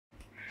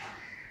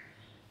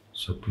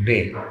So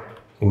today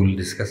we will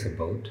discuss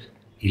about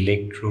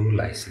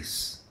electrolysis.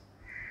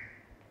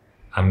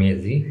 আমি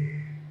আজি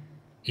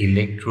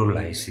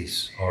electrolysis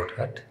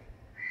অর্থাৎ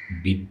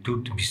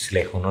বিদ্যুৎ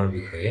বিশ্লেষণৰ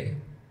বিষয়ে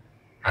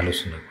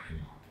আলোচনা কৰিম।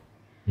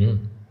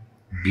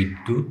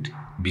 বিদ্যুৎ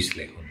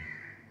বিশ্লেষণ।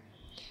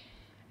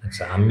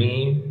 আচ্ছা আমি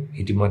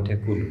ইতিমধ্যে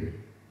কলো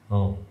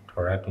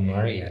ধৰা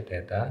তোমাৰ ইয়াতে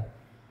এটা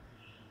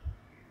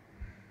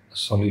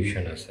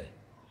solution আছে।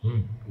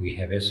 We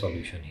have a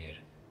solution here.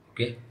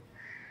 Okay?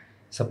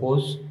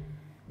 Suppose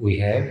we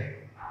have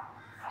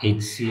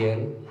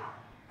HCl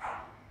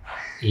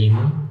in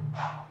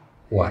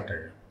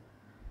water.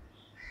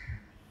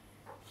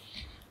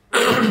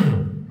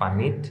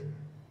 পানীত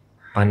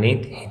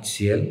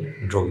HCl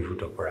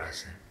দ্ৰৱীভূত কৰা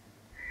আছে।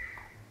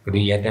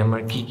 গতিকে ইয়াতে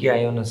আমাৰ কি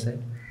আয়ন আছে?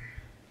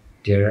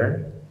 There are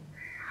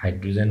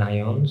hydrogen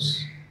ions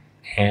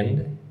and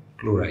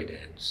chloride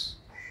ions.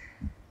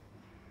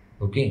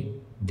 Okay,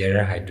 there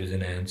are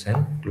hydrogen ions and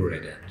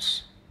chloride ions.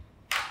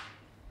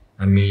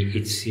 আমি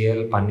HCl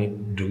পানীত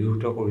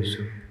দ্ৰৱীভূত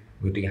কৰিছো,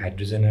 গতিকে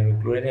হাইড্ৰোজেন আৰু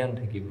ক্লোৰাইড আয়ন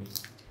থাকিব।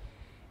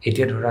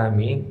 এতিয়া ধৰা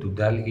আমি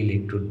দুডাল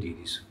ইলেক্ট্ৰোড দি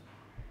দিছো।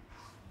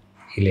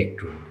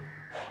 Electrode.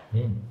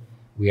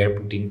 We are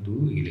putting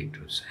two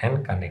electrodes and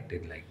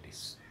connected like this.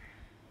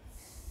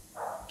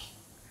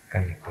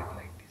 Connected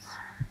like this.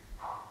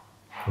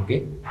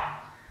 Okay?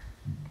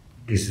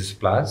 This is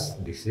plus,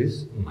 this is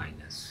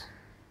minus.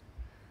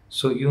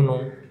 So you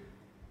know,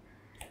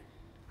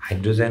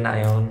 hydrogen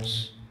ions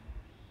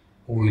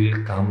will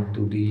come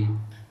to the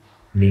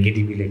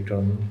negative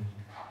electron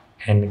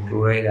and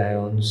chloride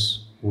ions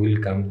will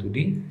come to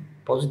the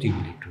positive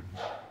electron.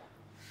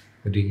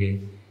 Okay?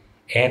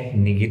 Add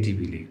negative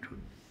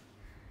electrode.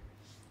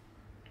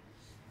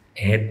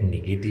 Add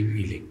negative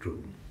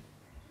electrode.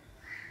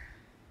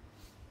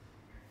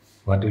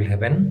 What will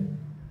happen?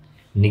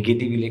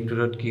 Negative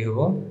electrode ki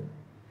hobo?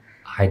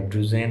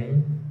 Hydrogen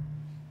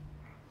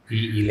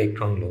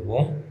electron lobo,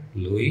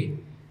 loi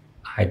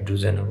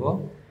hydrogen hobo,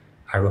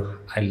 aru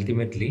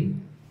ultimately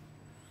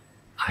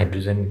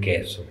hydrogen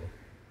gas hobo.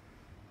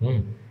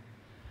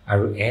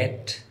 Aru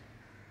add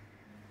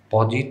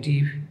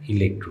positive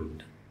electrode.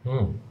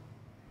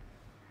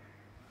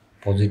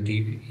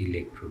 Positive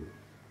electrode.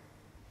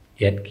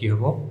 Yet ki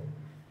hobo?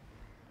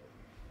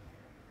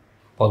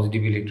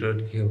 Positive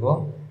electrode ki hobo?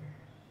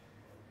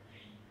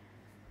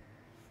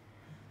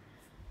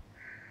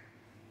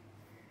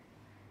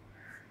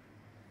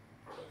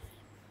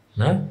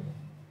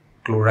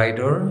 Chloride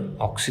or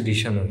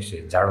oxidation hoise,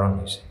 jaron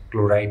hoise.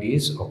 Chloride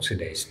is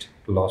oxidized,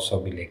 loss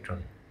of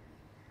electron.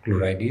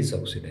 Chloride is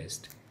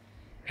oxidized.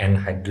 And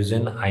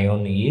hydrogen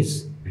ion is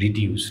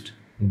reduced,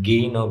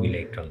 gain of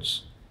electrons.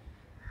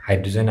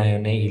 Hydrogen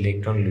ion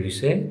electron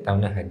luise,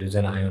 tamne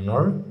hydrogen ion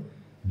or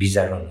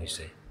bijaron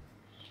hoise.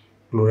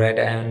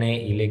 Chloride ion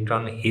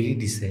electron eri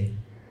dise,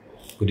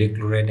 kude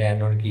chloride ion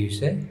or ki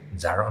hoise,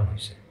 jaron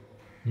hoise.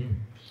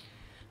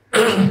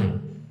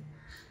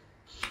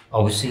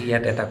 Obviously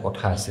ইয়াত এটা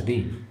কথা আছে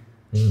দেই।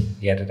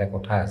 ইয়াত এটা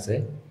কথা আছে,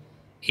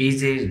 এই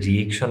যে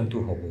ৰিয়েকচনটো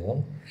হ'ব,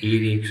 এই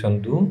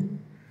ৰিয়েকচনটো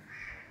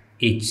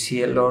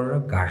HCl ৰ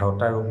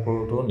গাঢ়তাৰ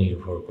ওপৰতো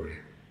নিৰ্ভৰ কৰে।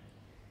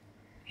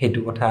 হেতু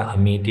কথা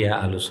আমি এতিয়া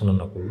আলোচনা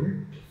নকৰো।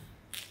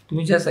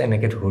 তুমি জাস্ট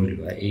এনেকে ধৰি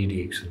লোৱা এই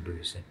ৰিয়েকচনটো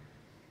হৈছে।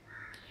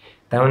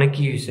 তাৰমানে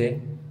কি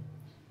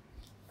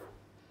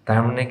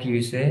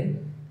হৈছে?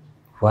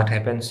 What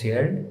happens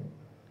here?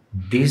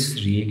 This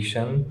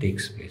reaction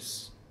takes place.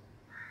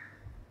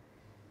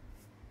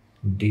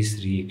 This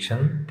reaction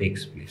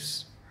takes place.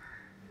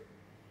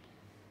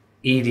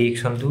 এই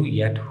ৰিয়েকচনটো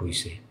ইয়াত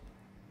হৈছে।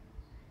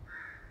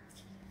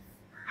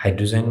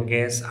 হাইড্ৰোজেন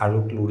গ্যাস আৰু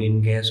ক্লোৰিন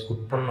গ্যাস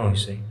উৎপন্ন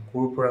হৈছে।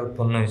 কোৰ পৰা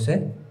উৎপন্ন হৈছে?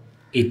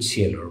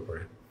 HCl ৰ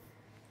পৰা।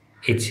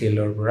 HCl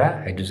ৰ পৰা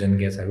হাইড্ৰোজেন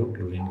গ্যাস আৰু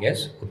ক্লোৰিন গ্যাস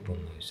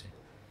উৎপন্ন হৈছে।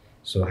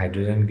 So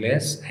hydrogen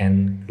gas and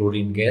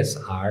chlorine gas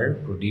are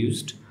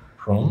produced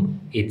from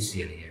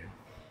HCl here.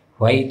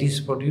 Why it is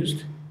produced?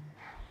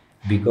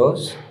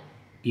 Because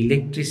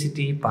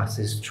electricity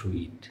passes through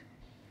it.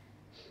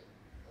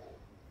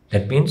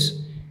 That means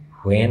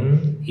when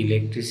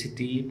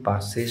electricity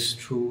passes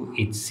through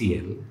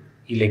HCl,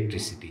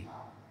 electricity.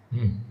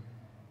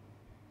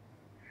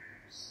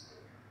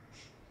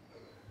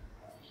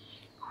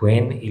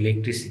 When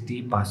electricity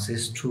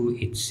passes through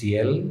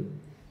HCl,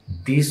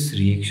 this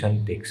reaction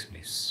takes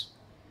place.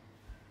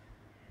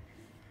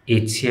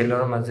 HCl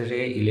or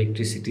মাজেৰে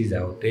electricity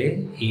যাওতে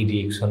এই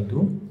ৰিয়েকচনটো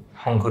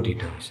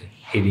সংঘটিত হৈছে।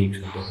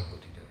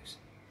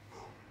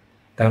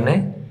 তাৰমানে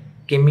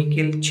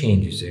chemical change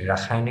হৈছে,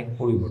 ৰাসায়নিক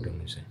পৰিৱৰ্তন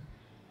হৈছে।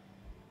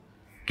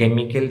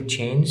 Chemical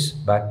change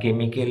বা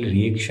chemical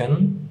reaction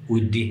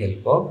with the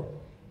help of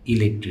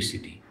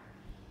electricity.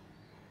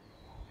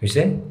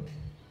 হৈছে?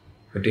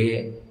 গতিকে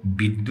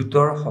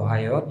বিদ্যুতৰ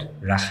সহায়ত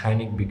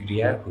ৰাসায়নিক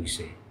বিক্ৰিয়া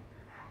হৈছে।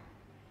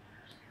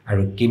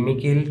 আৰু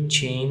chemical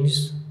change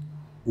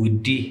with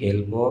the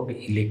help of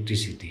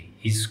electricity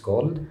is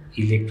called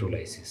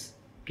electrolysis.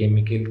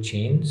 Chemical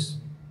change,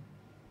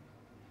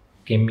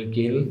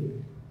 chemical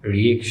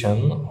reaction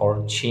or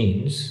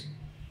change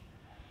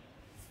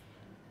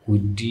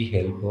with the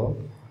help of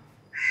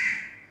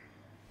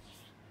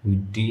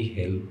with the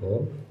help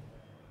of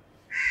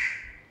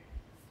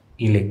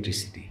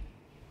electricity.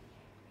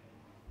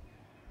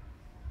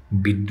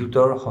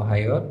 বিদ্যুতৰ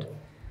সহায়ত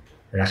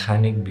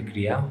ৰাসায়নিক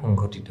বিক্ৰিয়া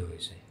সংঘটিত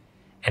হৈছে,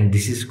 and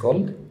this is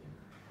called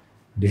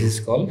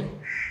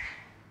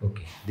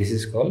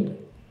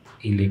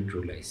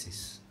electrolysis.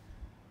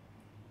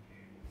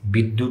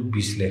 বিদ্যুৎ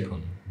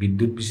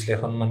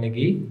বিশ্লেষণ মানে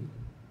কি?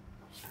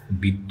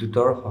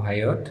 বিদ্যুতৰ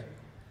সহায়ত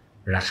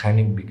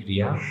ৰাসায়নিক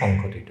বিক্ৰিয়া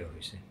সংঘটিত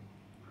হৈছে।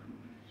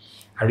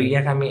 আৰু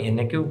ইয়াক আমি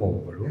এনেকেও ক'ব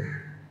পাৰোঁ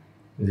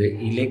যে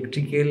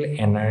ইলেক্ট্ৰিকেল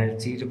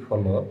এনাৰ্জিৰ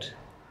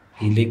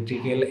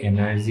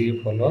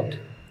ফলত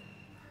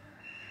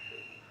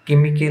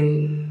কেমিকেল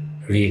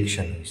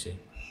ৰিয়েকশ্যন হৈছে।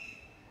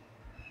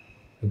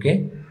 Okay,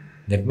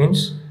 that means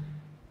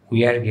we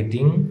are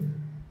getting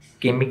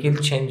chemical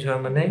change hoy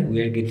mane we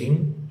are getting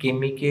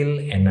chemical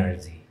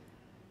energy.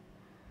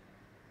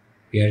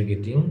 We are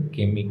getting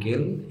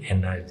chemical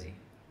energy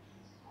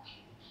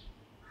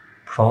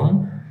from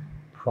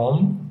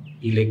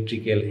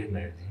electrical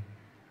energy.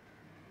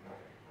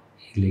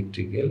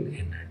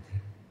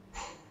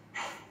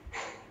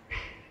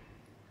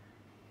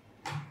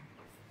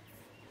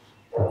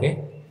 Okay,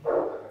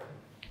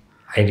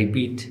 I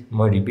repeat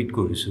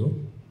korisu.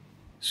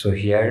 So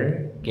here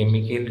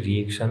chemical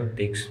reaction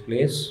takes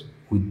place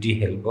with the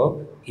help of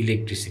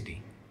electricity.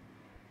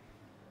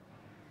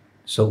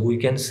 So we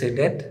can say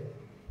that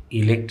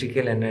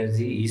electrical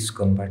energy is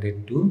converted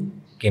to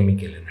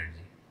chemical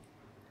energy.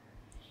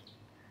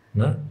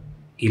 Na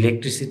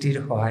electricity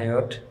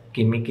সহায়ত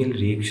chemical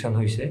reaction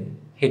হৈছে,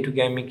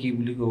 হেতুকে আমি কি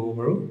বুলি ক'ব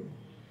পাৰোঁ?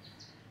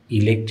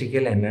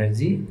 Electrical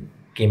energy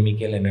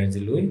chemical energy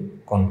লৈ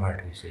convert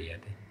হৈছে,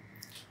 ইয়াতে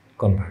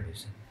convert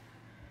হৈছে।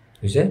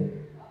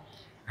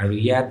 আৰু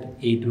ইয়াত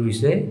এইটো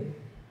হৈছে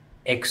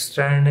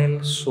external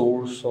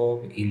source of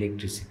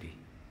electricity.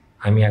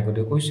 আমি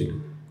আগতে কৈছিলোঁ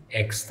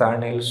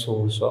external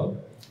source of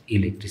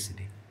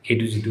electricity.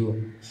 এইটো যিটো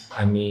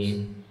আমি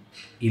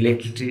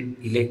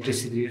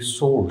electricity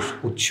source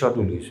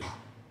উৎসটো লৈছোঁ,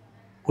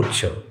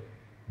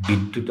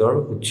 বিদ্যুতৰ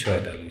উৎস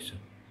এটা লৈছোঁ।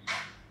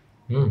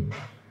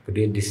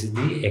 গতিকে this is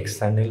the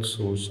external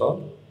source of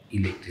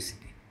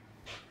electricity.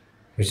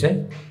 হৈছে?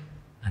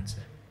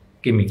 আচ্ছা,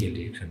 chemical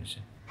reaction হৈছে।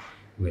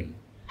 Well,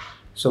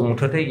 so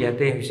মুঠতে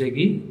ইয়াতে হৈছে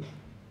কি?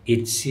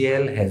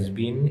 HCl has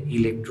been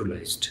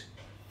electrolyzed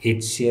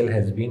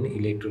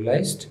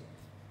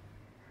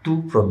to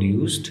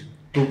produce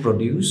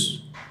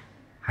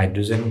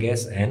hydrogen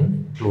gas and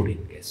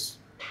chlorine gas.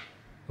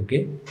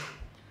 Okay,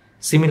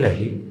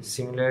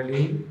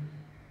 similarly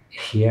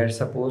here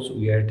suppose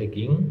we are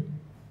taking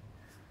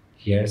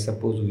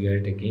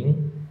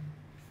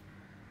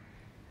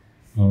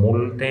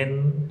molten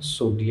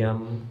sodium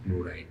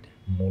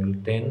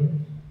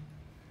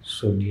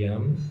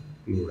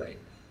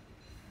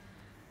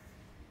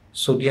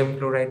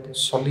chloride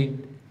solid,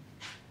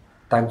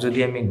 তাক যদি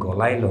আমি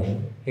গলাই লওঁ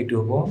এটো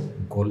হ'ব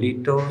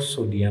গলিত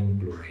sodium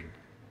chloride.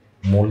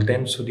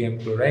 Molten sodium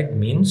chloride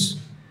means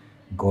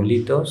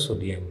গলিত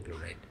sodium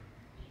chloride.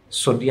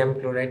 Sodium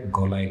chloride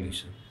গলাই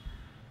লৈছো,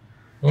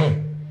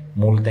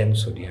 molten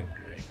sodium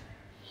chloride.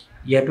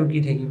 ইয়াতো কি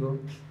থাকিব?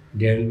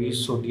 There will be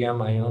sodium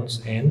ions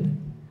and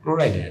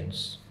chloride ions.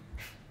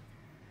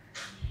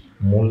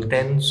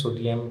 Molten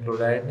sodium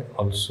chloride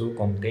also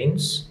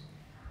contains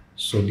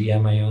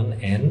sodium ion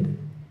and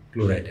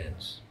chloride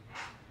ions.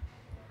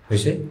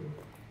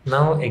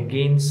 Now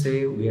again say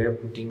we are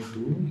putting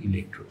two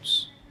electrodes.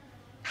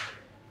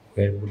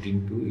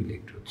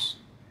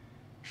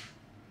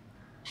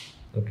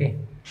 Okay,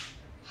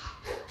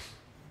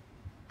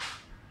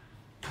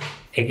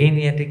 again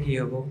yate ki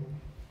hobo?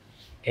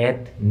 Add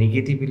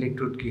negative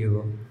electrode ki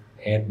hobo?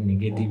 Add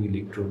negative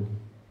electrode.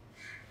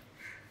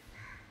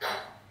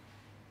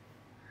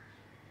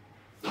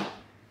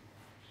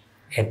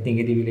 Add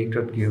negative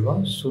electrode ki hobo?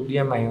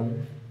 Sodium ion.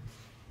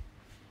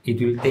 It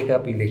will take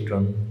up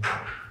electron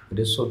with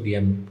a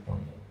sodium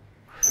form.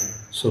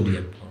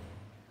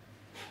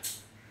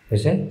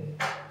 Hoise?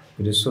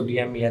 With a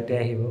sodium yate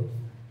ahibo,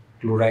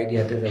 chloride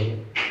yate jabo.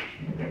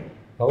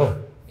 Hobo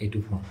etu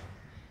form.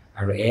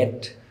 Aru add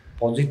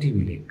positive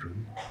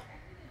electrode.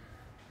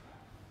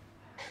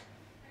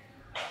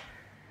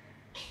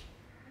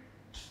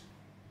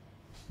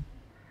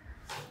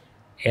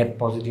 Add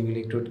positive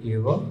electrode ki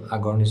hobo?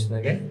 Agor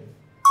nisnage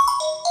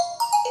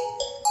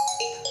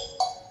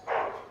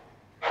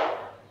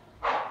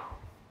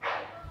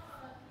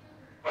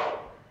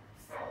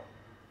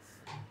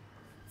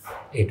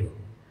etu.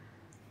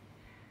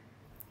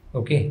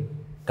 Okay,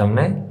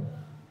 tamne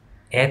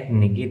add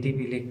negative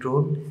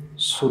electrode,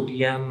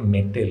 sodium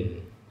metal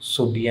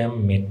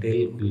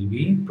will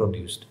be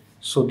produced.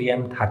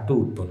 Sodium dhatu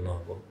utponno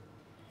hobo.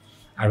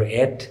 Aru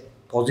add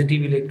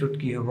positive electrode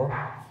ki hobo?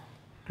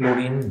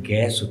 Chlorine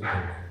gas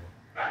utponno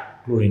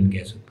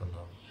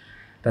hobo.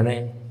 Tane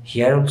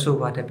here also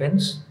what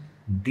happens?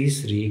 This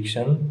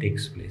reaction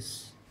takes place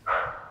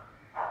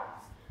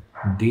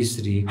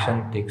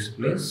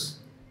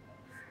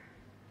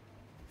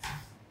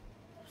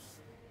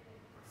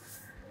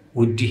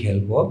with the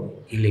help of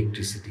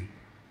electricity.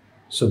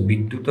 So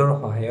বিদ্যুতৰ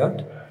সহায়ত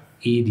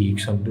এই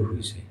ৰিয়েকশ্যনটো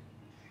হৈছে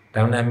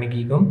তাৰমানে আমি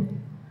কি ক'ম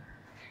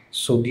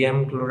sodium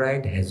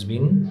chloride has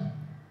been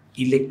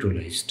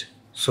electrolyzed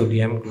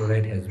sodium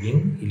chloride has been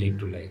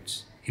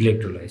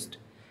electrolyzed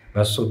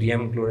বা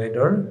sodium chloride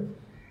or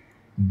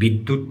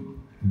বিদ্যুৎ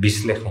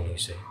বিশ্লেষণ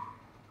হৈছে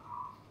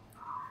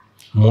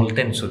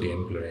molten sodium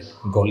chloride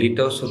গলিত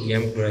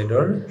sodium chloride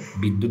or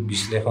বিদ্যুৎ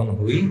বিশ্লেষণ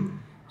হৈ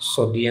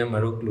sodium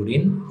আৰু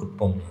chlorine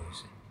উৎপন্ন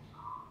হৈছে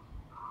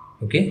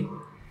okay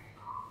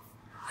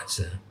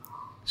আচ্ছা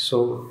so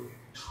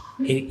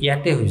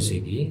ইয়াতে হৈছে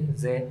কি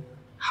যে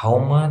how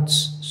much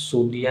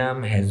sodium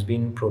has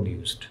been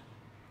produced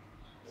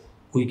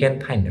we can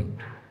find out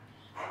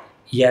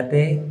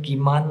ইয়াতে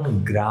কিমান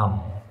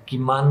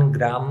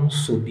গ্ৰাম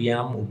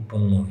সোডিয়াম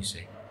উৎপন্ন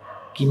হৈছে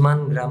কিমান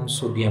গ্ৰাম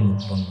সোডিয়াম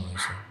উৎপন্ন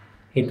হৈছে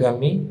হেতু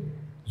আমি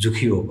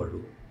জুখিব পাৰো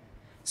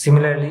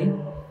সিমিলাৰলি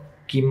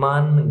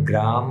কিমান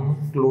গ্ৰাম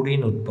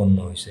ক্লোৰিন উৎপন্ন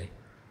হৈছে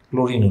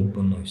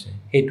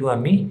হেতু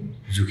আমি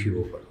জুখিব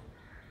পাৰো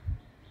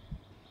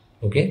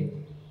okay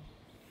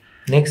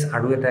next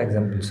aru eta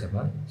example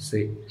saba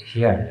say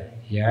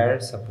here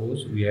suppose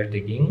we are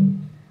taking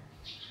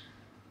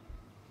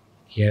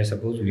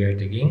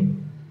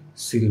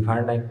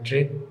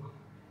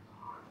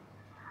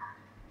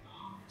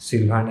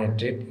silver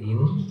nitrate in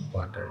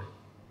water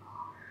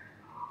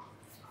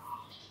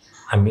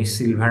ami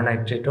silver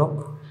nitrate ok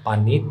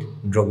panit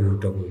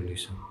দ্রবীভূত কৰি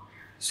লৈছো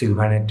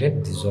silver nitrate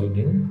dissolved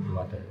in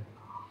water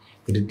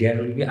but there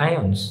will be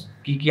ions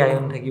ki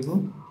ion থাকিবো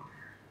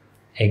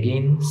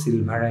again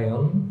silver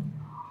ion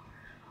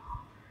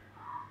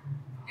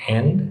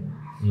and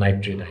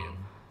nitrate ion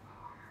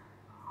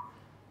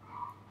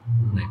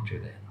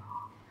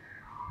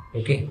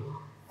okay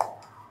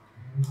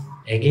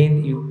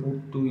again you put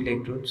two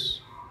electrodes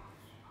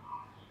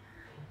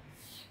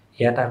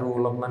ইয়াত আৰু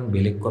অলপমান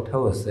বেলেগ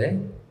কথাও আছে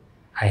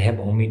I have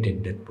omitted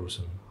that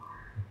portion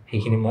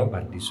হেখিনি মই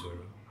বাদ দিছো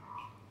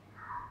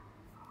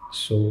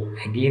so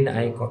again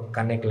I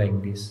connect like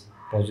this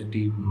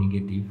positive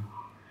negative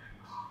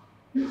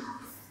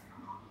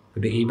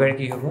but এইবাৰ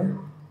কি হ'ব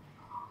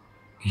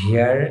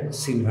here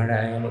silver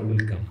ion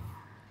will come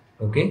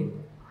okay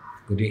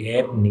could you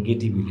add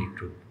negative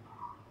electrode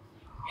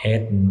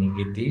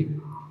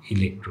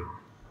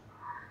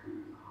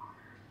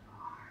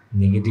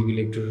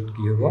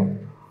কি হ'ব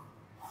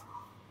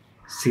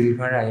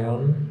silver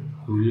ion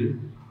will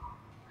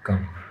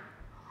come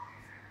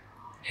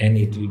and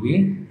it will be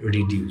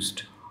reduced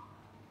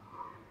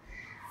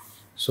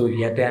so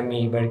ইয়াতে আমি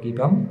এবাৰ কি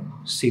পাম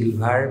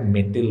silver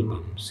metal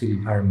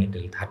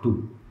ধাতু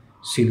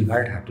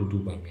টু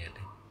পাম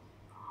ইয়াতে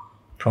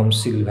from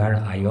silver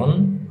ion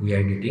we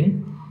are getting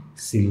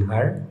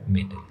silver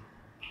metal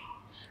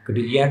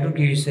কিন্তু ইয়াতো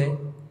কি হৈছে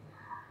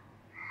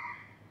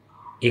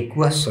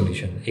aqueous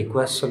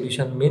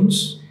solution means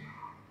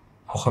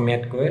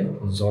অসমীয়াত কয়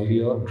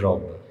জলীয়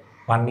দ্ৰৱ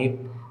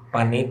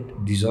পানীত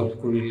dissolve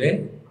কৰিলে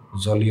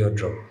জলীয়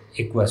দ্ৰৱ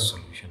aqueous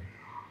solution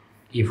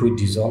if we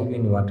dissolve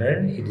in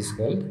water it is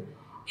called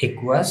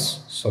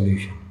aqueous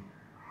solution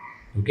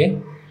okay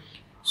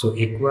so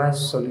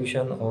aqueous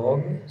solution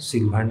of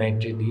silver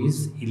nitrate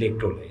is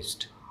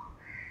electrolyzed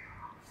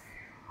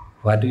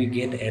what do we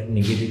get at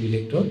negative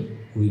electrode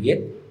we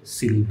get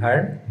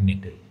silver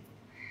metal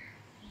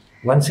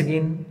once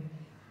again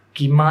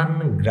কিমান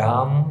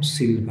গ্রাম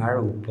silver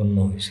উৎপন্ন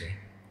হৈছে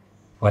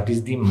what is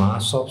the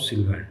mass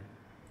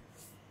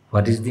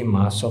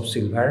of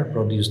silver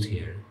produced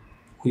here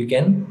we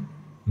can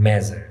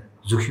measure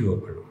জুখিব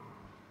পাৰো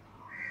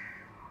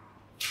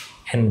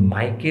and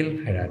Michael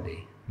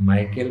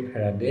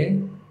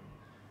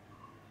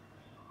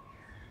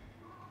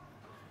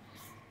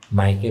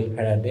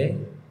Faraday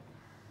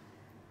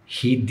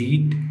he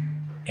did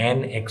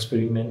an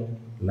experiment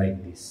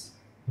like this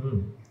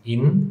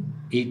in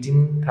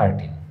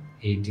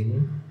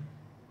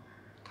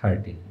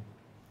 1813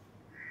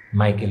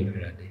 Michael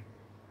Faraday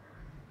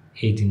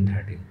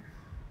 1813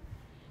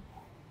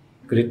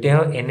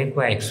 তেওঁ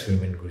এনেকুৱা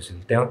experiment কৰিছিল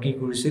তেওঁ কি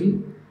কৰিছিল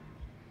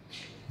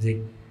যে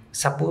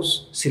সাপোজ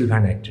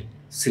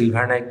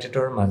সিলভাৰ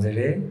নাইট্ৰেটৰ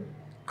মাজেৰে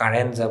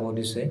কাৰেন্ট যাব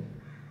দিছে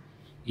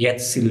ইয়াত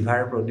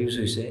সিলভাৰ প্ৰডিউস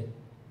হৈছে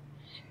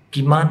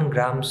কিমান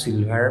গ্ৰাম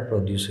সিলভাৰ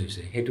প্ৰডিউস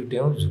হৈছে হেতু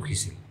তেওঁ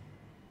জুখিছিল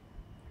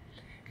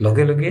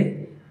লগে লগে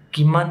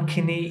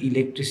কিমানখিনি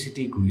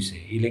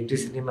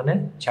ইলেক্ট্ৰিসিটি মানে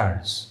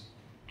চাৰ্জ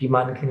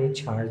কিমানখিনি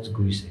চাৰ্জ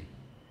গৈছে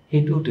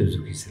হেতু তেওঁ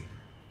জুখিছিল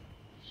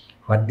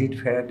what did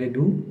Faraday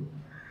do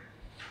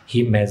he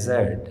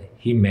measured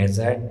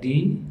the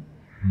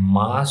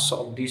mass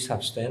of the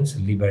substance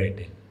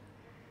liberated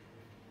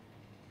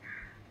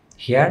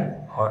here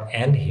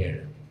and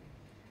here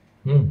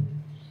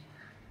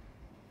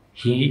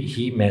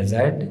he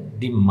measured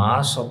the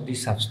mass of the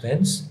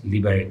substance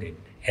liberated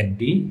at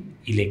the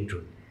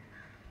electrode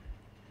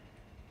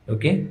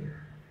okay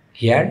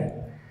here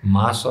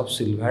mass of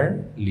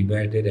silver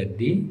liberated at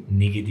the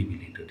negative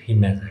electrode he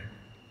measured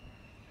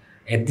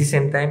at the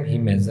same time he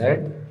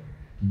measured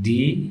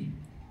the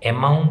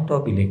amount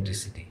of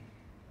electricity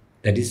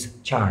that is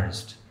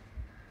charged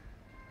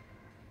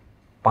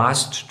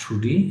passed through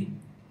the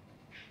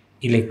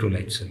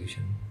electrolyte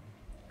solution.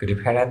 গতিকে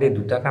Faraday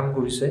দুটা কাম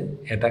কৰিছে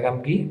এটা কাম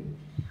কি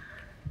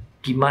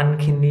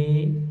কিমানখিনি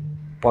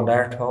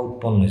পদাৰ্থ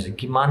উৎপন্ন হৈছে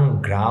কিমান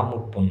গ্ৰাম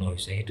উৎপন্ন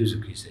হৈছে সেইটো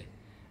জুখিছে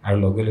আৰু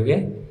লগে লগে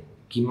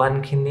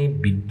কিমানখিনি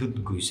বিদ্যুৎ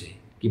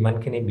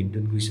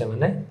গৈছে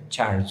মানে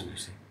চাৰ্জ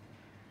হৈছে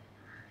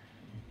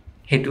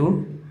সেইটো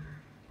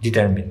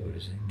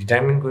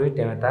ডিটাৰমিন কৰি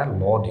তেওঁ এটা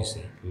ল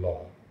দিছে ল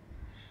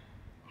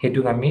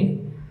হেতুক আমি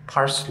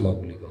ফাৰ্স্ট ল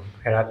বুলি কওঁ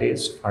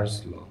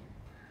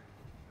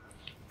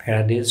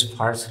Faraday's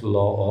first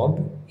law of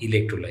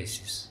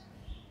electrolysis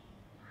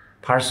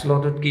first law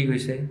ত কি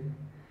কৈছে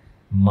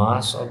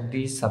mass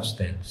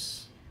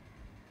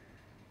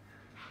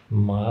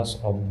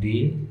of the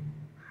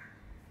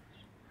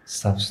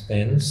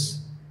substance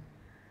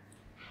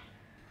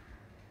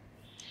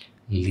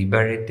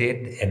liberated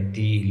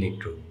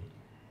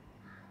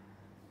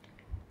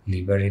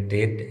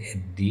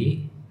at the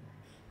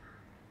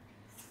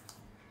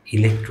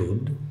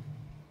electrode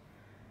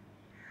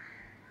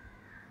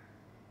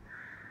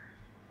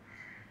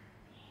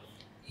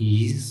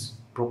is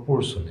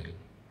proportional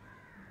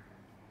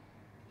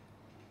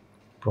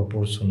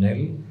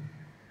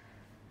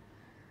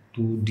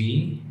to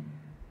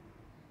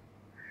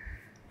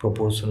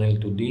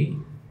the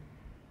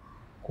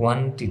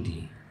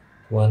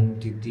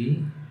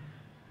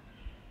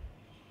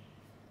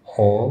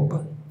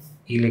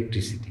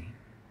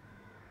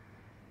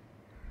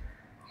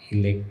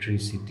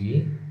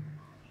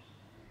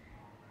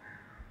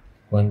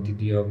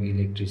quantity of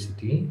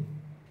electricity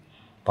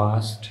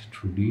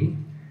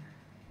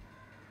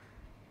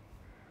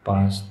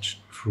passed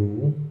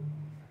through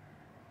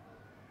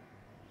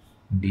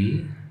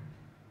the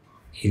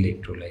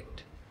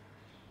electrolyte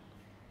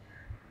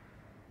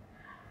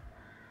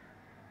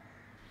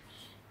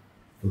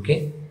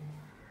okay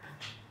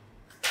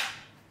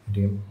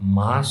the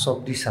mass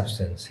of the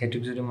substance hetu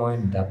jodi moi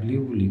w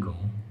buli kau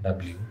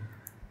w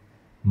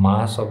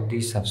mass of the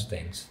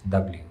substance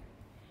w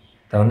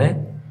tane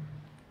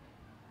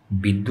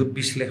বিদ্যুৎ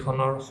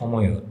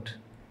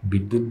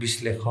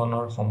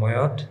বিশ্লেষণৰ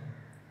সময়ত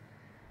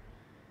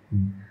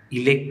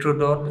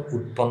ইলেক্ট্ৰোডত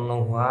উৎপন্ন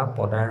হোৱা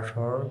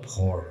পদাৰ্থৰ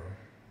ভৰ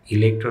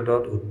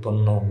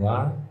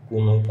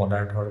কোনো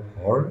পদাৰ্থৰ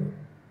ভৰ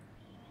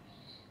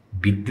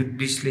বিদ্যুৎ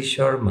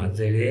বিশ্লেষৰ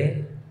মাজেৰে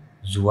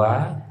যোৱা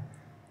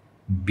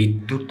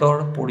বিদ্যুতৰ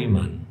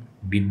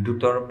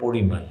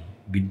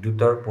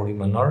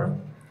পৰিমাণৰ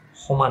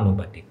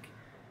সমানুপাতিক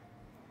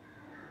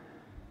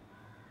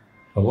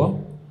হ'ব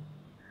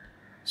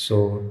so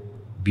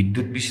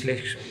বিদ্যুৎ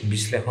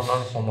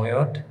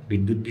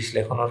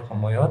বিশ্লেষণৰ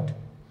সময়ত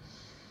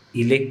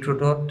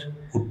ইলেক্ট্ৰোডত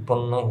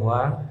উৎপন্ন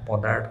হোৱা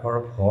পদাৰ্থৰ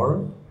ভৰ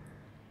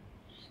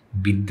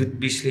বিদ্যুৎ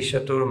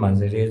বিশ্লেষটোৰ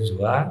মাজেৰে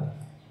যোৱা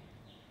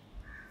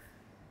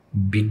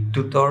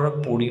বিদ্যুতৰ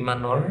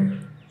পৰিমাণৰ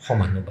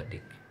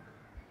সমানুপাতিক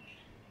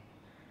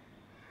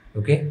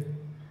ওকে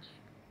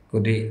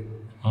গতি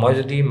মই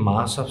যদি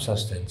মাস অফ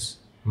সাবস্টেন্স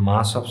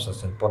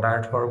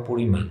পদাৰ্থৰ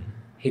পৰিমাণ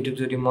হেতু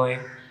যদি মই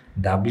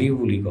w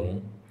বুলি কওঁ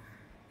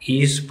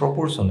is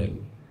proportional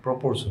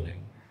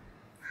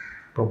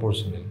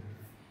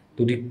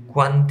to the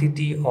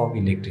quantity of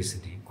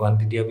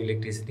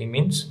electricity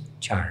means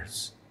charge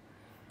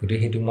গতি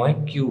হেতু মই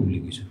q বুলি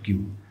কৈছো q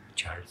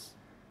charge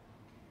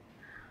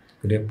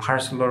গতি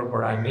ফাৰ্স্ট লৰ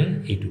পৰা আমি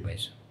এইটো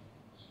পাইছো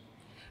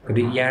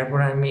গতি ইয়াৰ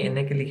পৰা আমি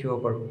এনেকৈ লিখিব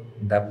পাৰো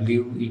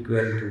w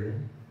equal to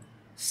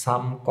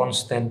some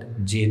constant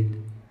z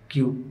q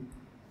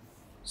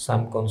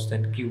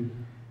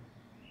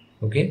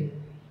okay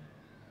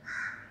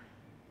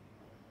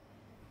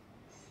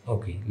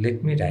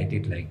let me write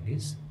it like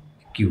this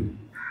q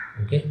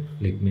okay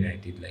let me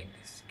write it like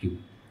this q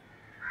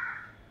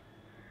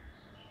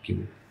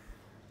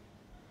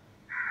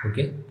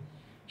okay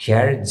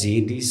here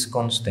z is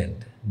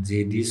constant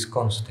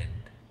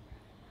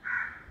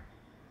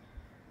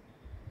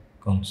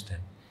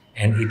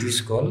and it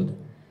is called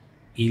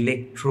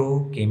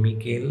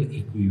electrochemical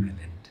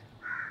equivalent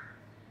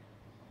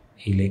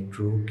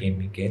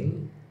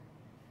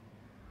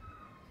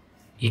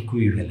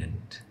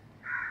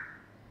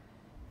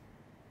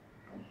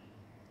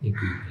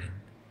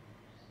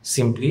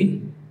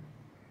simply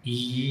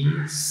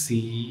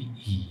ECE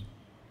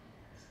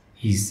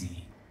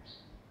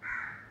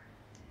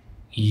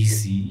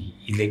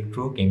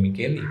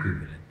electrochemical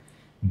equivalent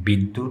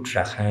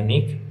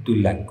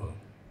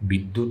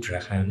বিদ্যুৎ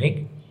ৰাসায়নিক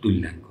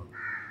তুল্যাঙ্ক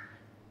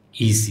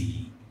ECE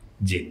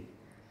J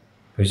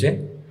হৈছে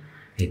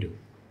হেতু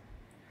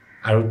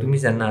আৰু তুমি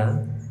জানা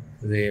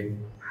যে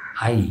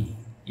I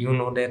you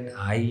know that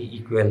I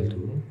equal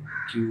to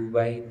Q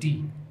by T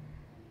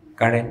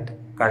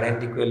current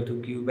equal to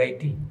Q by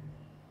T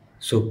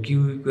so Q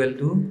equal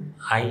to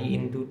I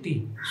into T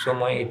so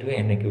মই এটো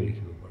এনেকৈ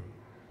লিখিব পাৰো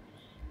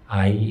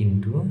I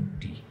into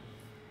T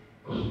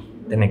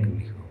তেনেকৈ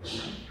লিখিব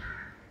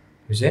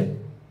বুঝে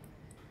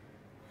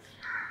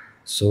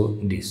so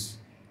this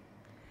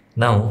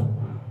now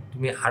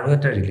তুমি আৰু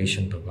এটা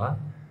ৰিলেশন পাবা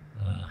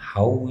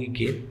how we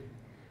get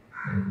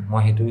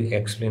মই হেতু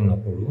এক্সপ্লেইন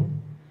নকৰো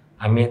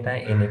আমি এটা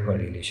এনেকুৱা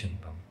ৰিলেশন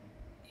পাম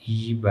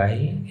E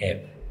by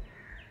F.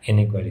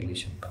 এনেকুৱা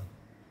relation পাম.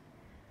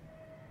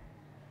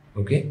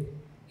 Okay?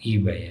 E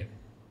by F.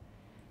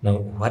 Now,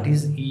 what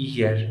is E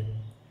here?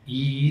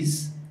 E is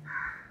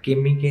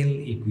chemical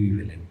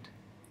equivalent.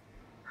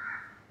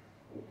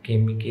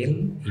 Chemical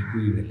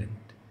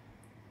equivalent.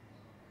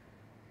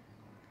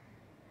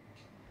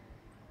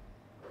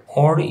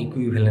 Or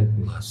equivalent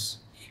mass.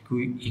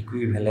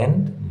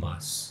 Equivalent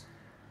mass.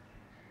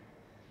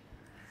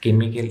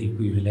 Chemical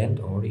equivalent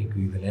or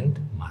equivalent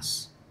mass.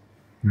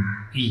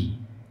 E.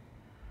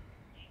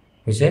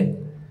 We say,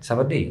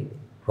 Sabati,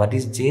 what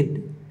is Z?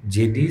 Z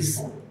is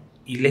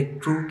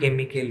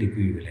electrochemical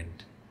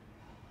equivalent.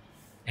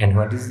 And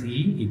what is E?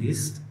 It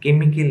is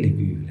chemical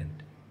equivalent.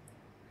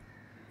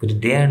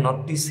 But they are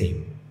not the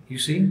same. You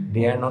see,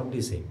 they are not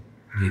the same.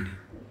 Z.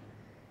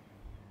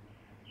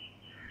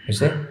 You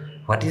say,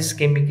 what is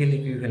chemical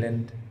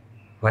equivalent?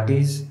 What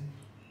is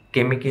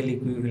chemical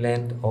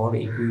equivalent or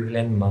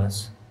equivalent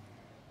mass?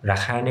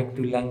 Rakhayanik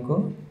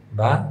tulyanko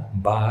ba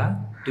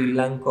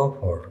tulyanko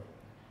for.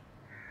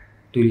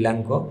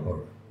 Tulyanko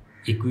for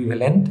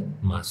equivalent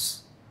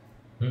mass.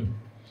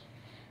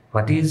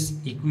 What is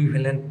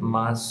equivalent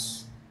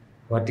mass?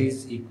 What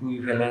is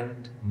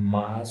equivalent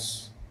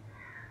mass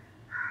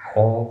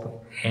of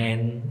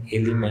an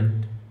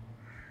element?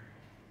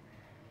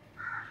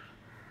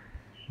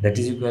 That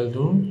is equal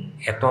to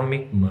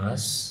atomic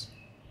mass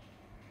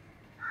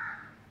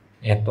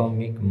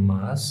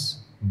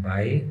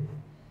by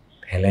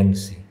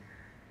valency.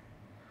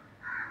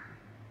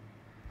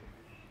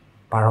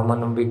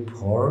 Paramanobik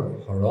bhor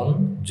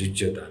horon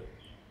jujyota.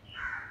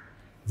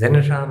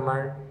 Jenera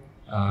amar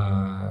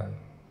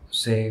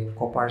say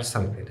copper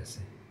sulfate ase.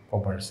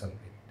 Copper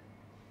sulfate.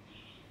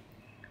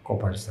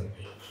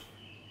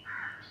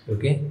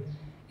 Okay?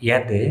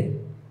 Yate,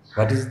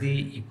 what is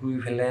the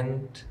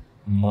equivalent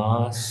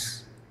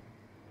mass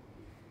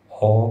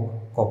of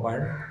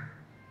copper?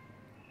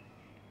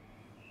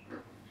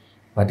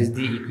 What is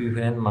the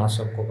equivalent mass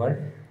of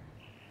copper?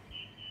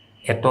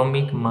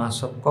 Atomic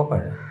mass of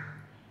copper.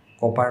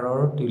 Copper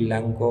or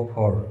tulyanko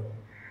for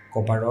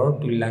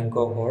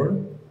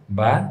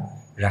ba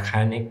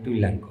rakhayanik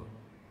tulyanko.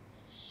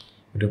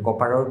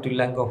 Copper or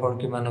tulyanko for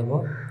kiman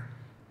hobo?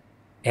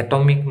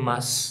 Atomic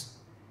mass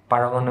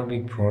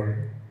paramanobik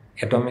for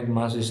atomic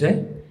mass is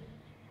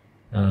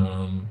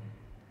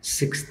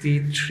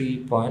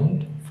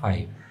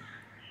 63.5.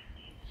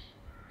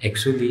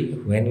 Actually,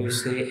 when we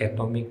say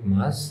atomic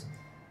mass,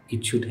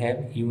 it should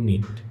have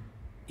unit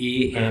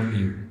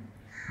AMU.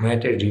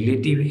 Matter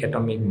relative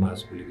atomic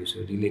mass.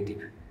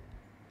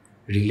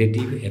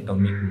 Relative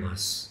atomic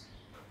mass.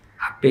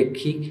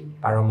 Apekhik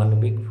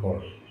paramanobik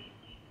for.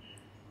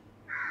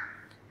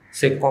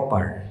 Say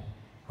copper.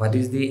 What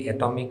is the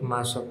atomic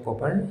mass of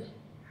copper?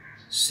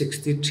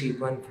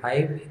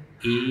 63.5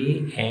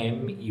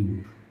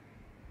 AMU.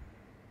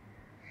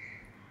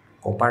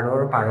 Copper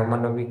or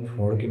paramanobik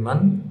for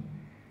kiman?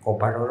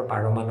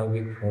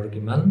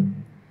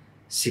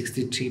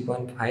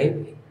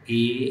 63.5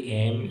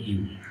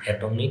 AMU.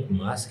 Atomic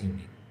mass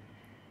unit.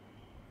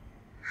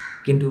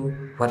 Kintu,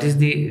 what is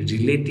the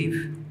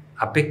relative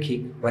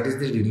apekhik? What is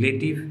the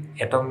relative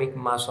atomic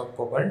mass of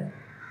copper?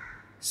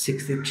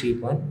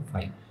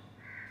 63.5.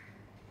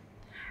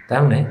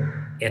 Tamne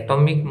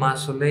atomic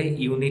mass hole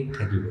unit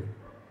thakibo.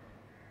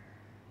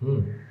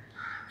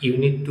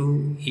 Unit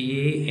to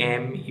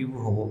AMU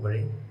hobo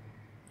pare.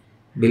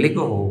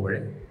 Beleko hobo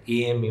pare.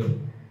 AMU.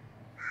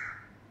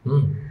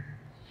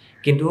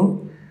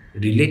 Kintu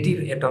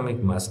relative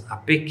atomic mass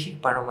apekhik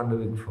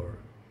paramanobik for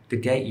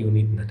tetia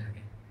unit na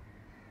thake.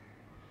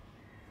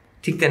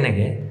 Thik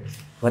teneke,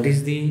 what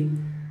is the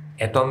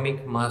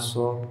atomic mass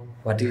of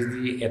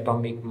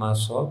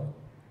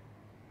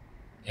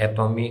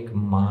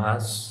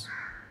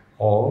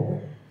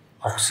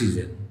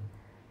oxygen?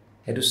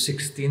 It is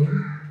 16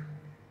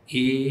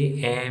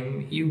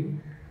 AMU.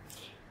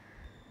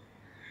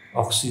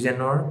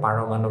 Oxygen or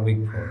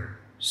paramanobik for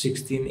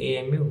 16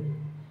 AMU.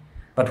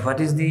 But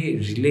what is the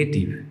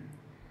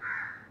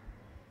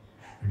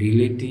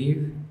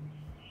relative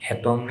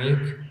atomic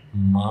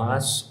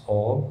mass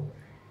of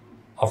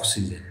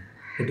oxygen?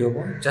 It is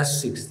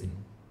just 16.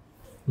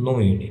 No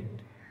unit.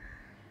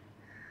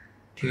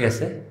 ঠিক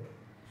আছে?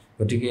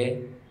 গতিকে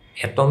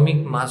atomic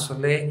mass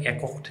হলে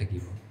একক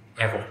থাকিব.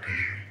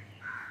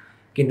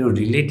 কিন্তু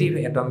relative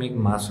atomic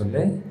mass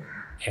হলে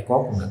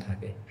একক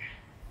নাথাকে.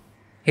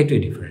 হেতু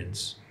ডিফারেন্স.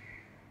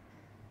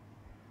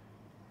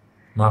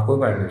 মাকৈ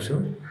বাৰ কৈছো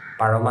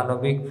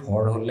পাৰমাণবিক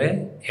ভৰ হলে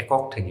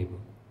একক থাকিব.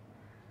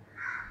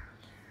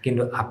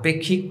 কিন্তু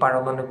আপেক্ষিক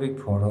পাৰমাণবিক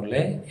ভৰ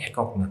হলে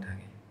একক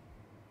নাথাকে.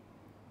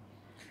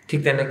 ঠিক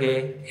তেনেকে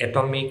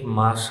atomic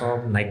mass of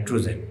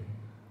nitrogen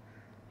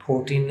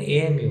 14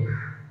 AMU.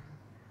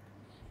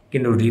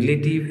 কিন্তু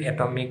relative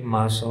atomic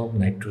mass of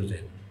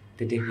nitrogen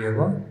তেতিয়া কি হ'ব?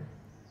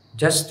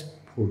 Just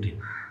 14.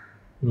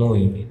 No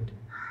unit.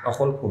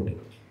 অকল 14.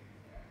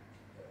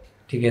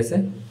 ঠিক আছে?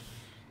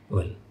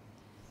 Well.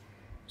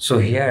 So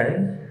here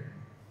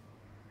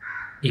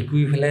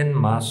equivalent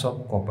mass of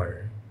copper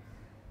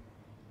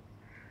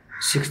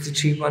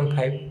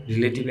 63.5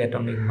 relative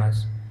atomic mass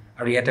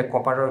আৰু ইয়াতে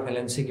কপাৰৰ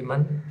ভ্যালেন্সি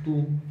কিমান 2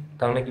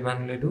 তাৰমানে কিমান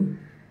লৈটো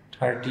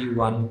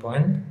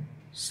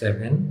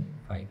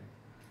 31.75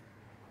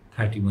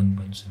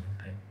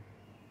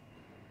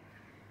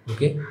 31.75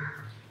 okay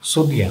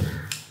sodium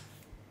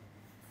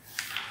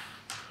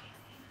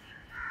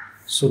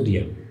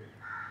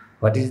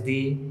what is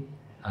the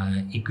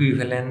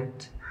equivalent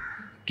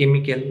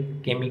chemical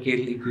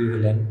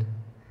equivalent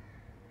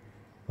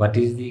what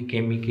is the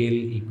chemical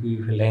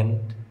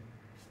equivalent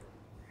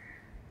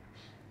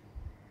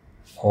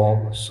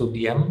of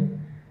sodium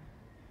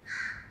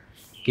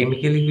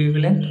chemical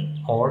equivalent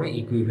or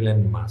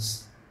equivalent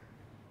mass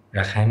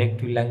রাসায়নিক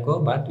তুল্যাঙ্ক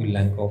বা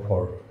তুল্যাঙ্ক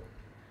for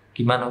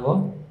কিমান হ'ব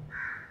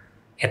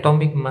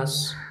atomic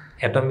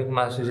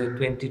mass is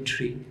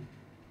 23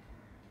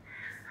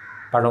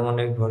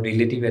 পাৰমাণবিক ভৰ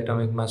relative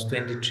atomic mass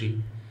 23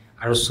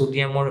 আৰু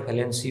সোডিয়ামৰ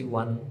ভ্যালেন্সি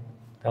 1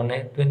 তাৰমানে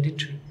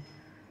 23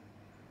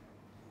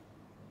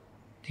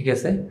 ঠিক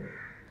আছে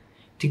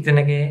ঠিক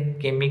তেনেকে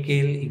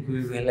chemical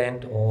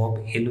equivalent of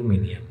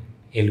aluminum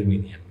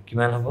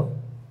কিমান হ'ব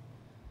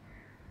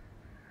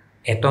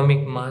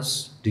atomic mass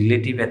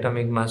relative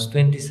atomic mass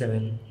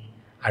 27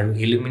 আৰু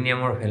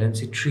aluminumৰ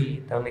ভ্যালেন্সি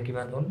 3 তাৰমানে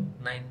কিমান হ'ল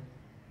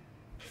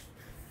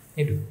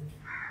 9 এটো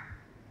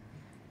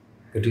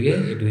গতিকে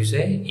এটো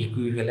হৈছে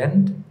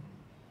equivalent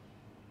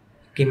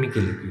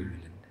chemical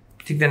equivalent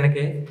ঠিক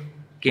তেনেকে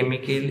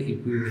chemical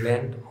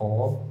equivalent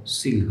of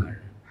silver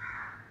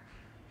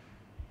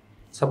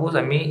suppose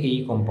আমি এই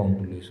কম্পাউন্ড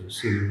লৈছো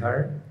silver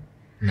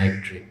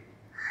nitrate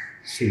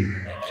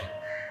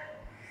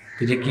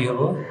তেতিয়া কি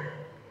হ'ব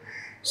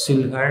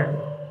silver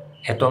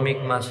atomic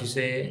mass is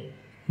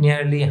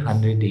nearly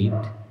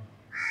 108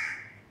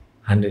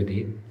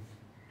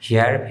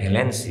 here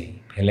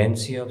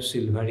valency of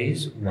silver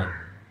is 1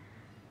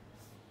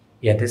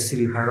 yate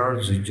silver or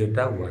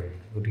jujota 1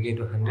 gotike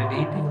etu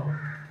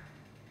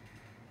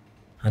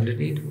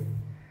 108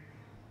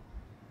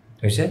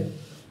 hoise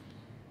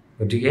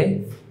gotike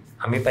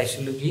ami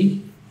paisilu ki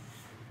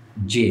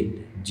z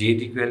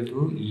equal to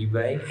e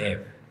by f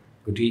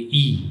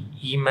gotike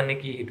e mane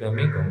ki etu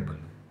ami gom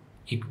palu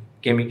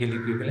chemical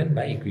equivalent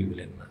by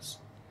equivalent mass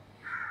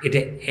it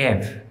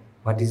f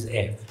what is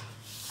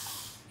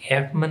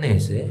f mane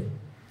is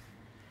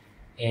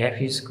f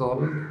is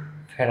called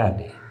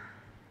Faraday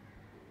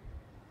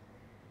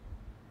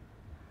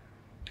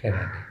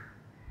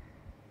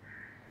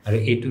and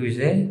it is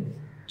a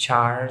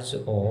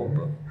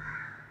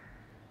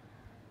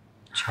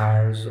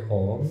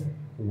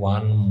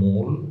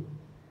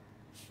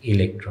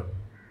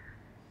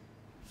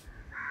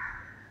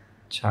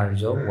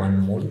charge of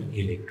 1 mole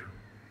electron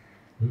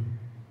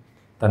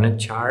then a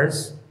charge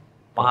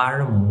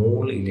per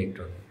mole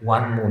electron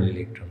 1 mole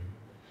electron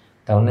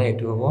তাহলে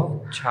এটো হ'ব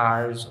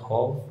charge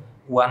of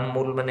 1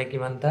 mole মানে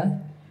কিমান তা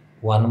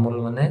 1 mole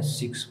মানে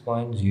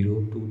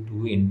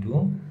 6.022 into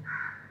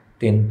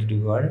 10 to the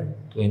power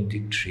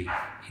 23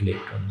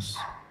 electrons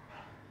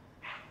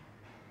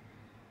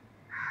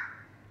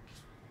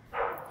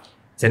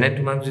যেনে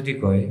তোমাক যদি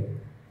কয়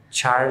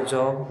charge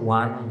of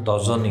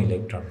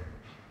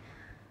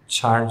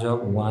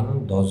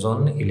 1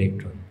 dozen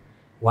electron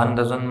 1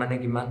 dozen মানে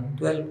কিমান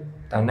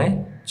 12 তানে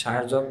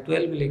charge of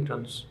 12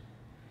 electrons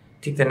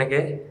ঠিক তেনেকে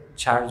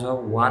charge of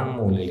 1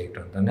 mole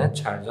electron তানে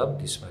charge of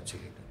this much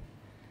electron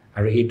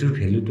আৰু এটোৰ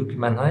ভ্যালু টু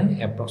কিমান হয়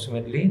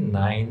approximately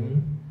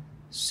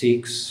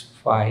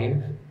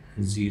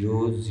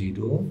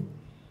 96500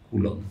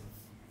 কুলম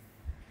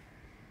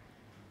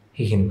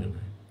হিখিন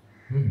মানে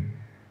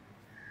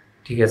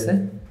ঠিক আছে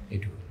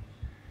এটো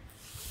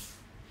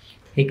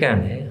এই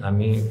কাৰণে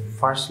আমি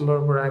ফাৰ্স্ট লৰ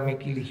পৰা আমি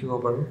কি লিখিব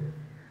পাৰো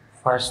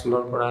ফাৰ্স্ট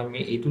লৰ পৰা আমি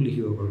এটো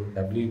লিখিব পাৰো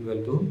w equal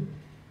to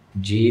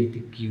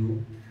zq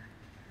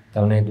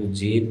তাহলে এটো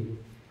z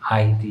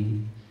it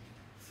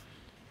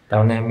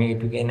তাহলে আমি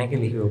এটো এনেকে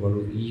লিখিব পাৰো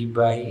e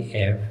by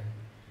f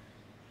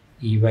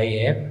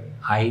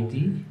it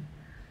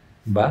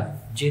বা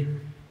z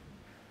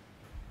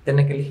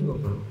তেনেকে লিখিব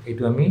পাৰো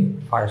এটো আমি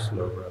ফাৰ্স্ট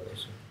লৰ পৰা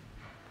পাইছো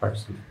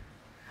ফাৰ্স্ট ল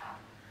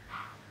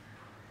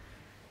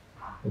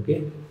okay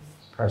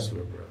first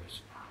law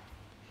provides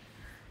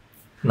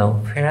now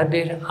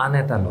Faraday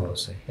aneta law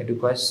ase etu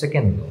koi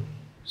second law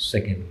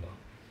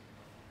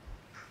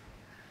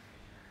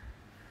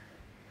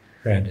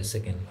Faraday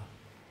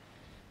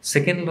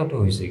second law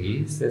to hoise ki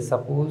se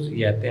suppose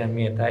yate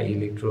ami eta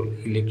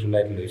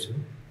electrolyte loisu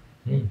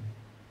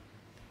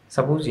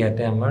suppose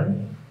yate amar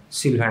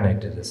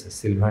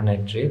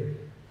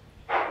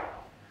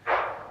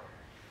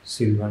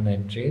silver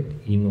nitrate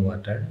in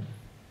water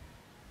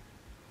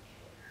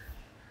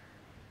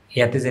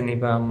ইয়াতে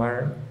জেনিবা আমাৰ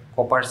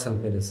copper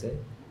sulphate আছে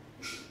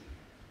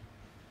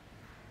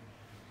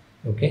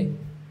okay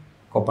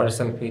copper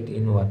sulphate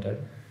in water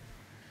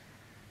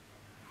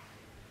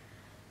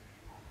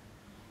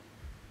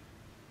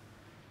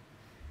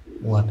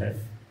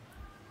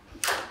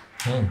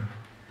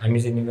আমি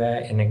জেনিবা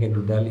এনেকে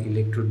দুডাল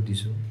ইলেক্ট্ৰোড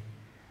দিছো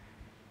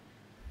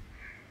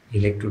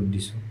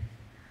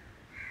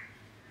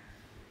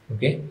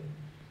okay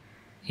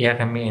ইয়াক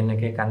আমি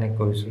এনেকে কানেক্ট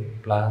কৰিছো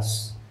প্লাস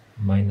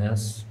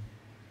মাইনাছ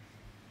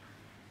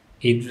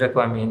এই দুটাকো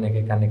আমি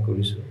এনেকৈ কানেক্ট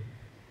কৰিছোঁ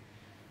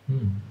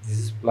this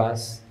is plus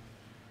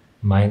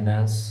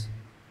minus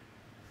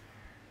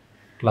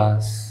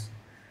plus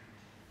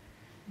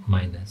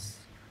minus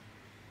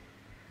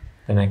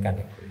তেনেকৈ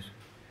কানেক্ট কৰিছোঁ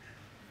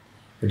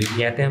গতিকে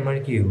ইয়াতে আমাৰ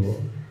কি হ'ব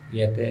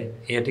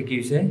ইয়াতে কি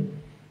হৈছে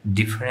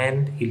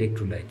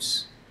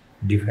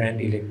ডিফাৰেণ্ট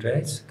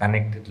ইলেক্ট্ৰলাইটছ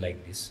কানেক্টেড লাইক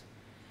দিছ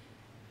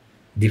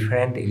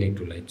ডিফাৰেণ্ট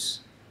ইলেক্ট্ৰলাইটছ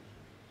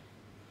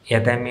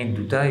ইয়াতে আমি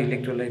দুটা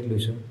ইলেক্ট্ৰলাইট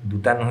লৈছোঁ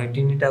দুটা নহয়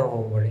তিনিটাও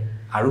হ'ব পাৰে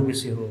আৰু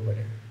বেছি হ'ব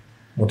পাৰে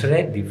মুঠতে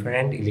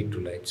ডিফাৰেণ্ট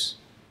ইলেক্ট্ৰলাইটছ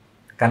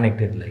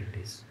কানেক্টেড লাইক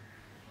দিছ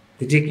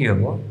তেতিয়া কি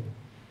হ'ব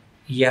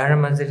ইয়াৰ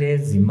মাজেৰে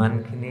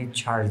যিমানখিনি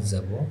চাৰ্জ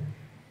যাব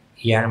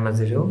ইয়াৰ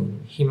মাজেৰেও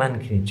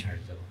সিমানখিনি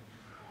চাৰ্জ যাব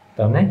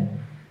তাৰমানে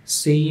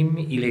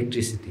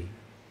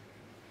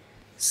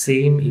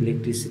same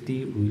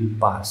electricity will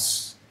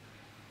pass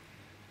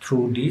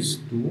through these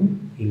two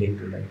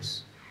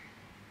electrolytes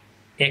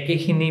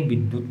ekekhini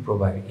bidyut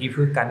prabah if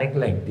we connect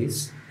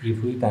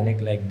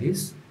like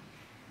this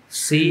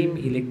same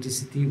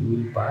electricity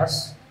will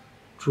pass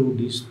through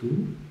these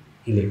two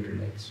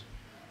electrolytes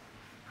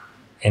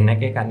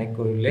enake connect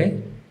korile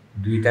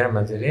duitar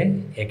majere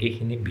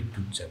ekekhini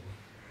bidyut jabo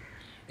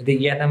ete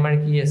iyat amar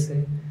ki ase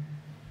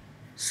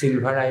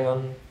silver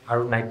ion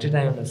আৰু nitrate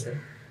আয়ন আছে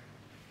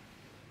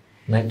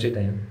nitrate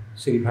আয়ন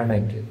silver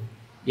nitrate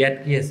ইয়াত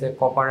কি আছে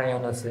copper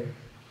আয়ন আছে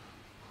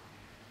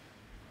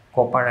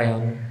copper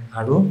আয়ন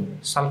আৰু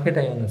sulphate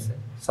আয়ন আছে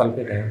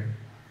sulphate আয়ন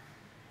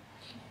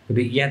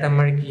গতিকে ইয়াত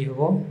আমাৰ কি হ'ব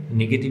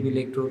negative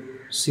electrode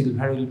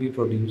silver will be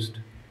প্ৰডিউসড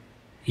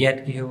ইয়াত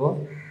কি হ'ব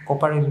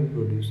কপাৰ উইল বি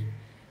প্ৰডিউসড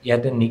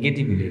ইয়াতে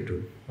নেগেটিভ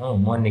ইলেক্ট্ৰড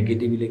মই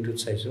নেগেটিভ ইলেক্ট্ৰড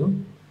চাইছো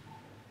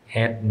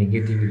head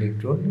negative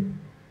electrode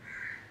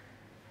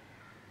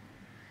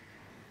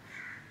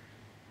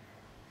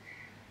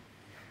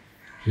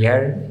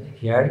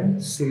Here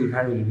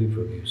silver will be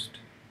produced.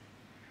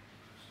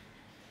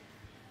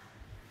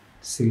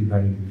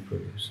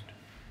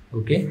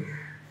 Okay?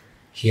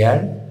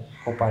 Here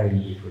copper will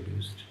be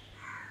produced.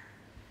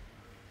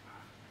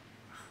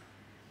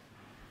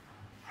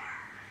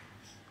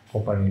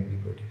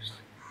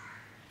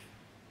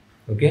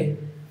 Okay?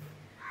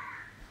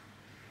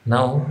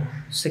 Now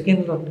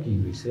second lot key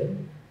we say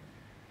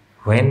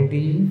when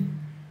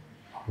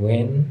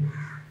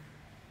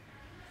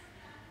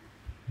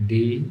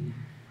the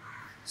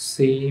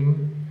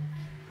same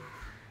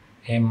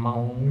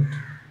amount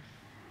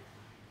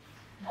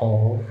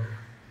of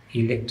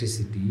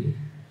electricity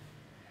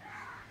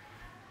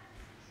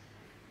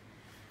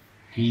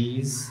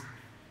is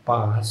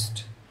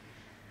passed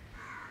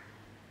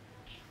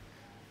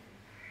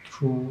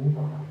through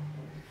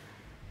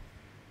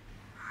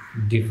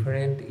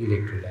different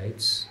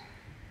electrolytes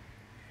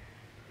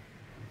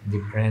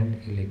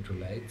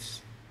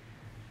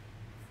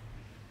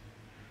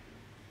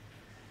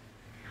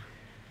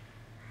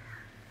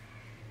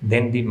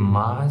then the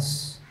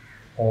mass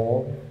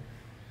of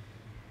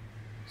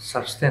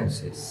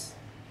substances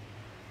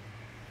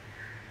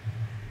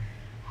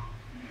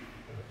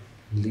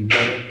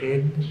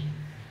liberated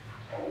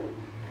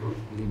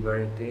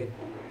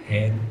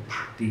at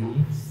the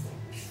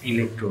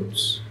electrode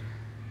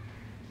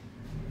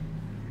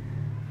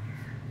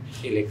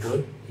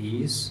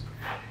is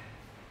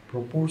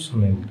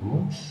proportional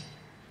to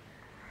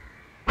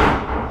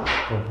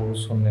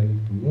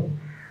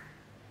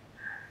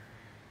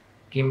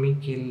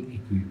chemical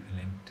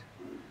equivalent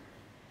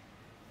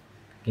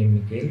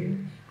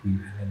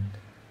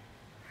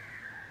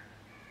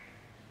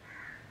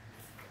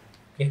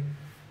okay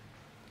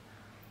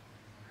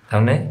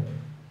তাহলে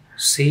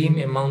same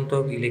amount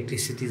of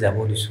electricity যাব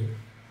দিছো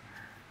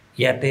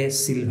ইয়াতে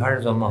silver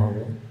জমা হ'ব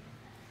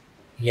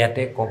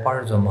ইয়াতে copper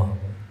জমা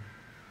হ'ব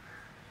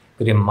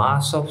the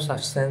mass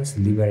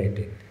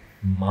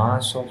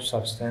of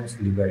substance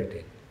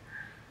liberated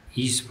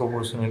is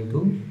proportional to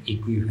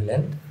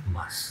equivalent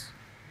mass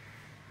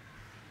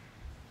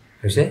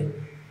হৈছে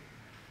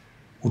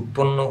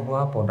উৎপন্ন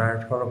হোৱা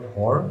পদাৰ্থৰ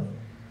ভৰ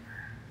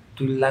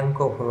তুল্যাঙ্ক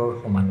ভৰৰ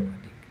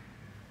সমানুপাতিক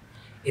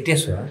এতিয়া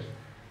চোৱা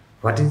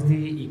what is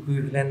the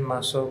equivalent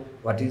mass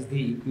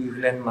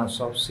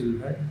of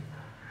silver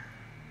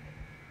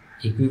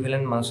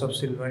equivalent mass of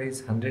silver is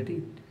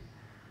 108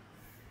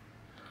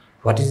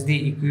 what is the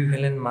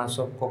equivalent mass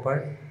of copper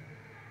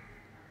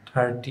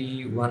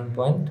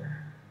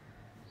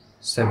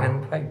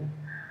 31.75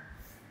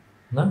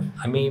 না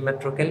আমি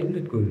মাত্ৰ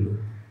ক্যালকুলেট কৰিলো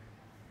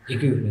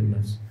equivalent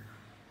mass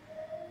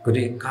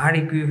গতি কাৰ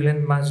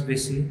equivalent mass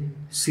বেছি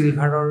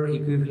সিলভাৰৰ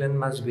equivalent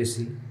mass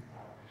বেছি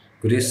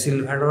গতি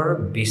সিলভাৰৰ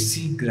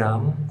বেছি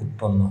গ্ৰাম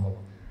উৎপন্ন হ'ব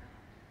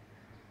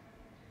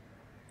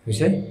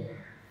হৈছে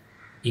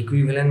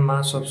equivalent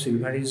mass of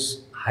silver is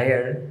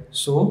higher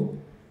so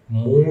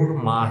more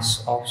mass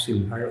of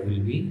silver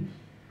will be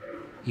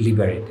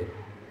liberated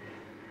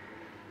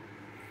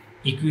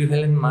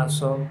equivalent mass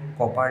of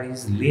copper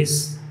is less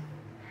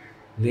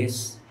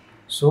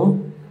so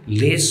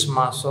less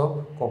mass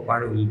of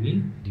copper will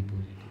be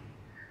deposited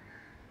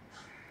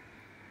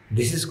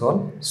this is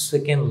called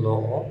second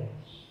law of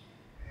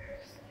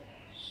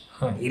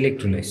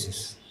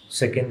electrolysis.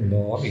 Second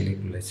law of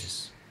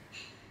electrolysis.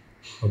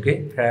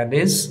 Okay,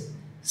 Faraday's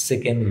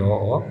second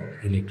law of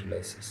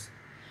electrolysis.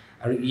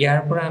 And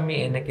here for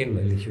me, enake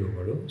likhibo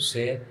paru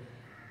say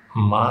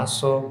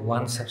mass of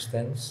one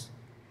substance,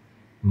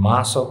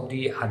 mass of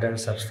the other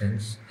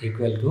substance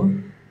equal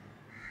to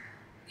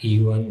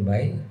E1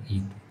 by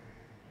E2.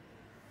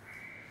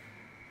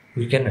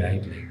 We can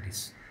write like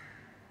this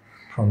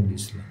from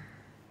this law.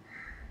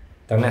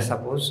 Then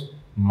suppose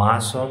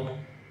mass of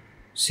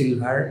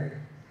silver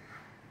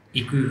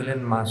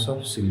equivalent mass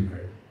of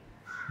silver,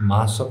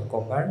 mass of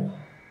copper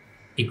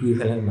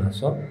equivalent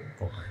mass of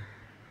copper.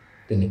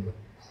 Teniko.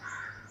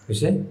 You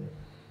see?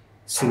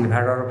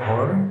 Silver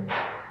for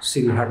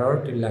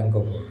silver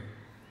tulanko for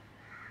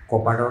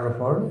copper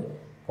for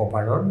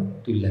copper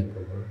tulanko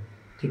for.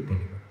 Thik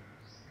teniko.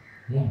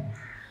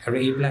 And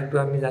e black to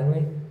ami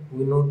janwe,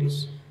 we know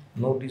these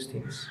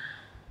things.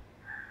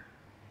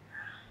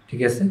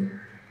 ঠিক আছে?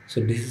 So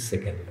this is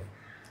second law.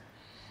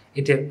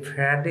 It a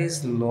Faraday's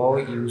law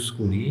use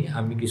kori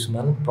ami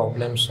kisuman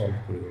problem solve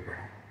koribo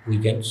paru. We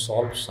can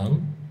solve some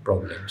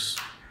problems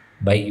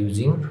by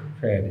using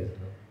Faraday's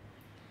law.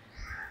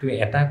 To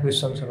eta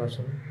question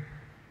sabasun.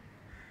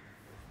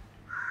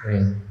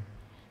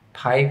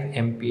 5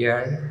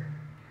 ampere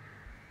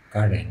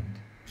current.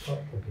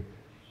 Okay.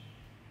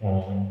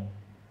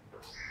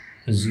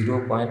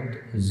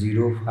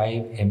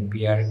 0.05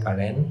 ampere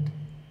current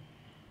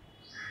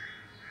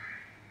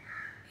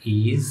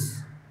is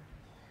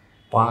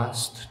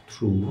passed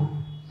through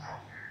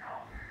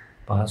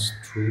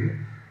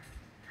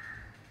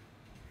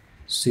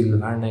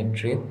silver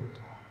nitrate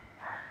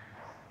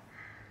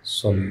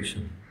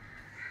solution.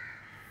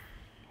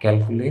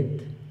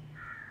 Calculate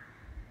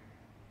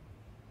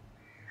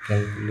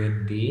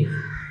the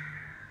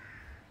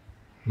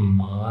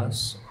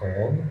mass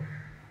of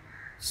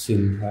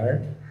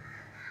silver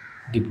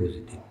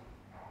deposited.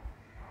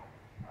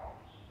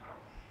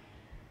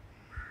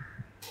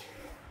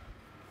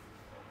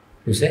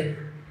 You say,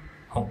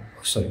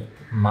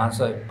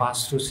 mass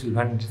pass through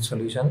silver nitrate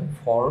solution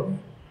for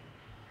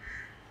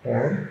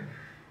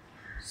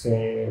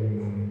say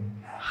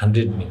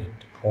 100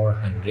 minutes.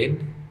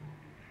 400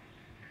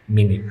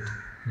 minutes.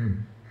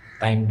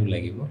 Time to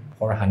lagibo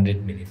for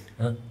 100 minutes.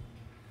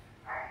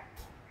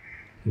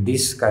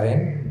 This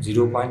current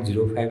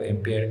 0.05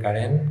 ampere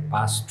current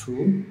pass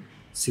through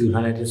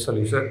silver nitrate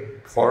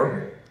solution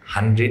for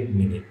 100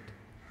 minutes.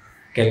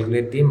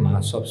 Calculate the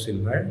mass of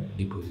silver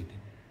deposited.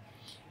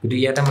 But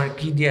yet amar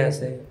ki dia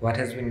ase, what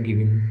has been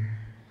given?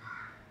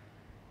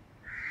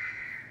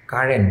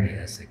 Current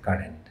dia ase,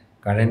 current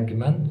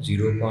kiman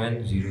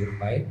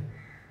 0.05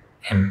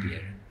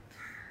 ampere.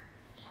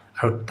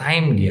 Our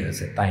time dia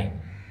ase, time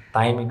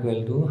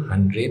equal to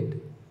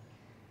 100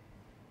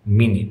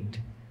 minute.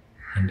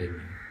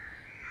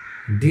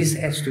 This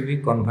has to be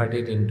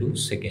converted into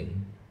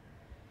second.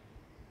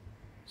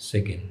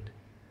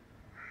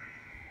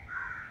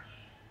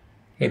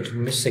 It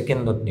means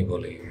second not nibo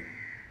lagibo.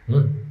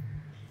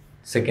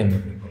 Second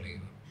not nibo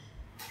lagibo.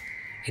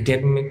 Etia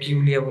tumi ki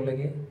uliabo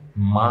lage?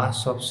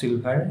 Mass of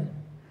silver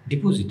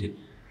deposited.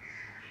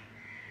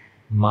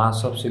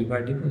 Mass of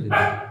silver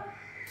deposited.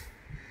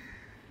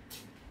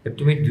 If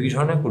তুমি দুই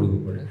ধৰণে কৰিব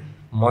পাৰা,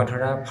 মই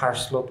ধৰা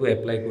first ল টো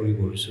apply কৰি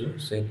কৰিছো,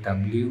 সে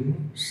W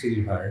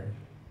silver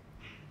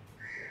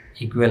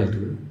equal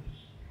to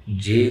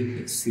J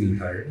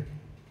silver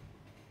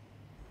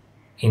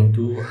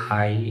into I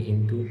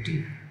into T.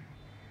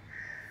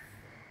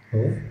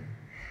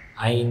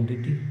 I into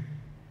T.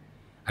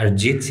 Are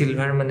J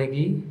silver মানে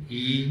কি?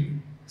 E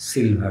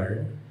silver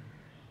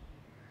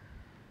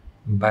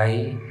by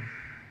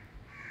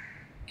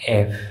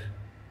F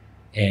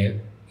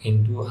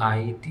into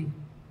IT.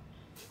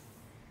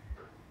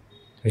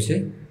 You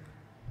see?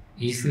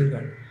 E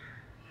silver.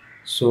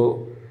 So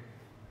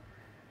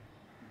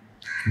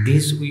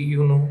this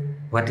you know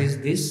what is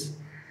this?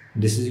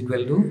 This is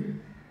equal to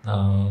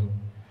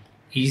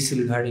E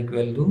silver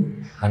equal to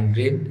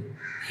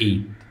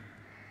 108.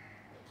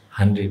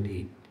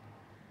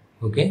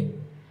 Okay,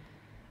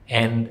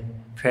 and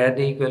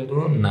Faraday equal to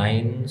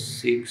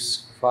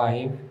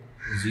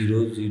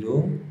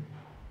 96500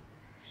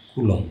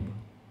 coulomb.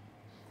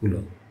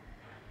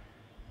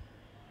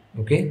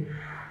 Okay,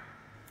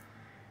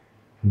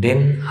 then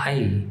I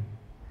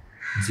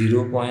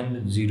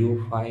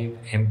 0.05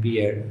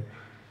 ampere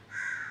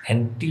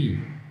and T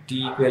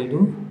equal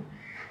to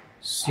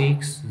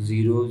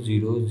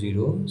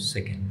 6000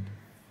 second.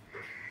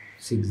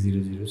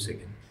 600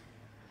 second.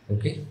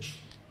 Okay,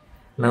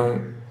 now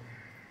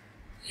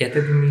yete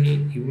tumi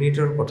unit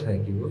or kotha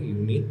rakibo.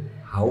 Unit,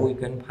 how you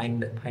can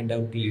find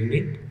out the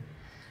unit?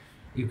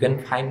 You can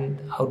find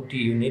out the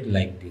unit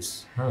like this.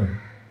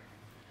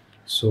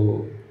 So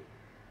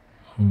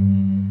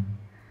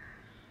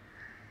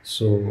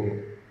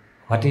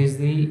what is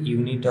the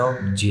unit of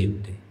Z?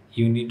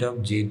 Unit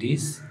of Z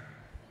is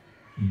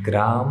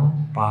gram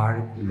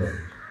per coulomb.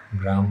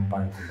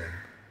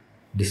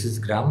 This is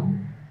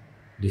gram,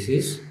 this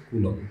is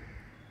coulomb.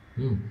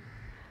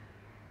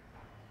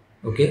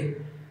 Okay,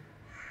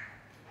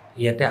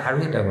 ইয়াতে আৰু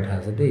এটা কথা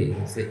আছে দেই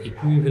যে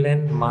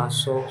equivalent much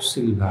of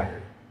silver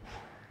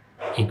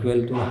equal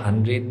to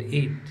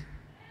 108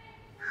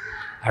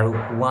 আৰু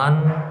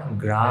 1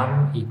 গ্ৰাম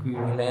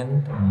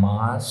equivalent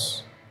much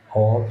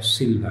of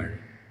silver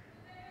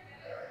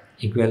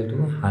equal to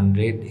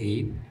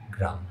 108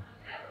 গ্ৰাম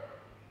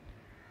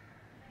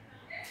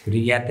গতিকে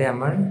ইয়াতে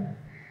আমাৰ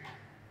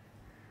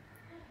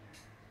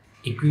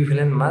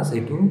ইকুইভেলেণ্ট মাছ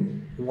এইটো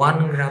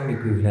 1 গ্ৰাম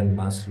ইকুইভেলেণ্ট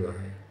মাছ লোৱা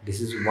হয় দিছ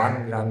ইজ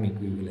 1 গ্ৰাম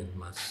ইকুইভেলেণ্ট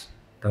মাছ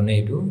তাৰমানে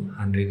এইটো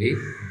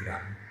 108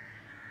 গ্ৰাম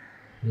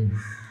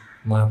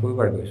মই আকৌ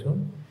এবাৰ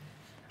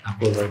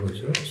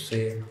কৈছোঁ যে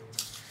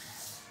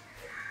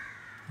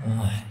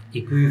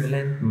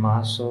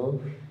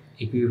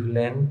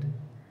equivalent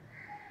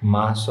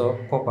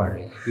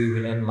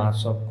mass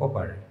of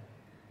copper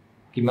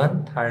কিমান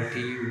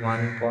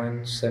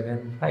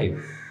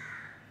 31.75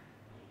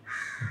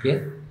 okay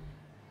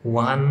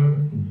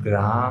 1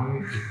 gram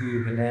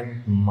equivalent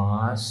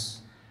mass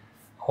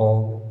of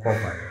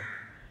copper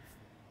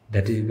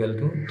that is equal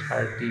to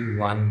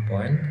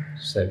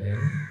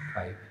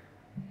 31.75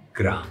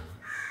 gram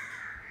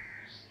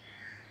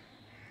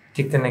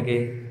ঠিক তেনেকে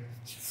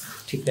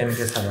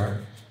চাবা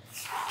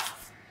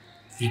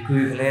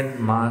equivalent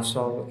mass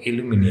of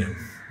aluminum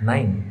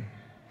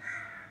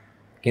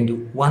 9 কিন্তু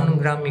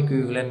 1 gram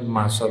equivalent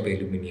mass of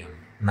aluminum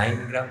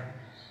 9 gram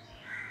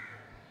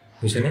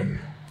বুঝছেনে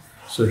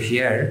so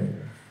here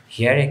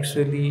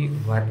actually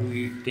what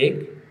we take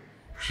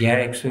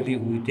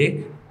we take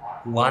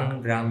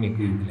 1 gram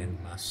equivalent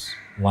mass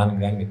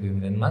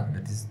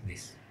that is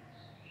this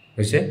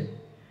বুঝছে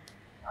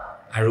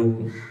আৰু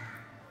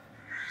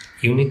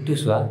unit to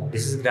swa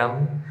this is gram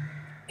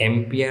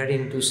ampere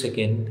into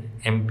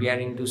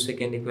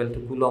second equal to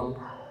coulomb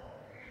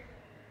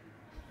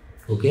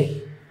okay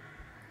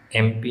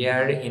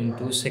ampere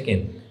into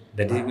second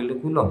that is equal to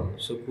coulomb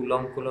so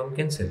coulomb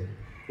cancel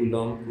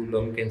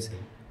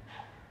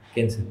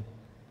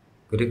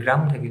go to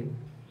gram thakil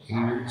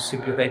you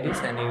simplify this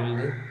and you will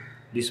get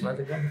this much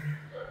gram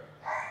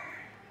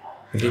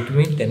it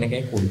means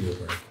tenekai koribo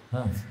pare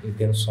you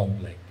can solve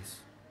like this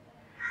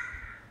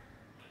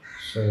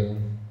so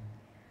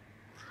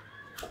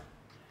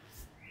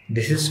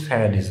this is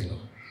Faraday's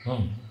law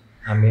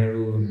আমি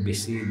আৰু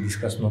বেছি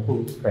discuss নকৰো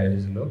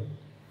Faraday's law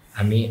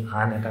আমি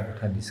আন এটা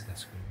কথা discuss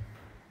কৰিম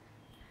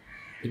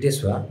এতিয়া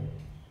চোৱা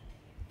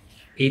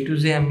এইটো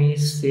যে আমি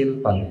সেল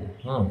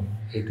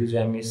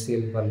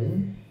পালো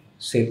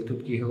সেলটো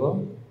কি হ'ব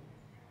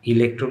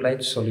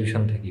ইলেক্ট্ৰোলাইট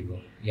সলিউশন থাকিব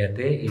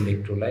ইয়াতে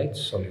ইলেক্ট্ৰোলাইট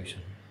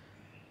সলিউশন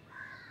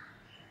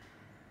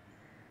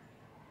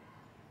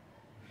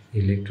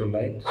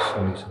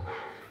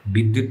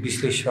বিদ্যুৎ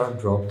বিশ্লেষৰ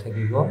ড্ৰপ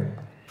থাকিব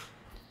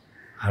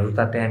আৰু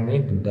তাতে আমি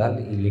দুডাল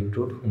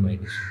ইলেক্ট্ৰোড সোমাই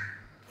দিছো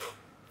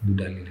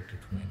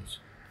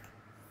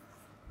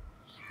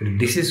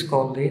this is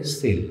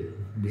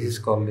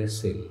called a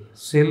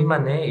cell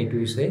মানে এইটো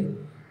হৈছে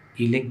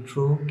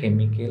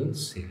ইলেক্ট্ৰোকেমিক্যাল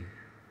সেল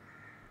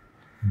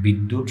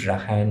বিদ্যুৎ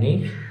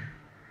ৰাসায়নিক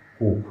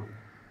কোষ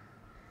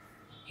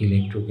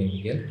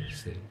ইলেক্ট্ৰোকেমিক্যাল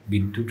সেল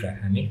বিদ্যুৎ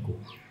ৰাসায়নিক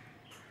কোষ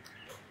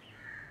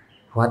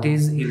what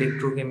is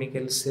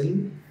electrochemical cell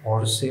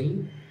or cell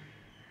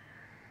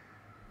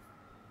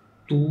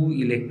two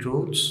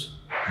electrodes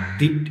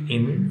dipped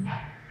in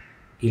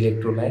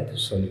electrolyte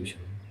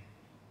solution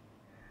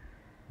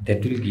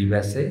that will give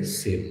us a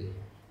cell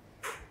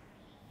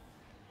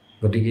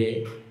গটিকে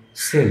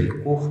সেল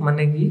কোষ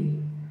মানে কি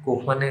কোষ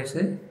মানে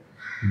হৈছে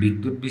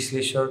বিদ্যুৎ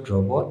বিশ্লেষৰ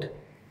দ্ৰৱত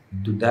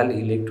দুডাল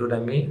ইলেক্ট্ৰোড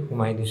আমি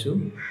সোমাই দিছো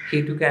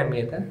হেতুকে আমি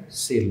এটা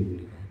সেল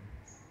বুলি কওঁ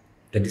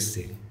that is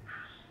cell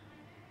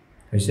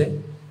হৈছে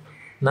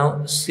now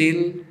cell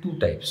two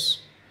types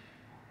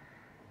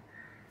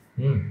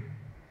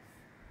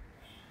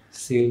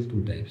cell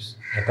two types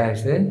এটা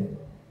আছে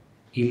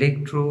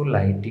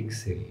electrolytic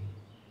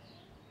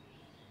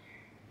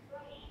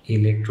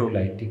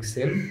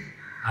cell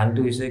and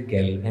is a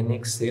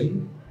galvanic cell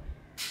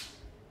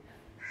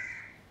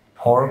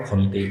or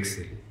voltaic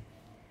cell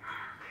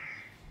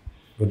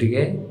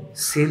গটিকে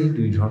cell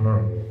দুই ধৰণৰ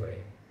হ'ব পাৰে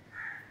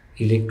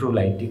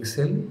electrolytic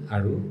cell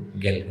আৰু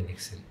galvanic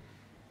cell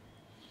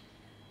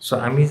so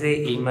আমি যে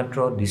এই মাত্ৰ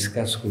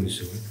ডিসকাস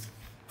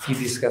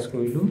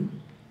কৰিলো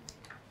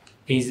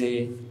এই যে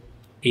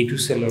এইটো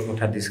সেলৰ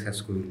কথা ডিসকাস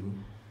কৰিলো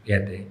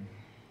ইয়াতে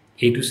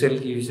এইটো সেল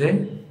কি হৈছে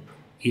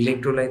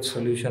ইলেক্ট্ৰোলাইট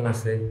সলিউশন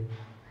আছে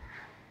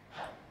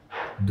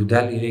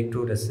দুডাল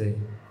ইলেক্ট্ৰোড আছে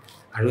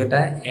আৰু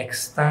এটা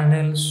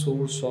এক্সটাৰ্নাল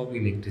সোৰ্স অফ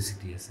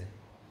ইলেক্ট্ৰিসিটি আছে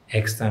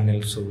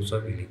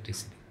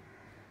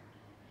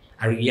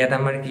আৰু ইয়াত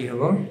আমাৰ কি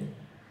হ'ব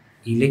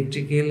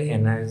ইলেক্ট্ৰিক্যাল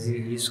energy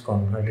is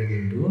converted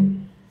into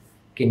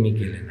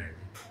chemical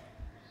energy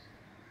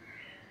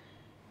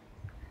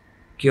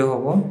কিয়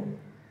হ'ব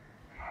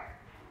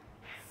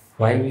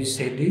why we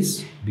say this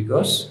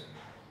because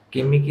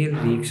chemical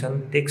reaction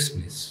takes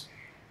place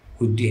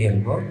with the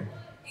help of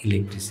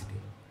electricity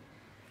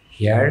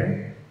here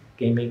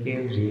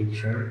chemical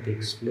reaction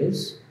takes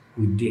place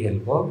with the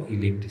help of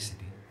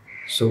electricity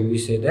so we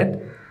say that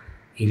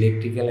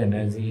electrical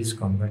energy is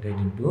converted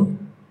into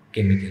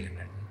chemical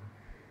energy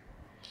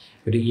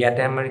গতিকে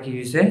ইয়াতে আমাৰ কি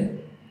হৈছে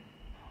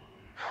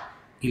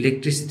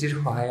ইলেক্ট্ৰিচিটিৰ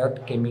সহায়ত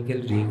chemical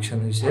reaction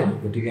হৈছে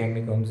গতিকে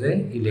আমি ক'ম যে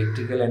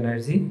ইলেক্ট্ৰিকেল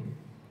এনাৰ্জি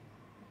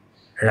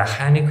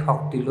ৰাসায়নিক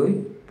শক্তিলৈ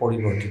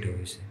পৰিৱৰ্তিত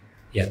হৈছে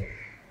ইয়াত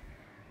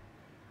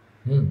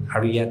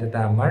আৰু ইয়াত এটা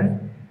আমাৰ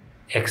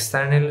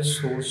এক্সটাৰ্নেল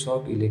সোৰ্স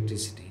অফ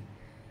ইলেক্ট্ৰিচিটি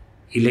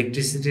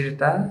ইলেক্ট্ৰিচিটিৰ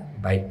এটা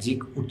বাহ্যিক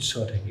উৎস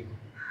থাকিব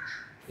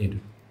এইটো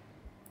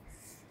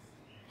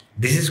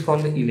দিস ইজ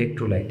কল্ড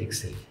ইলেক্ট্ৰোলাইটিক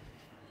সেল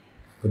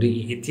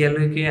গতিকে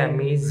এতিয়ালৈকে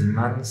আমি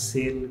যিমান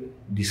সেল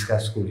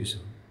ডিসকাস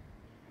কৰিছোঁ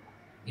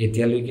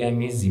এতিয়ালৈকে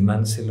আমি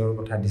যিমান সেলৰ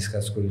কথা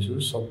ডিসকাস কৰিছোঁ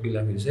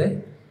সববিলাক হৈছে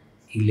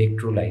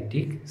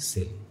ইলেক্ট্ৰোলাইটিক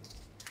সেল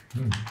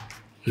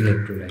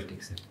ইলেক্ট্ৰোলাইটিক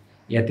সেল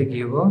ইয়াতে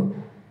কি হ'ব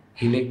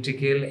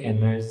electrical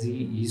energy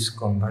is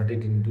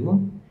converted into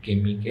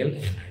chemical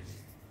energy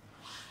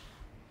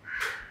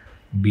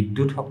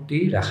বিদ্যুৎ শক্তি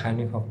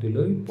ৰাসায়নিক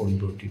শক্তিলৈ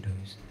পৰিৱৰ্তিত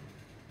হৈছে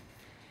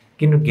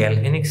কিন্তু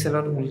গ্যালভেনিক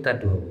সেলত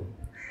উল্টাটো হ'ব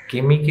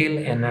chemical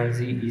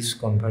energy is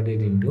converted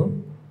into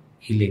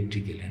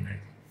electrical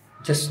energy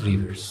just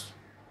reverse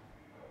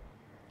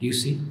you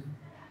see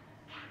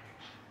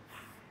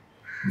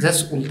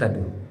just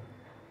ultato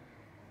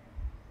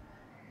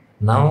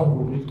now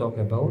we will talk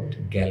about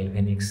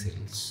galvanic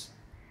cells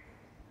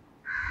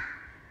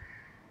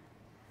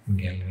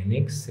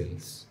galvanic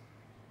cells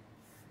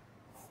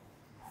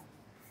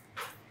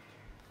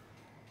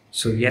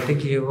so yate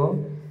ki hobo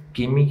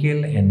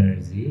chemical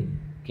energy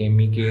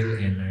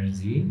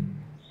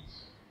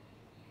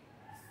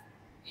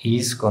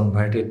is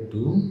converted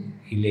to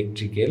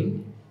electrical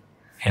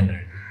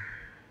energy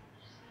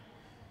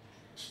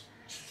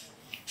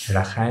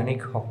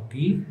রাসায়নিক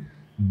শক্তি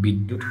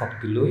বিদ্যুৎ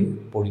শক্তিলৈ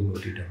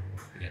পৰিৱৰ্তিত হ'ব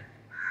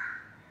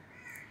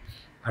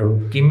আৰু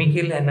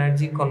chemical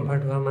energy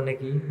convert হোৱা মানে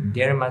কি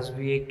there must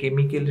be a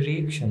chemical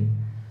reaction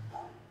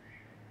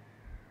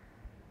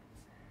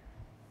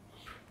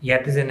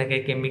ইয়াতে যেনেকৈ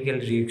chemical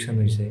reaction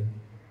হৈছে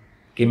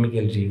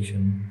chemical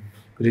reaction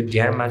গতিকে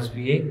there must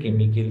be a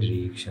chemical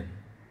reaction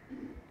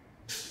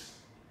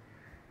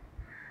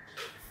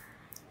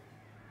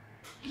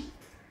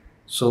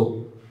so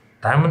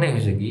তাৰ মানে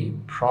হৈছে কি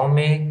from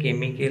a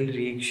chemical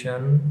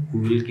reaction we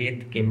will get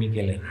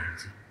chemical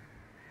energy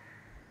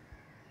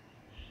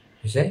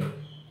হৈছে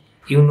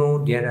you know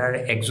there are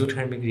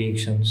exothermic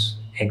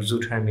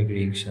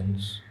reactions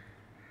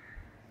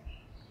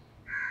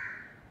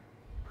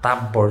তাপ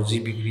বৰ্জি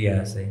বিক্ৰিয়া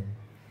আছে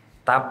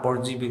তাপ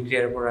বৰ্জি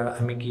বিক্ৰিয়াৰ পৰা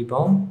আমি কি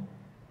পাওঁ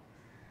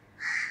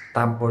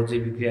তাপ বৰ্জি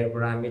বিক্ৰিয়াৰ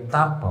পৰা আমি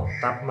তাপ পাওঁ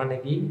তাপ মানে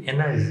কি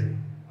এনাৰ্জি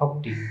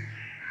শক্তি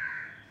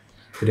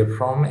so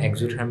from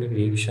exothermic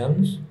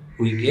reactions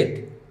we get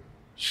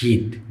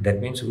heat that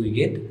means we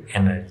get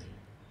energy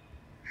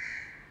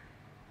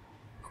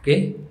okay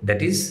that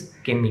is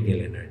chemical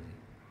energy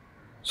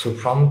so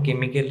from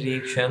chemical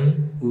reaction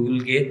we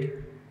will get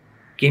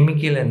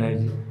chemical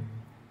energy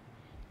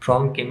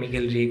from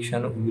chemical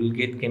reaction we will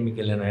get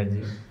chemical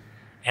energy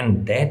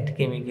and that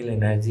chemical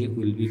energy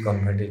will be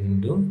converted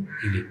into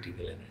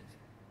electrical energy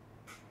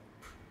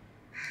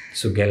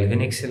so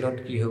galvanic cell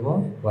ki hobo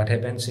what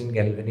happens in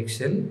galvanic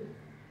cell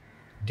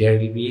there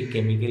will be a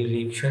chemical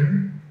reaction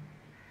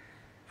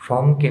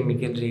from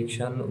chemical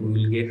reaction we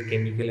will get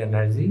chemical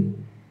energy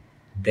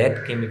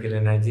that chemical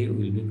energy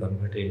will be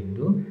converted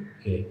into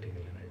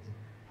electrical energy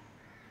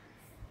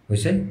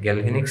hoise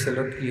galvanic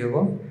cell ki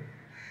hobo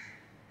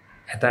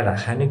এটা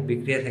রাসায়নিক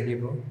বিক্রিয়া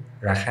থাকিব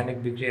রাসায়নিক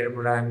বিক্ৰিয়াৰ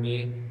পৰা আমি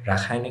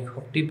ৰাসায়নিক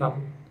শক্তি পাম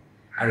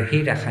আৰু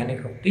সেই ৰাসায়নিক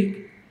শক্তিক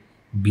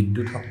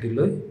বিদ্যুৎ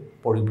শক্তিলৈ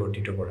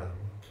পৰিৱৰ্তিত কৰা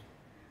হ'ব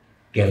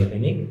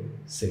galvanic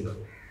cell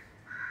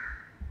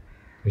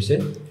হৈছে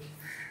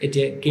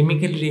এতিয়া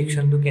কেমিক্যাল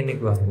ৰিঅ্যাকশনটো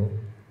কেনেকুৱা হ'ব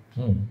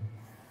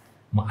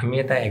আমি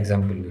এটা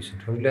এক্সাম্পল লৈছো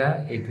ধৰিলা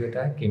এইটো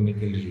এটা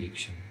chemical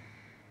reaction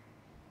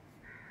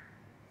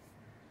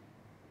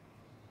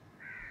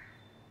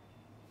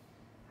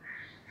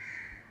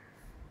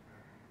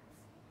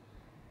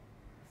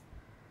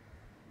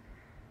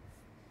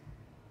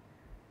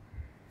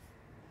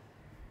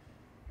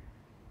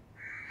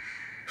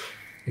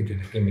itu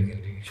a chemical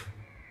reaction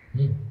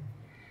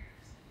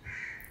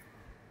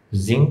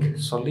zinc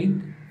solid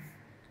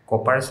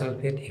copper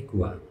sulfate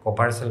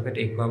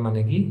aqua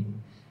mane ki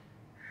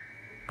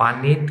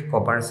panit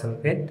copper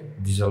sulfate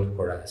dissolve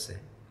kora ase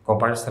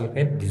copper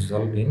sulfate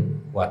dissolve in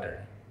water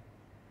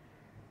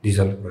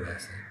dissolve kora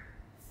ase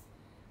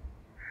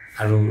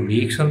aru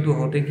reaction to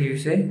hote ki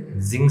hoise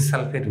zinc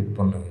sulfate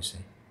utponno hoise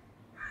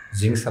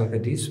zinc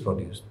sulfate is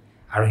produced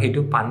aru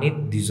hetu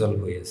panit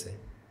dissolve hoy ase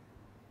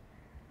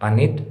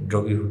পানিত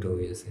দ্ৰৱীভূত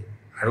হৈ আছে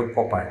আৰু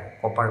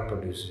copper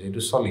produce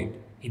এটো solid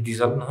ই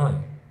dissolved নহয়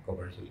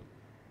copper solid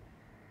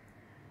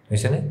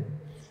হৈছে নে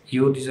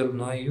U dissolved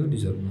নহয়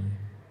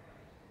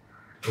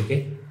okay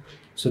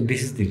so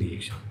this is the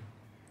reaction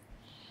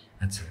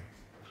আচ্ছা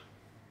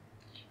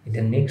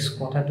এটা নেক্সট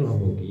কথাটো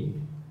হ'ব কি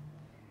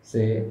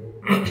সে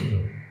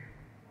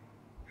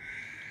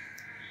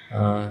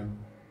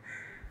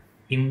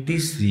in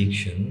this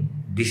reaction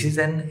this is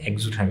an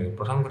exothermic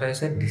প্রথম কথা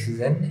আছে this is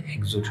an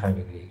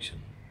exothermic reaction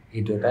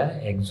এটা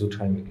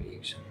exothermic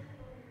reaction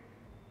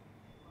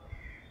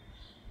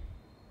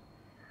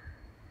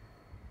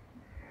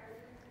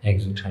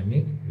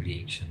exothermic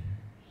reaction.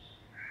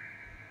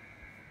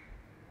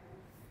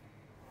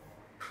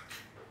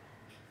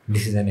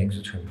 This is an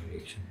exothermic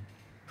reaction.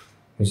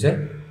 Is it?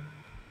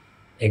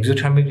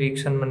 Exothermic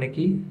reaction মানে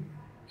কি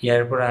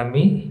ইয়াৰ পৰা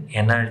আমি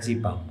এনাৰ্জি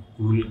পাম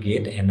we will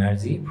get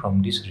energy from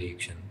this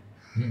reaction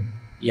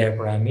ইয়াৰ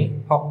পৰা আমি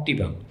শক্তি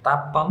পাম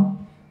তাপ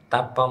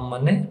পাম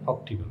মানে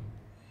শক্তি পাম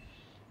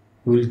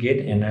we will get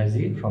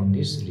energy from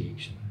this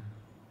reaction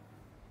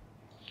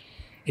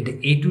এটা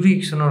এইটো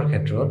ৰিএকচনৰ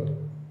ক্ষেত্ৰত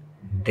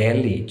del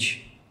H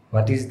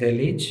what is del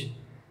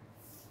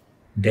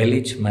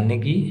H মানে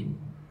কি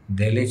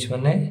del H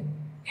মানে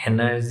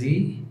energy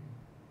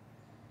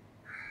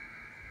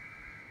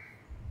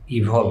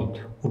evolved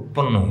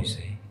उत्पन्न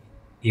होइसे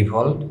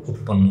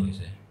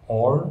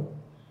or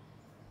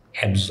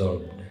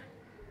absorbed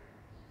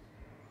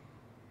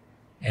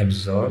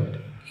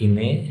in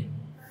a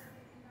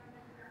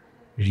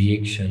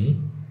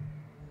reaction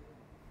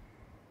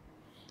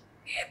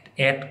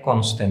at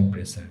constant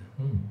pressure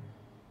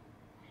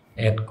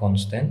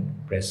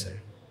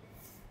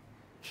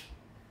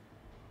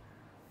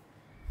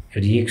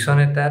reaction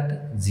etat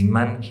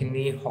jiman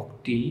khini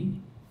shakti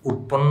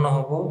utponno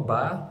hobo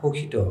ba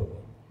hokhito hobo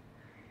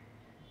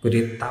গতি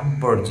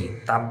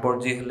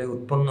তাপবৰ্জি হলে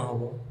উৎপন্ন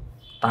হ'ব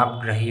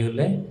তাপগ্ৰাহী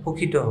হলে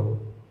শোষিত হ'ব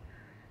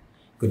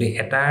গতি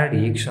এটা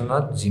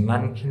ৰিএকচনত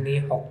যিমানখিনি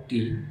শক্তি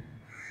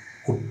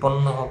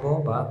উৎপন্ন হ'ব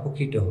বা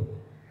শোষিত হ'ব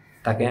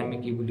তাকে আমি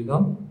কি বুলি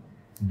কম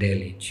del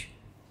H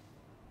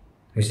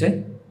হৈছে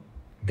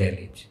del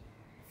H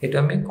এটা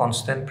আমি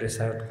কনস্ট্যান্ট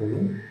প্ৰেসাৰত কৰো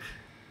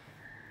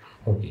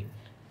ওকে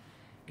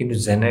কিন্তু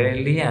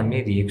জেনাৰেলি আমি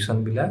ৰিএকচন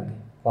বিলাক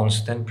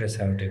কনস্ট্যান্ট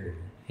প্ৰেসাৰতে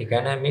কৰো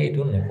সেইকাৰণে আমি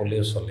এটো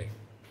নকলেও চলে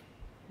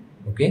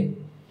okay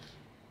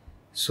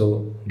so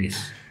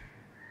this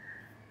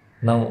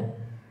now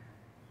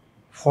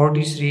for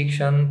this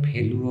reaction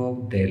value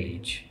of del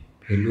H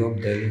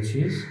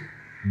is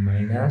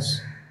minus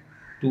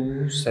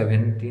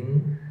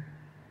 217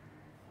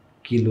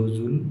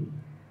 kilojoule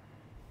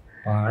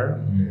per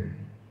mole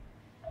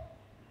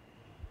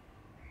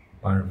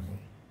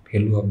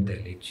value of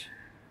del H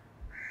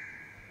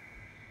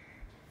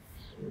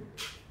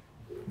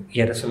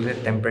ইয়াত আসলে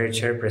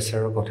টেম্পারেচার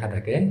প্ৰেসাৰৰ কথা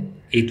থাকে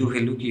এইটো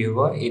ভ্যালু কি হ'ব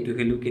এইটো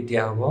ভ্যালু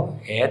কেতিয়া হ'ব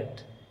at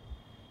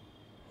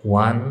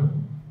 1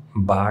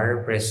 bar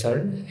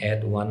pressure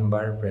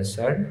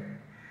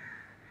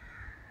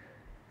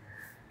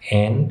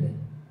and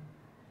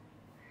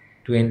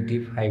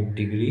 25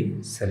 degree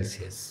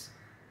Celsius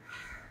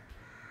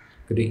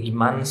গতি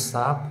ইমান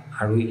চাপ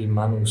আৰু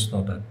ইমান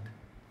উষ্ণতাত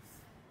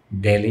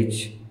del H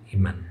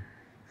ইমান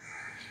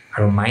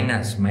আৰু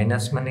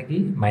মাইনাস মানে কি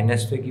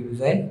মাইনাসটো কি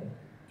বুজায়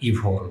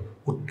evolve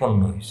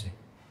উৎপন্ন হৈছে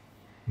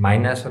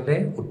মাইনাস হলে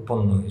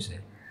উৎপন্ন হৈছে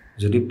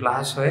যদি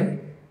প্লাস হয়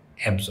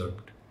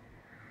absorbed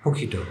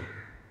শোষিত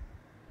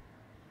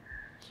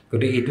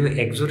গতি এটো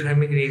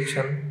এক্সোথার্মিক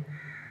ৰিএকচন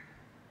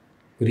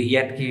গতি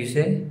ইয়াত কি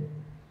হৈছে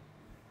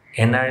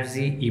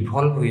এনাৰ্জি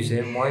ইভলভ হৈছে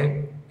মই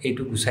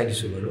এটো গুছাই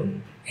দিছো বাৰু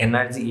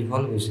এনাৰ্জি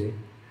ইভলভ হৈছে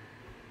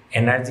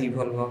এনাৰ্জি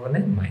ইভলভ মানে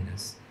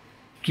মাইনাস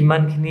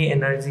কিমানখিনি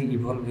এনাৰ্জি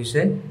ইভলভ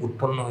হৈছে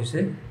উৎপন্ন হৈছে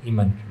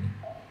ইমানখিনি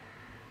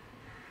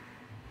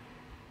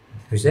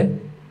হৈছে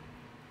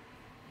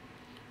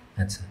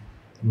আচ্ছা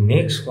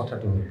নেক্সট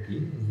কথাটো হ'ল কি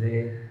যে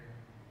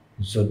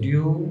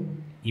যদিও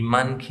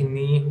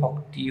ইমানখিনি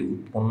শক্তি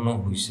উৎপন্ন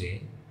হৈছে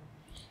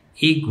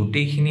এই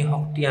গোটেইখিনি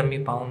শক্তি আমি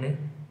পাওনে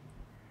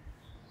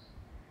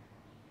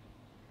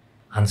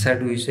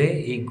আনসাৰটো হৈছে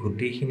এই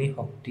গোটেইখিনি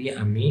শক্তি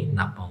আমি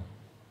নাপাওঁ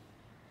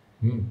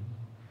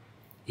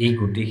এই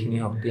গোটেইখিনি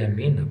শক্তি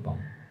আমি নাপাওঁ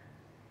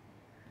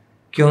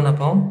কিয়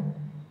নাপাওঁ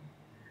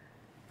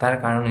তাৰ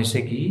কাৰণ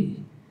হৈছে কি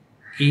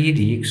এই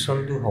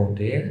ৰিএকচনটো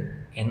হওঁতে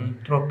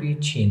এন্ট্ৰপি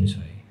চেঞ্জ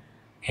হয়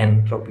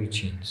এন্ট্ৰপি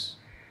চেঞ্জ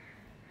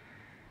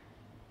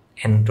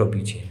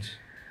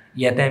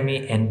ইয়াতে আমি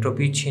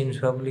এন্ট্ৰপি চেঞ্জ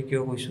হোৱা বুলি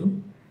কিয় কৈছো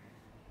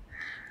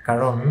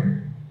কাৰণ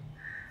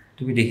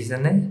তুমি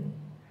দেখিছানে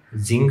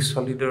জিংক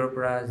সলিডৰ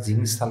পৰা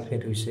জিংক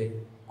সালফেট হৈছে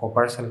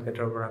কপাৰ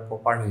সালফেটৰ পৰা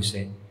কপাৰ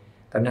হৈছে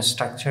তাৰমানে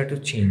ষ্ট্ৰাকচাৰটো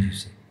চেঞ্জ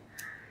হৈছে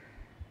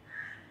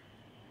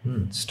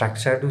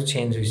ষ্ট্ৰাকচাৰটো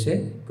চেঞ্জ হৈছে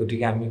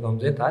গতিকে আমি কম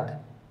যে তাত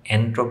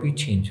এন্ট্ৰপি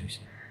চেঞ্জ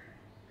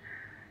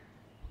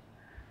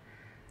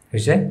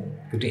হৈছে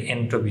গতি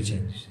এন্ট্ৰপি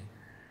চেঞ্জ হৈছে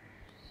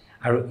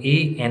আৰু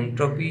এই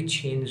এন্ট্ৰপি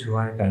চেঞ্জ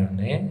হোৱাৰ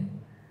কাৰণে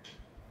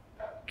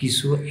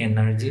কিছু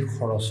এনাৰ্জি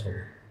খৰচ হ'ব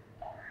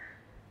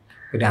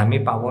গতি আমি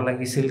পাব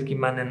লাগিছিল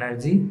কিমান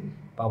এনাৰ্জি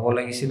পাব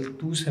লাগিছিল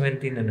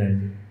 217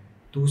 এনাৰ্জি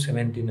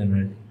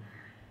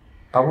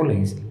পাব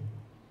লাগিছিল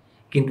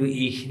কিন্তু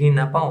এইখিনি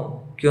নাপাওঁ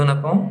কিয়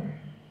নাপাওঁ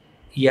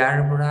ইয়াৰ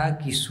পৰা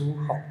কিছু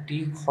শক্তি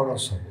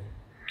খৰচ হ'ব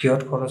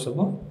কিয়ত খৰচ হ'ব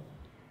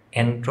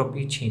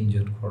এন্ট্ৰপি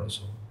চেঞ্জত খৰচ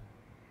হ'ব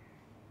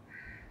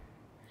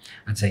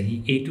আচ্ছা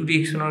এইটো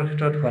ৰিএকচনৰ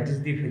ক্ষেত্ৰত what is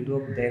the value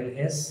of del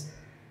S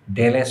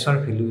del S ৰ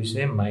ভ্যালু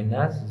হৈছে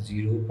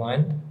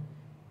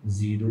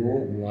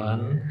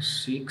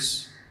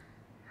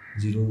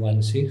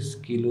 -0.016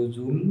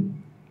 kilojoule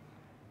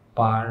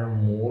per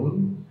mole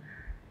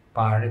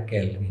per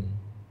Kelvin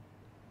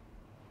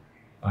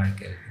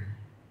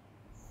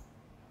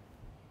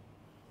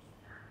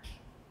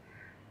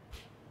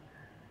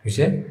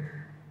হৈছে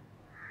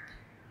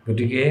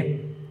গতিকে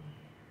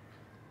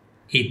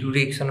এইটো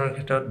ৰিয়েকশ্যনৰ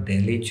ক্ষেত্ৰত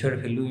del Hৰ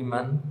ভ্যালু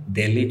ইমান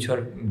del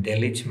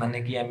H মানে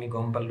কি আমি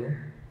গম পালো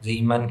যে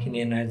ইমানখিনি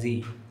এনাৰ্জি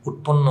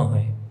উৎপন্ন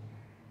হয়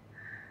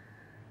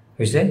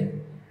হৈছে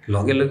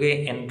লগে লগে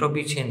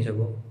এন্ট্ৰপি চেঞ্জ হ'ব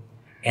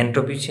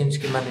এন্ট্ৰপি চেঞ্জ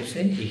কিমান হৈছে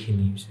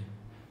এইখিনি হৈছে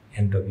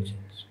এন্ট্ৰপি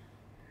চেঞ্জ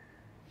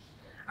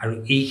আৰু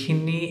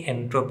এইখিনি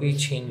এন্ট্ৰপি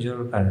চেঞ্জৰ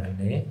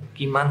কাৰণে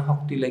কিমান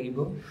শক্তি লাগিব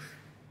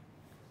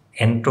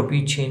এন্ট্ৰপি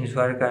চেঞ্জ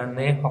হোৱাৰ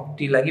কাৰণে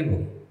শক্তি লাগিব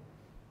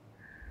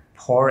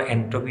for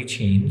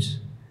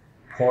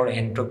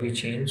entropy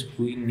change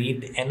we need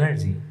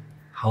energy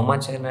how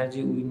much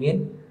energy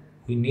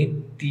we need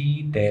T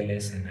del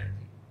S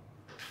energy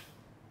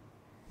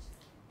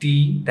T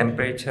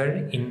temperature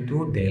into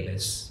del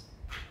S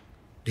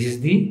this is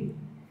the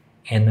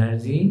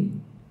energy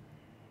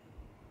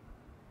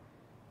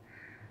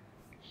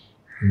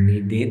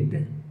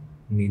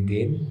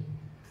needed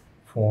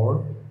for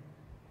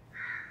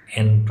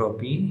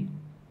entropy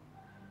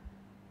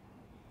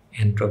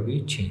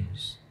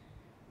change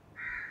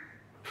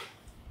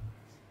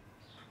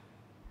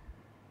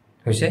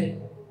হৈছে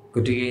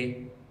গতিকে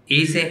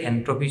এই যে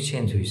এন্ট্ৰপি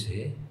চেঞ্জ হৈছে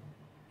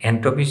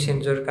এন্ট্ৰপি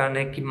চেঞ্জৰ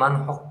কাৰণে কিমান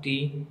শক্তি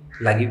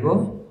লাগিব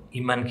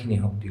ইমানখিনি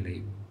শক্তি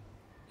লাগিব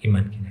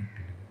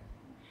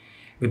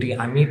গতিকে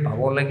আমি পাব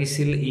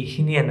লাগিছিল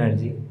এইখিনি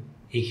এনাৰ্জি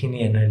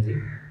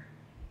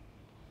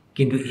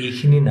কিন্তু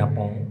এইখিনি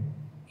নাপাওঁ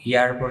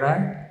ইয়াৰ পৰা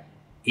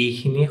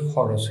এইখিনি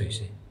খৰচ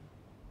হৈছে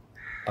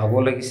পাব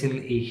লাগিছিল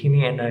এইখিনি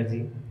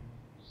এনাৰ্জি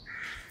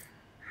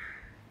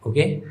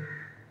ওকে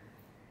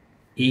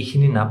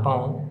এইখিনি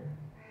নাপাওঁ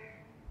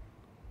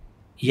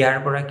ইয়াৰ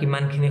পৰা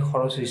কিমানখিনি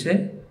খৰচ হৈছে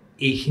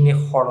এইখিনি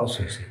খৰচ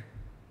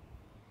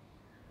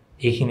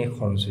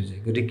হৈছে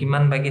গতিকে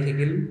কিমান বাকি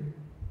থাকিল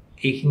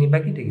এইখিনি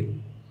বাকি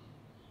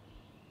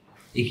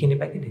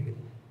থাকিল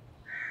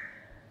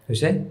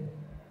হৈছে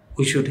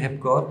we should have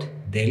got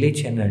del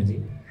H energy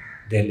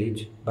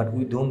but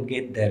we don't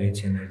get del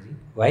H energy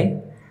why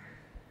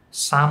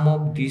some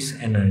of this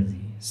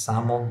energy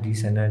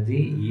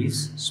is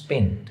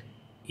spent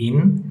in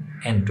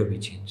entropy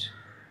change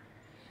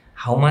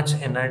how much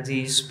energy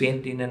is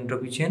spent in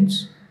entropy change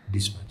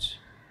this much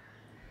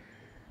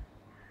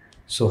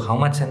so how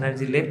much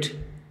energy left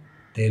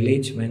del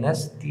H minus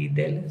T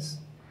del S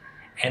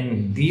and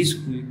this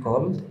we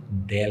call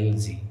del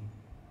Z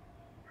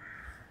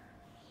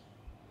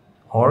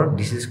or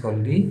this is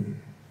called the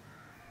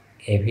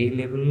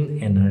available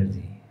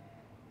energy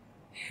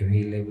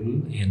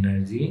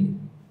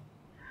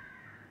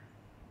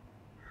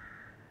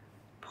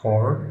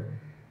for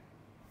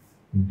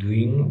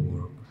doing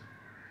work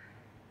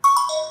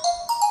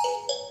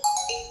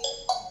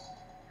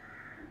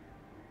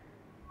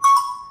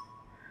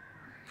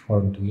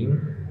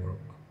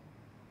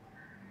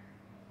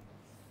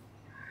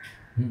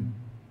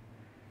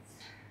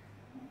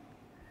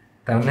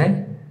তাৰমানে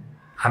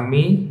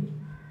আমি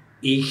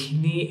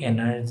এইখিনি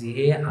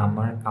এনাৰ্জিয়ে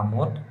আমাৰ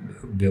কামত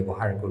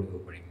ব্যৱহাৰ কৰিব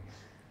পাৰিম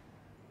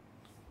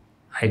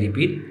I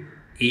repeat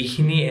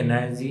এইখিনি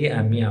energy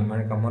আমি আমাৰ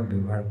কামত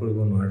ব্যৱহাৰ কৰিব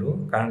নোৱাৰো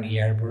কাৰণ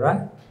ইয়াৰ পৰা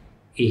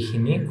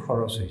এইখিনি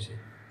খৰচ হৈছে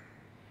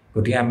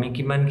গতিকে আমি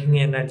কিমানখিনি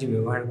এনাৰ্জি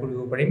ব্যৱহাৰ কৰিব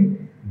পাৰিম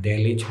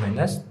del H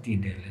minus T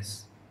del S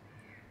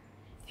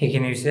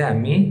সেইখিনি হৈছে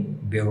আমি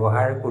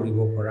ব্যৱহাৰ কৰিব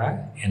পৰা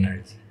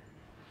এনাৰ্জি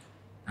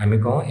আমি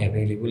কওঁ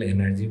available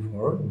energy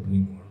for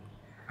doing work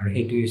আৰু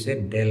এইটো হৈছে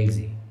del Z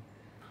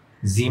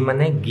Z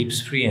মানে gives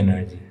free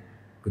energy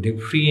গতিকে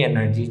free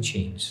energy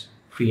change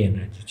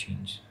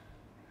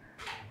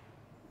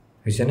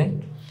হৈছে নে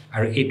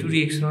আৰু এইটো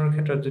ৰিয়েকশ্যনৰ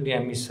ক্ষেত্ৰত যদি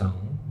আমি চাওঁ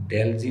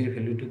del Z ৰ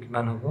ভ্যালুটো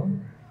কিমান হ'ব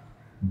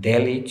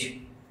del H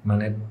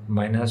মানে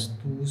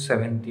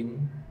 -217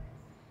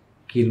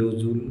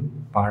 কিলোজুল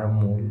পাৰ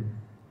মোল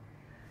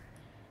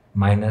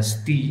minus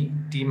T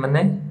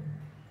মানে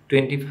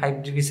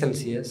 25 ডিগ্ৰী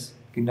সেলসিয়াস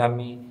কিন্তু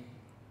আমি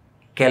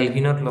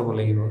কেলভিনত লব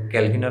লাগিব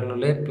কেলভিনত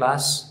ললে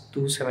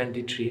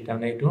 +273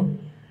 তাৰমানে এটো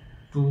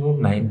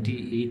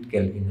 298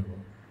 কেলভিন হ'ব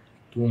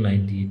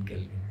 298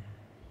 kelvin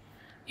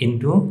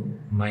into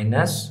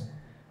minus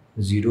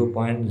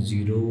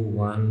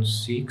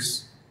 0.016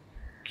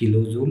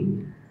 kilojoule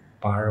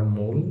per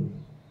mole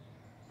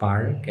per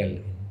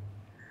Kelvin.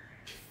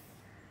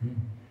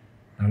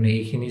 And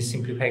এইখিনি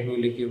simplify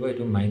কৰিলে কি হ'ব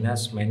এটো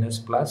minus minus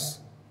plus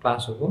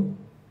plus হ'ব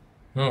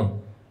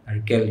আৰু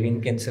Kelvin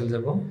cancel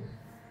যাব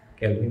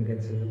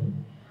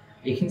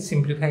এইখিনি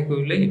simplify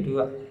কৰিলে এটো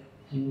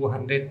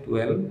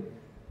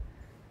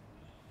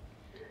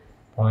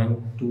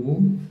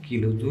 212.2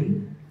 kilojoule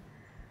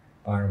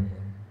per mole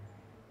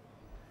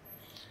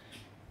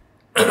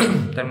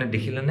তাৰমানে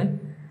দেখিলানে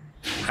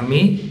আমি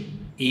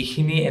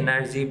এইখিনি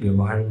এনাৰ্জি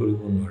ব্যৱহাৰ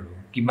কৰিব নোৱাৰো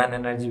কিমান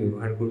এনাৰ্জি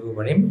ব্যৱহাৰ কৰিব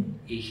পাৰিম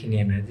এইখিনি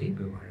এনাৰ্জি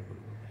ব্যৱহাৰ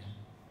কৰিব পাৰিম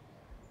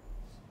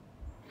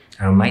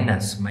আৰু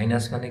মাইনাস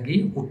মানে কি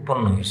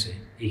উৎপন্ন হৈছে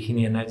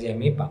এইখিনি এনাৰ্জি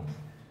আমি পাম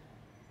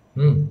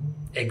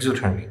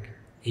এক্সোথাৰ্মিক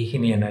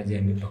এইখিনি এনাৰ্জি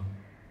আমি পাম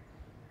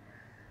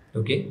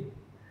ওকে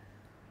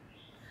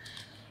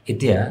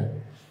এতিয়া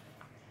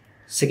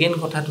সেকেন্ড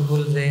কথাটো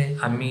হল যে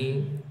আমি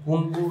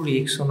কোনবোৰ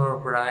ৰিয়েকশ্যনৰ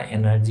পৰা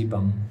এনাৰ্জি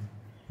পাম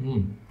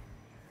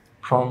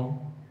from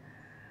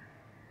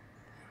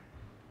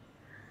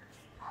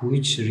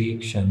which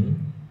reaction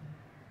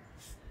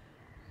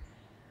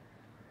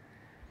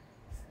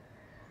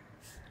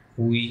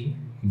we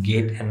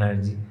get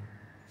energy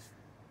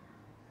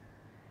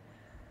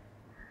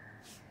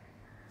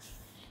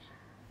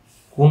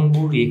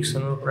কোনবোৰ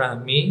ৰিয়েকশ্যনৰ পৰা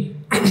আমি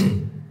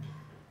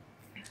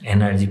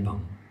এনাৰ্জি পাম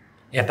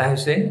এটা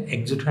হৈছে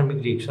এক্সোথাৰ্মিক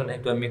ৰিয়েকশ্যন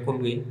এটো আমি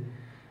কলোই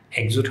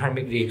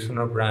এক্সোথাৰ্মিক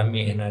ৰিয়েকশ্যনৰ পৰা আমি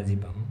এনাৰ্জি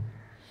পাম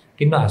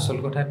কিন্তু আসল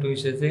কথাটো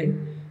হৈছে যে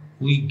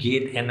we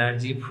get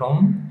energy from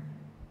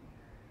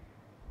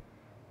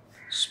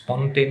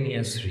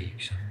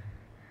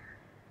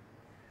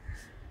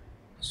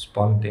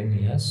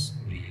spontaneous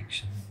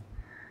reaction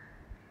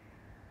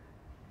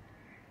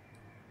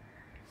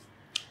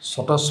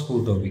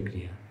স্বতঃস্ফূৰ্ত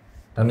বিক্ৰিয়া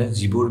মানে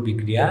জীৱৰ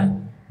বিক্ৰিয়া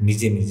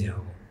নিজে নিজে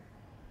হ'ব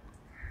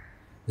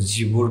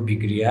জীৱৰ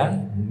বিক্ৰিয়া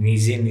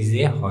নিজে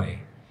নিজে হয়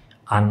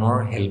আনৰ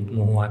হেল্প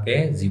নোহোৱাকে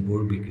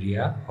জীৱৰ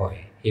বিক্ৰিয়া হয়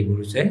এইবোৰ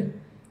হৈছে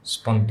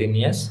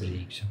spontaneous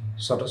reaction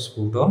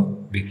স্বতঃস্ফূৰ্ত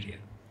বিক্ৰিয়া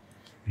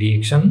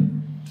reaction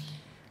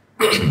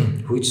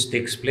which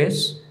takes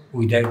place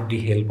without the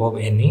help of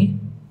any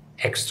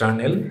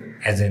external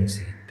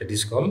agency that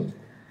is called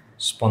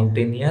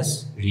spontaneous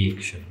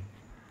reaction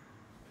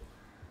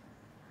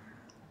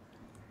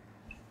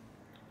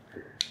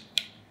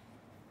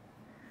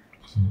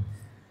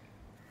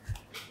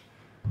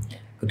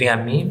গতি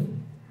আমি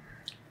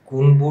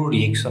কোনবোৰ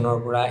ৰিয়েকশ্যনৰ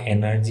পৰা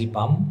এনাৰ্জি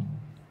পাম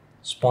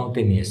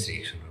spontaneous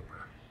reactionৰ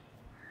পৰা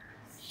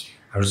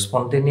আৰু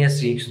spontaneous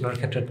reactionৰ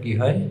ক্ষেত্ৰত কি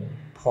হয়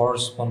for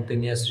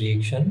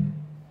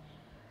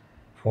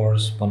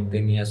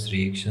spontaneous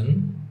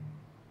reaction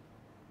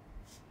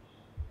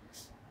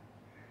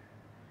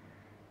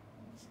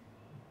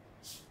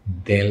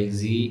del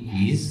G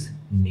is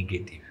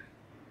negative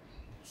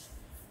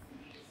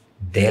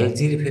del G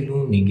ৰ ভ্যালু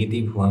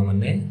নেগেটিভ হোৱা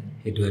মানে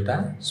এটো এটা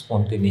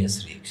spontaneous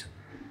reaction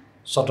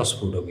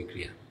স্বতঃস্ফূৰ্ত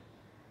বিক্ৰিয়া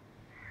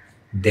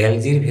del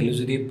G ৰ ভ্যালু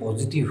যদি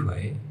পজিটিভ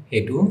হয়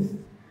এটো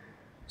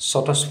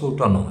স্বতঃস্ফূৰ্ত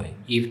নহয়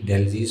if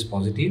del G is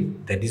positive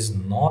that is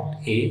not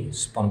a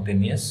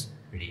spontaneous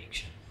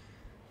reaction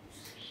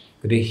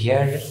but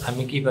here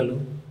আমি কি পালো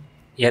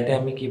ইয়াতে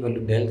আমি কি পালো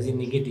del G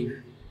negative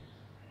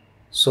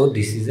so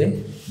this is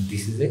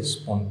a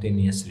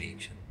spontaneous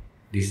reaction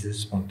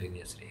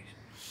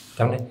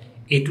তাহলে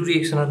এটু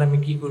রিঅ্যাকশনত আমি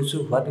কি কৰিছো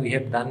what we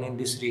have done in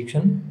this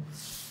reaction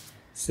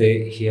say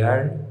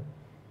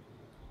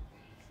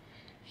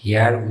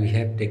here we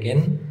have taken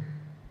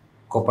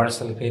copper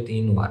sulfate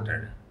in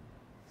water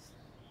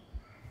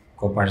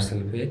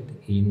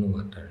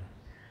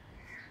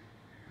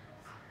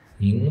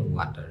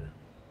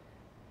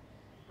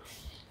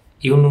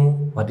you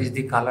know what is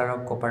the color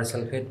of copper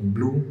sulfate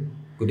blue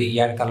could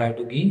here color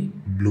to be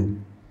blue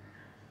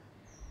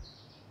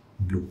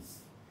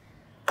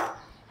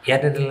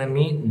here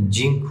আমি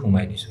zinc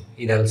ঘুমাই দিছো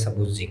ইডাল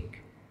suppose zinc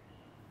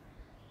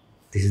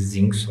this is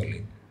zinc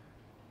solid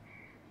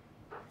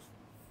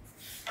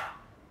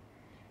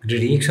the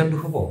reaction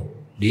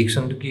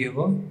to কি হ'ব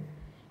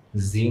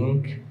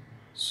zinc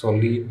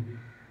solid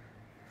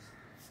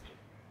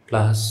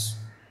plus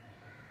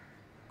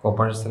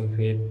copper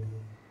sulfate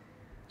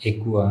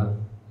aqua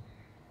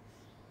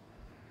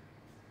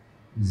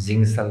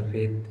zinc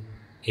sulfate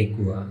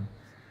aqua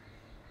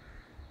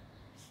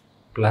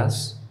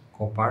plus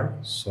copper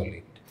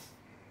solid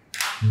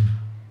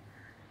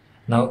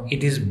now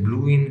it is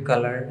blue in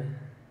color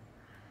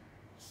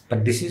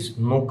but this is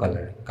no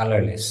color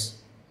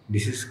colorless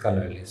this is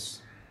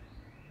colorless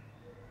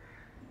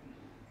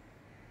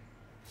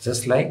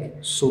just like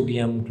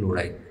sodium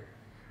chloride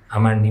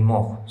amar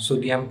nimok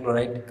sodium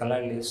chloride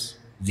colorless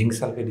zinc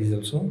sulfate is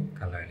also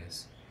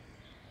colorless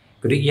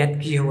but yet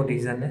ki hobo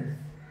dizane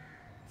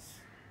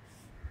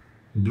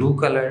blue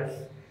color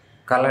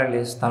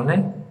colorless tane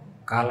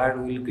color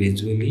will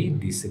gradually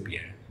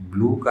disappear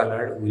blue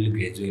color will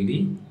gradually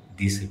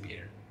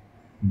disappear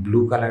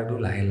blue color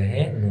to lahe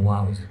lahe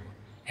noa ho jabo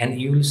and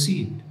you will see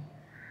it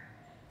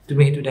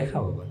tumi hetu dekha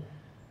hobo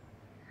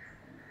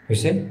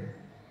hoise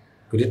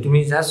gode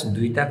tumi just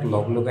duitak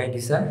log logai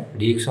disa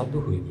reaction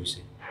to hoi goise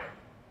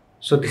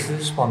so this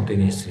is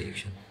spontaneous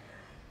reaction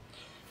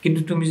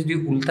kintu tumi jodi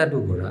ulta do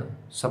kora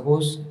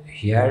suppose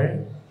here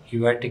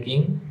you are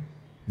taking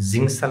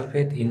zinc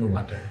sulfate in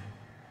water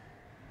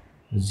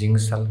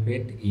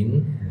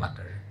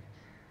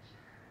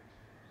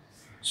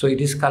so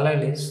it is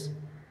colorless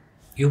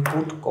you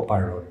put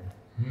copper rod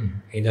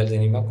edal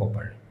jeniba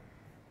copper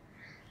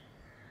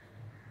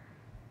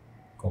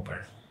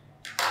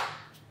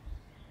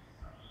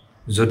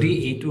যদি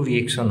এইটো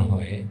reaction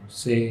হয়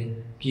সে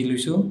কি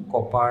লইছো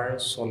copper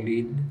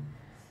solid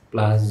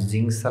plus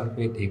zinc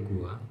sulphate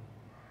aqua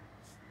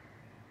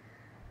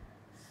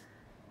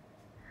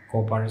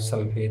copper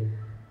sulfate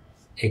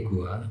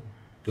aqua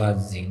plus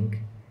zinc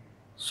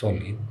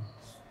solid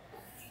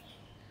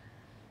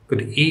but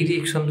এই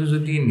রিঅ্যাকশনটো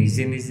যদি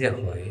নিজে নিজে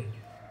হয়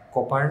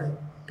copper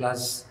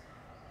plus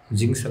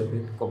zinc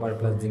sulfate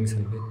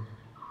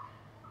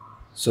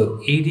So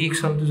এই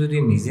ৰিয়েকশ্যনটো যদি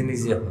নিজে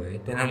নিজে হয়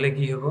তেনেহ'লে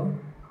কি হ'ব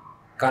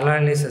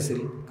কালাৰলেছ আছিল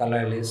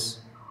কালাৰলেছ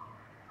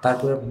তাৰ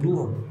পৰা ব্লু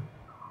হ'ব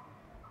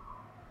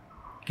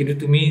কিন্তু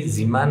তুমি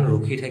যিমান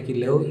ৰখি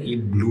থাকিলেও ই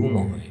ব্লু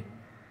নহয়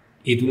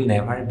it will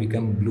never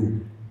become blue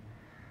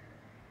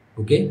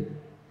okay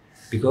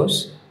because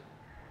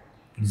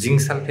zinc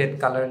sulfate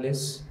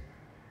colorless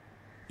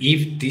if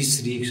this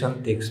reaction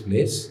takes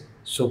place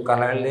so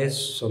colorless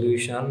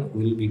solution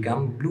will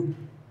become blue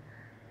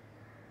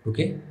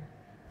okay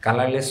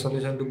colorless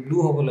solution to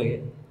blue hobo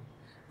lage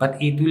but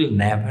it will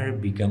never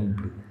become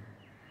blue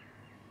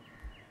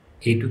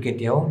etu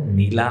ketiao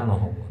nila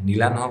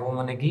nohobo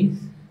mane ki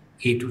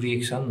etu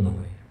reaction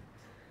nohoy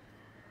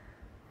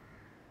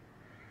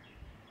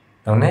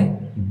tamne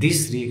this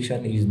reaction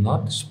is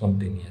not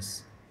spontaneous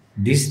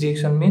this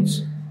reaction means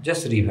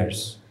just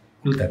reverse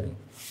ulta to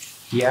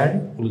here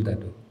ulta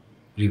to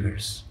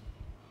reverse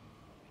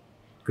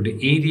but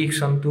a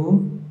reaction to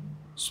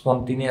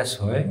spontaneous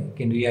hoy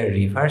kintu here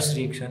reverse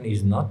reaction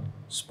is not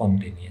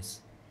spontaneous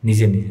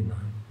nije no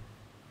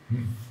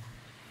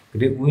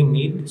but we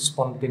need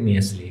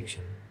spontaneous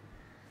reaction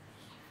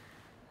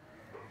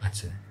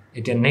acha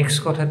eta next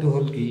kotha to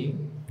hol ki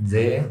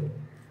je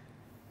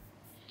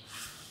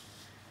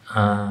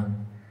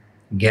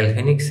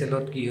galvanic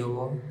cellot ki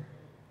hobo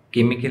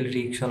chemical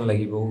reaction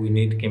lagibo we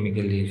need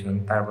chemical reaction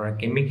tar pora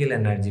chemical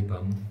energy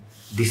pam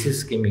this is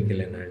chemical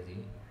energy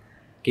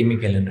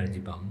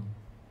pam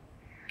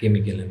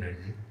chemical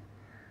energy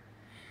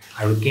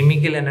aru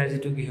chemical energy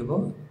to ki hobo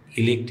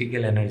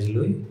electrical energy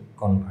loi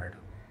convert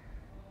hobo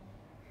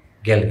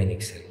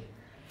galvanic cell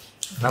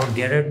now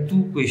there are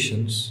two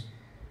questions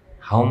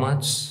how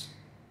much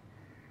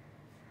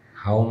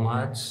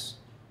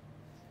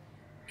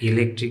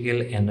electrical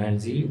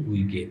energy we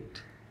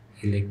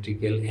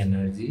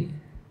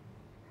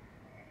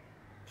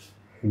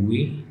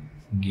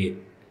get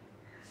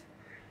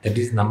that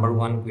is number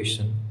one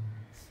question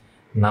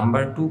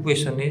number two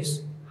question is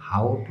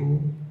how to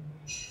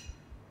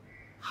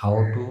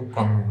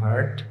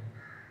convert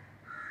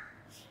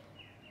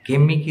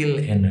chemical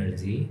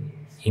energy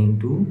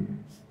into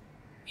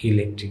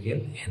electrical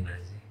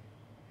energy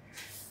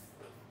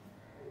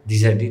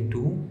these are the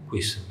two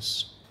questions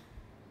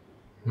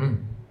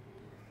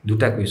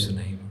দুটা question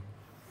আহিব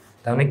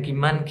তাৰমানে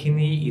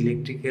কিমানখিনি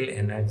electrical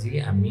energy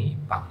আমি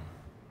পাম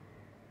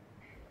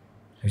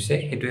হৈছে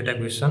এটো এটা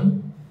question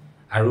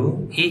আৰু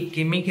এই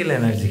কেমিক্যাল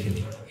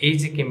এনাৰ্জিখিনি এই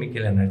যে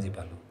কেমিক্যাল এনাৰ্জি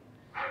পালো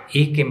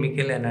এই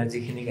কেমিক্যাল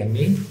এনাৰ্জিখিনিক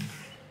আমি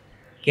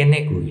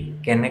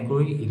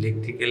কেনেকৈ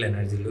ইলেক্ট্ৰিকেল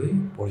এনাৰ্জি লৈ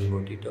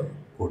পৰিৱৰ্তিত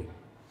কৰিম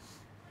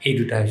এই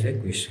দুটা হৈছে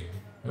question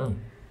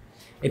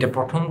এটা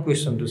প্ৰথম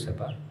questionটো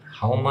চাবা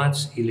how much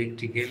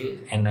electrical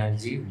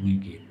energy we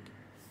get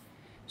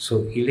so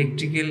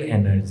electrical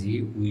energy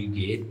we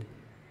get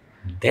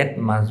that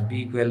must be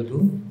equal to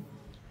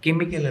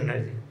chemical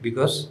energy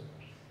because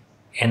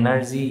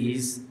energy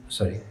is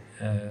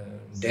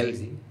del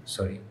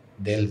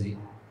G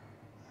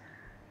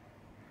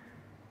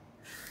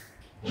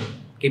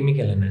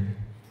chemical energy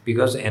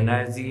because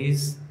energy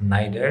is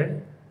neither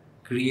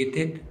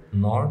created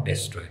nor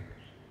destroyed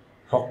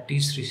শক্তি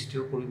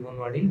সৃষ্টিও কৰিব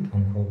নোৱাৰি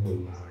ধ্বংস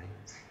কৰিব নোৱাৰি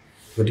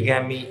গতিকে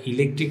আমি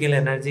electrical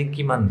energy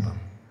কিমান পাম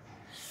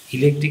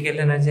ইলেক্ট্ৰিকেল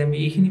এনাৰ্জি আমি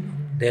এইখিনি পাম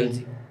del G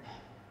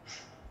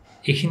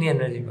এইখিনি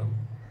এনাৰ্জি পাম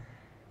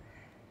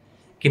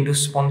কিন্তু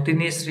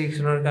স্পন্টেনিয়াস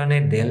ৰিঅ্যাকশনৰ কাৰণে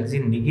del G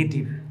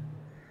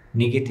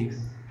নেগেটিভ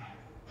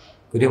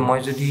গতিকে মই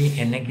যদি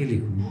এনেকৈ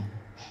লিখো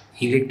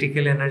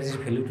ইলেক্ট্ৰিকেল এনাৰ্জিৰ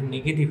ভ্যালুটো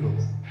নেগেটিভ হ'ব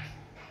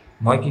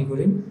মই কি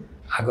কৰিম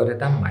আগত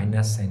এটা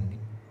মাইনাস সাইন দিম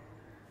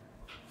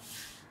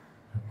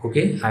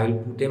okay I will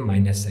put a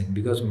minus sign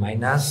because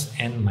minus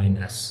and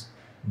minus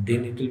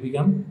then it will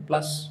become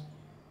plus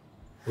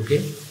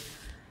okay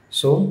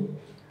so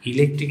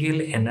electrical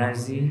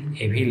energy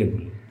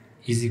available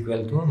is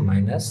equal to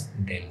minus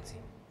del G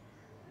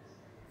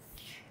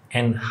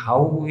and how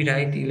we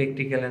write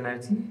electrical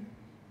energy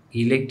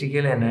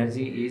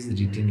is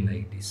written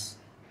like this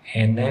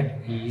NF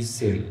is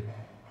cell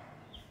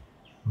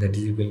that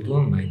is equal to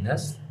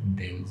minus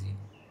del G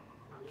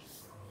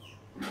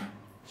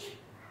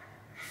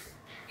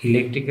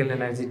electrical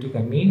energy to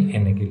kami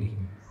enake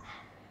likhim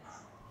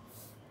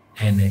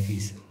NF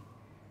is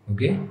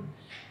okay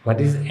what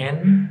is N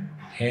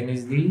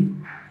is the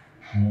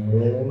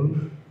mole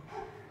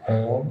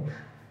of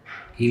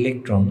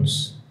electrons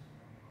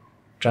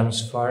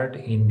transferred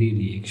in the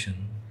reaction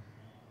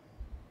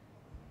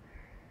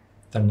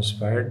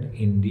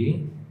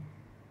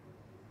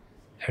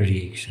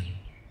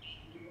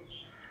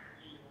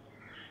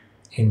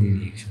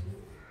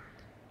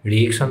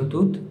reaction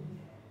tut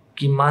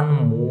কিমান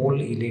মোল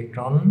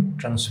electron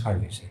transfer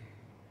হৈছে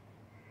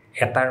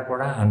এটাৰ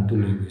পৰা আনটো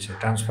লৈ গৈছে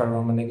transfer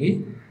মানে কি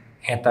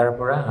এটাৰ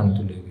পৰা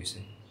আনটো লৈ গৈছে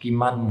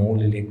কিমান মোল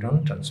ইলেক্ট্ৰন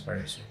ট্ৰান্সফাৰ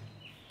হৈছে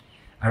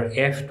আৰু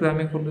F টো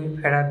আমি কলো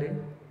ফেৰাডে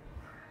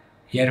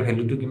ইয়াৰ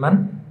ভ্যালুটো কিমান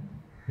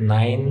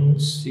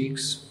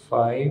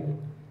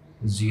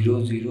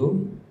 96500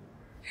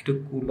 এটো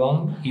কুলম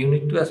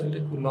ইউনিটটো আসলে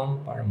কুলম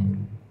পার মোল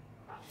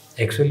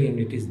actually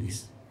unit is this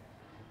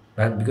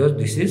but because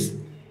this is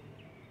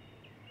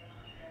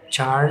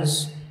charge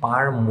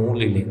per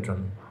mole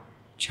electron.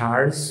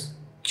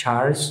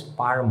 Charge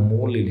per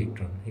mole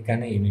electron.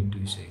 Ekane unit to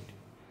say it.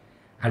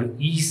 And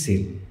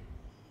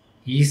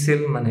E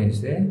cell মানে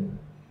হৈছে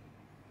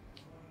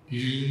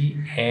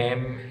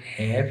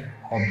EMF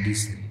of the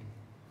cell.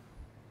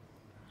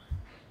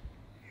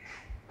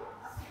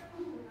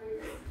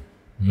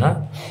 না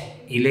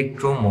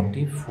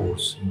ইলেক্ট্ৰোমোটিভ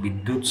force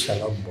বিদ্যুৎ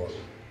চালক বল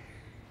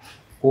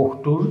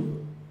কোষটোৰ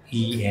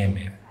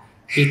EMF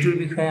এইটোৰ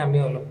বিষয়ে আমি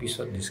অলপ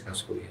পিছত ডিসকাস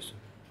কৰি আছো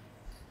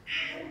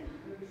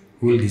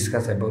we will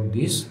discuss about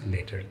this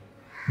later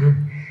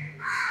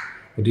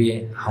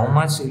how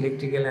much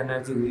electrical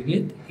energy we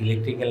get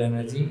electrical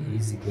energy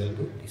is equal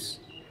to this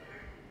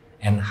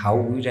and how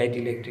we write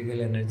electrical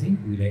energy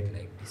we write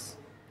like this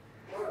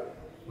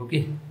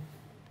okay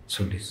so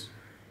this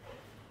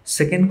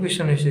second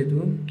question is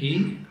ki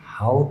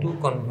how to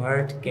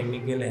convert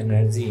chemical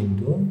energy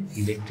into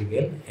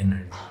electrical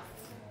energy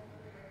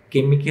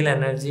chemical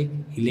energy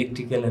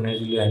electrical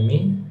energy lo ami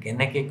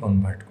kenake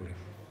convert kori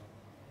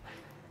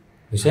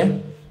hoise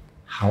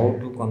how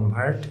to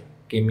convert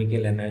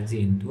chemical energy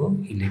into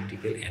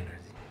electrical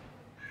energy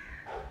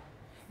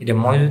ita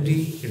moi jodi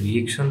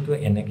reaction to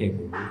enake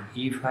koru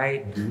if I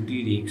do the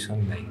reaction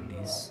like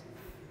this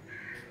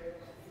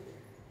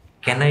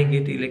can I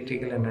get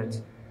electrical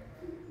energy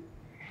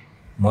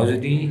মই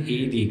যদি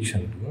এই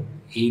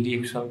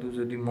ৰিয়েকচনটো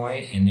যদি মই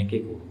এনেকে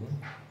কৰো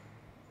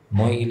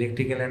মই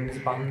ইলেক্ট্ৰিক্যাল energy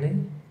পাম নে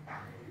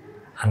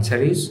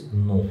answer is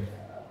no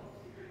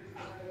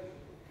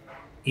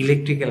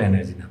electrical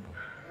energy না পাম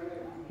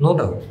no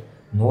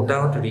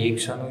doubt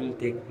reaction will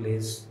take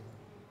place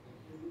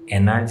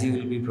energy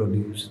will be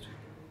produced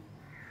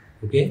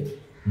okay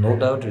no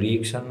doubt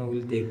reaction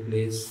will take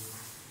place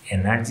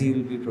energy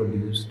will be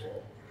produced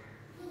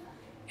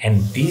and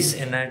this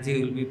energy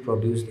will be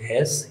produced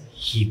as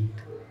heat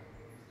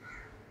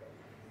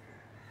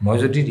মই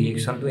যদি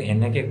ৰিয়েকচনটো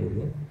এনেকে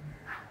কৰো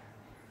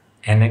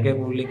এনেকে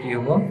কৰিলে কি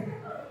হ'ব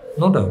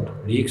নো ডাউট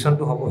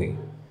ৰিয়েকচনটো হ'বই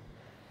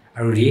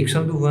আৰু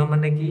ৰিয়েকচনটো হোৱা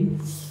মানে কি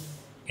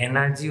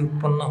এনাৰ্জি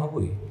উৎপন্ন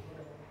হ'বই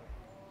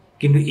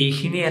কিন্তু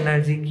এইখিনি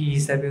এনাৰ্জি কি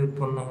হিচাপে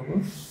উৎপন্ন হ'ব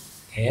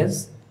এজ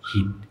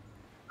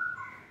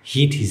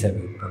হিট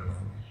হিচাপে উৎপন্ন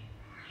হ'ব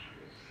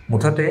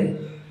মুঠতে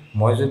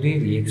মই যদি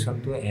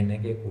ৰিয়েকচনটো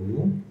এনেকে কৰো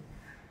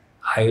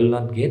I will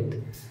not get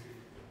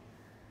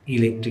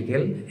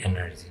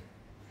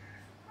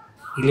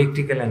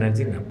electrical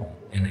energy না পাও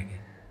এনেকে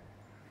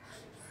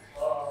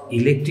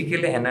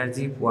ইলেক্ট্ৰিক্যাল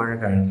এনাৰ্জি পোৱাৰ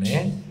কাৰণে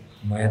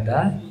মই এটা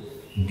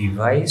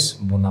ডিভাইস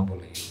বনাব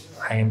লাগিব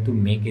I am to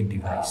make a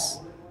device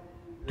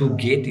to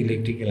get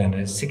electrical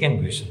energy second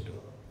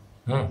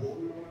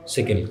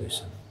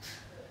question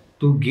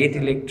to get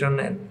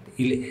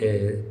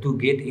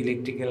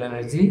electrical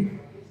energy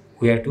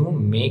we have to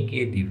make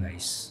a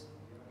device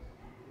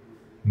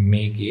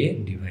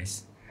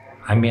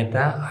আমি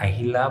এটা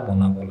আহিলা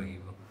বনাব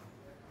লাগিব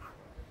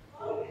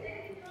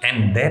and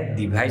that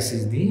device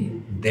is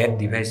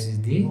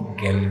the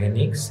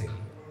galvanic cell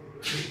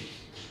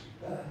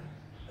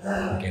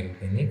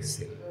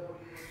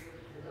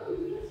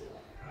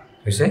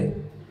হৈছে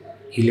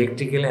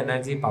ইলেক্ট্রিক্যাল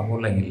এনার্জি পাব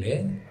লাগিলে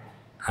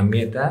আমি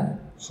এটা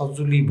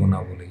সজুলি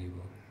বনাব লাগিব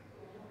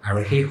আৰু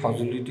সেই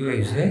সজুলিটো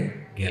হৈছে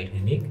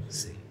galvanic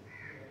cell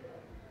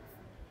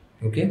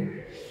okay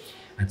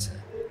আচ্ছা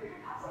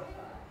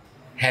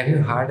have you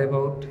heard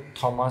about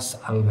Thomas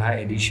Alva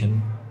Edison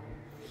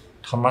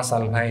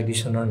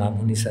Edisonৰ নাম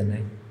শুনিছা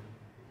নাই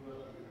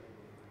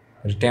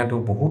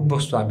তেওঁ বহুত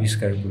বস্তু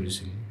আৱিষ্কাৰ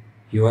কৰিছিল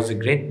he was a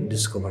great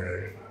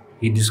discoverer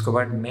he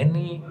discovered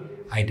many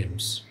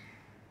items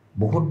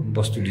বহুত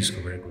বস্তু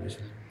ডিসকভাৰ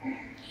কৰিছিল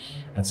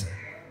আচ্ছা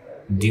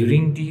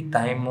during the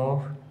time of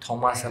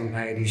Thomas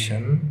Alva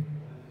Edison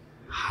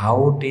how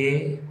they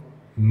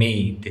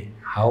made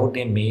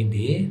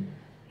a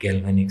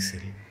galvanic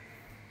cell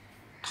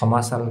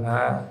Thomas Alva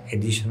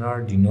Edisonৰ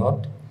দিনত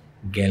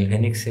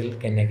galvanic cell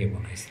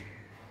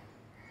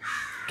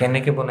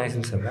কেনেকে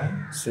বনাইছিল সবা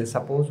say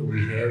suppose we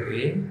have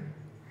a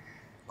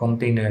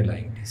container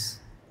like this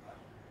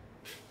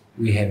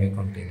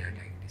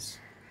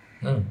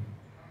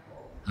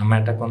আমাৰ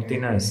এটা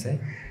কন্টেইনাৰ আছে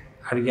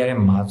আৰু ইয়াৰে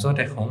মাজত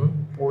এখন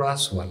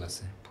পোৰাছ ওয়াল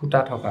আছে ফুটা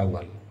থকা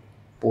ওয়াল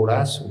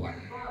পোৰাছ ওয়াল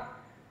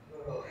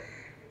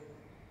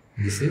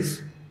this is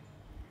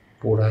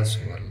পোৰাছ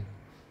ওয়াল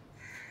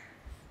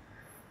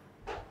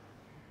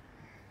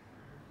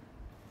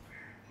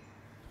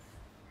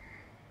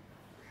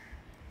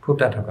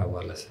ফুটা থকা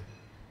ওয়াল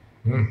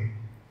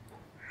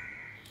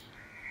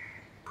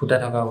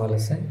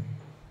আছে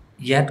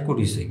ইয়াত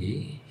কৰিছে কি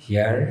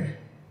হিয়াৰ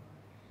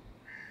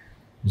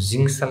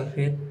zinc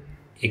sulfate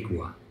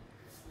aqua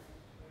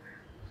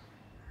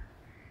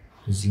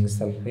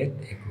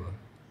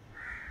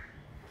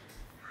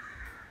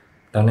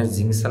then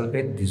zinc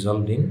sulfate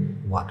dissolved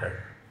in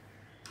water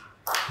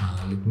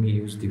let me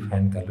use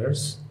different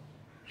colors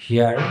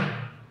here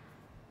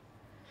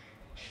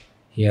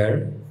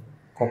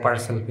copper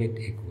sulfate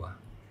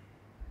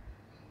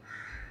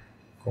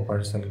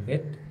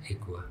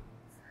aqua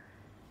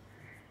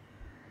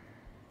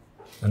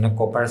মানে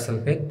copper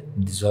sulfate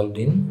dissolved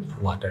in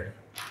water.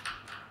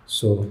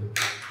 So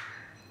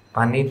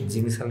পানীত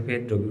জিংক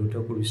সালফেট দ্ৰৱীভূত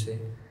কৰিছে,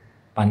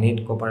 পানীত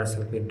কপাৰ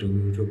সালফেট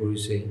দ্ৰৱীভূত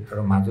কৰিছে,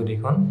 আৰু মাজত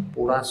এখন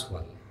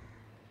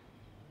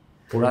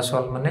পোৰা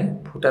চল মানে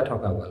ফুটা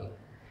থকা ওয়াল.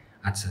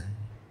 আচ্ছা,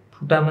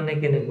 ফুটা মানে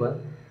কেনেকুৱা?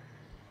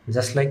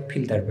 Just like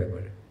filter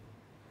paper.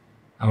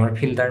 আমাৰ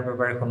ফিল্টাৰ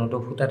পেপাৰ এখনতো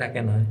ফুটা থাকে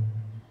নহয়,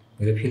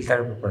 গতিকে ফিল্টাৰ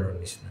পেপাৰৰ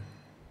নিচিনা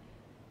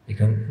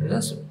এখন.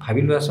 জাষ্ট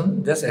ভাবি লোৱাচোন,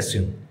 just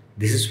এচিউম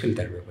this is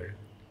filter paper,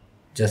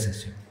 just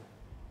এচিউম.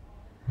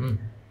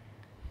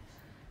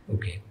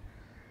 Okay,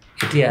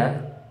 এতিয়া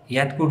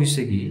ইয়াত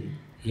কৰিছে কি,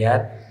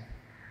 ইয়াত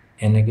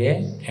এনেকে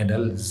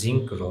এডাল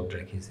জিংক ৰড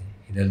ৰাখিছে,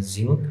 এডাল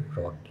জিংক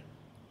ৰড,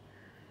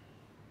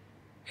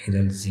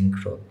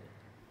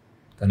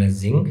 তাৰমানে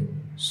জিংক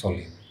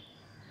সলিড,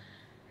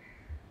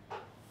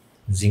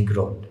 জিংক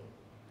ৰড.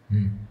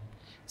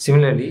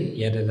 সিমিলাৰলি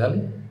ইয়াত এডাল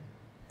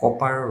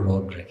কপাৰ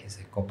ৰড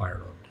ৰাখিছে, কপাৰ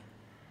ৰড,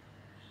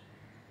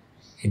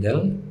 এডাল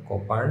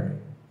কপাৰ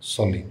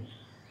সলিড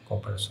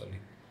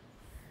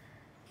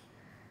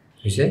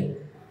হৈছে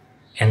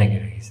এনেকে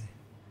ৰাখিছে.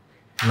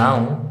 নাও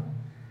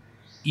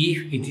if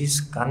it is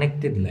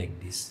connected like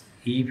this,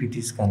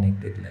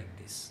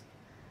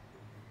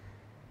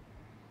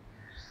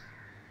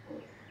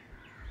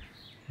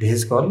 this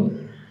is called,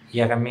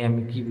 ইয়াক আমি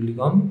কি বুলি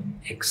কম,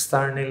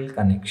 external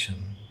connection,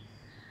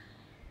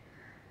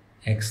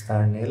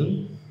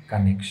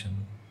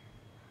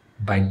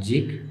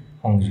 বাহ্যিক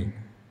সংযোগ,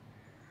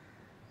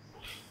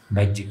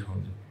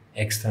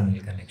 external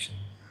connection.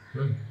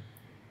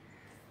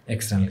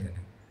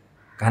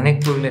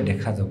 কানেক্ট কৰিলে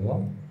দেখা যাব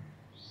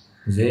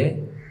যে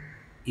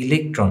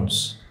electron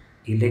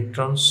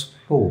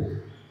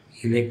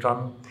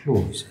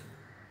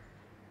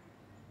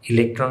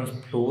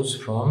flows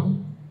from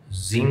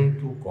zinc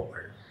to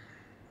copper.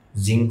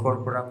 জিংকৰ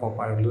পৰা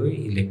কপাৰলৈ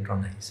ইলেক্ট্ৰন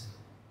আহিছে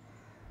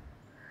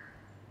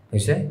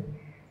হৈছে,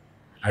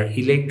 আৰু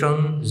ইলেক্ট্ৰন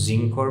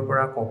জিংকৰ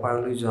পৰা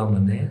কপাৰলৈ যোৱা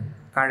মানে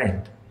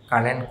কাৰেণ্ট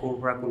ক'ৰ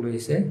পৰা ক'লৈ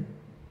আহিছে,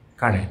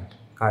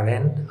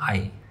 কাৰেণ্ট আই,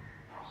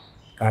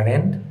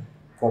 কাৰেণ্ট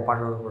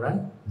কপাৰৰ পৰা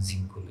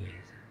জিংকলৈ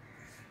আহিছে.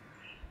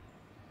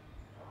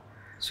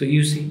 So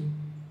you see,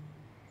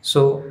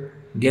 so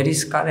there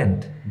is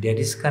current,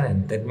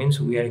 that means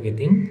we are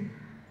getting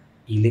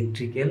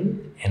electrical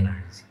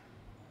energy.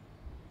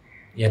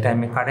 ইয়াতে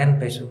আমি কারেন্ট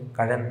পাইছো,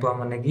 কারেন্ট পোৱা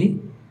মানে কি,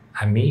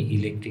 আমি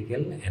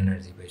ইলেক্ট্ৰিক্যাল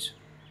এনাৰ্জি পাইছো.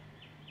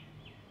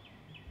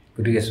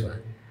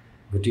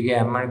 গতিকে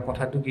আমাৰ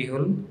কথাটো কি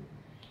হ'ল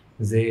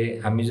যে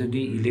আমি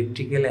যদি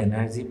ইলেক্ট্রিক্যাল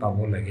এনার্জি পাব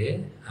লাগে,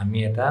 আমি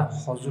এটা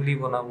সঁজুলি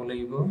বনাব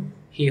লাগিব.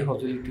 সেই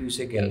সঁজুলিটো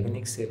হৈছে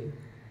গ্যালভেনিক সেল.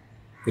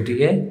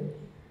 গতিকে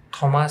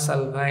থমাস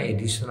আলভা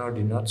এডিসনৰ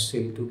দিনত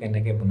সেলটো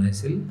কেনেকৈ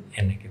বনাইছিল,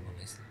 এনেকৈ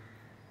বনাইছিল.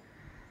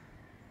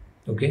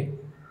 ওকে,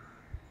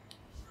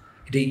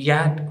 এতিয়া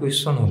ইয়াত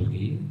কুৱেশ্যন হ'ল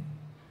কি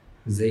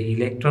যে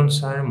electrons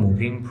R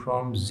moving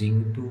from zinc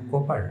two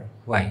copper.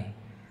 হোৱাই?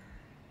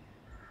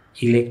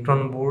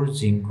 ইলেক্ট্ৰনবোৰ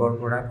জিংকৰ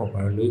পৰা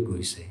কপাৰলৈ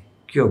গৈছে,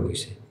 কিয়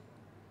গৈছে?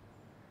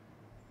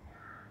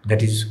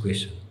 That is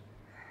question.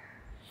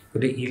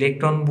 গতিকে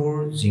ইলেক্ট্ৰনবোৰ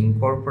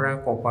জিংকৰ পৰা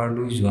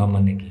কপাৰলৈ যোৱা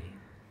মানে কি?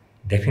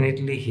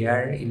 Definitely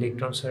here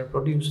electrons are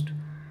produced.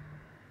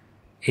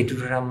 এইটো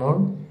ধৰা মোৰ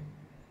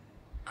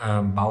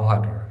বাওঁ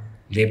হাতৰ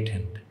লেফট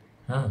হেণ্ড.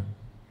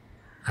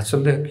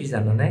 আচলতে কি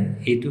জানানে,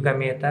 এইটোক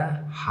আমি এটা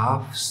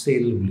হাফ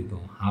সেল বুলি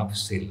কওঁ, half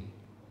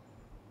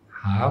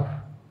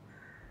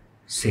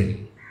cell.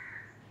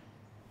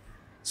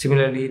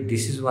 Similarly,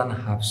 this is one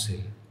half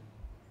cell,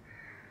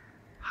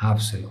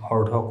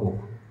 অৰ্ধকোষ.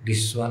 This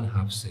is one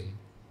half cell.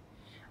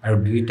 আৰু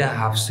দুইটা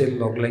হাফ সেল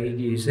লগ লাগি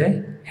কি হৈছে,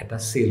 এটা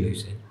সেল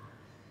হৈছে.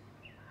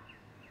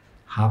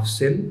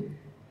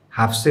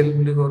 হাফ সেল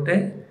বুলি কওঁতে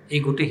এই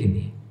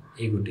গোটেইখিনি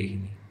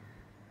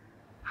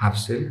হাফ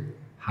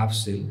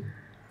সেল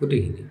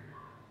গোটেইখিনি,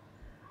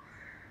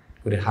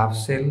 গতিকে half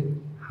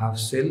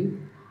cell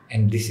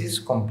and this is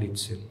complete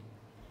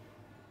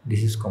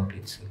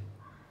cell.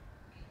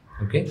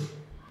 Okay,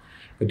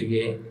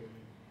 গতিকে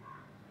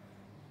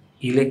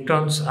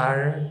electrons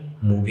are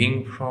moving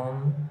from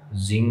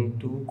zinc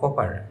to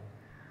copper.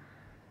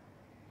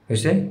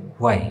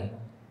 Why?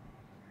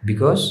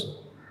 Because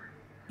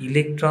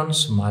electrons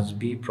must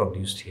be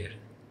produced here.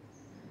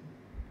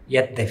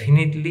 Yet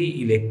definitely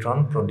electron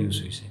produce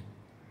hoise.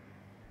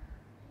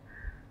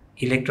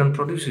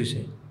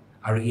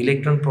 Aru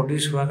electron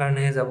produce hua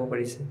karone jabo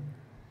parise.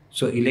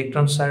 So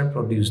electrons are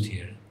produced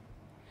here.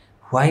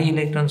 Why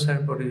electrons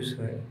are produced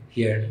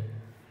here?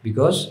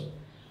 Because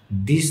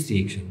this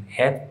reaction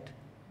at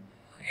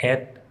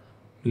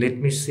let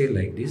me say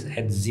like this,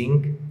 at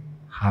zinc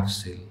half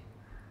cell,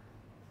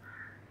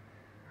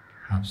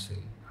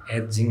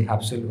 at zinc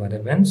half cell, what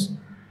happens?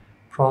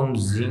 From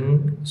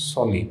zinc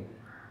solid,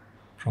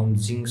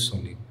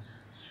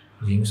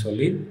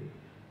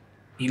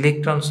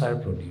 electrons are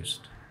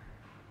produced.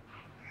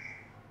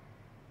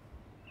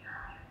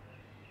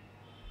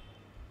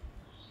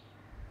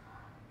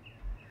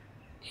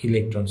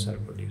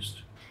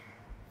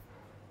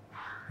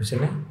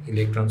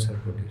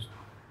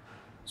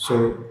 So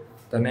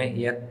तने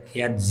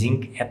यात zinc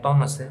atom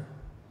আছে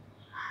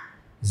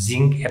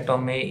zinc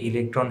एटमे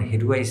electron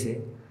हेरुवाइছে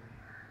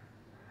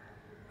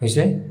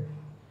হৈছে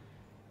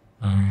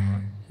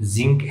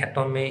zinc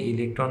एटमे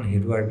electron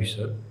हेरुৱাৰ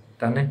পিছত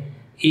तने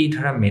এই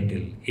ধৰা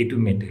metal এটু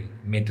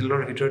মেটেলৰ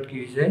ভিতৰত কি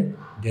হৈছে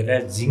देयर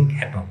आर जिंक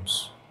एटम्स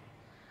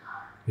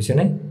হৈছে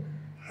নে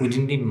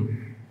উইদিন দি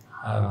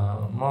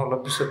মই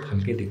অলপ পিছত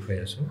ভালকে দেখুৱাই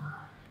আছো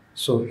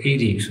সো এই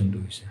ৰিএকচনটো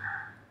হৈছে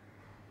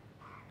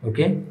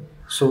okay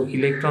so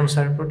electrons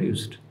are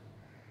produced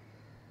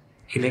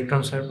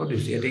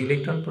yet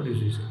electron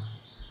produces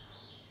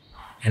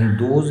and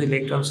those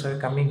electrons are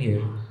coming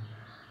here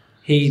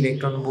hey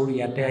electron bor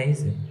yate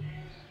ahise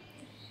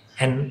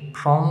and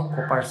from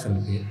copper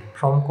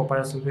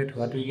sulfate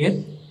what we get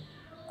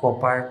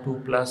copper 2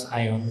 plus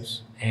ions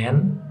and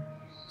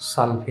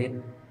sulfate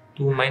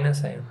 2 minus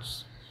ions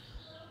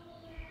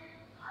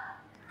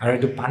আৰু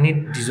এটো পানীত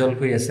dissolved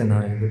হৈ আছে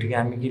নহয় গটিকে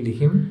আমি কি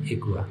লিখিম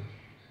একোৱা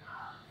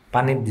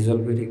পানীত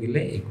ডিজলভ হৈ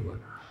থাকিলে একোৱা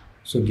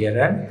so there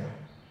are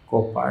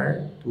copper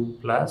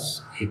 2 plus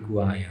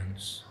aqua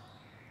ions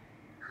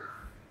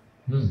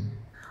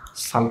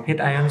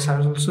sulfate ions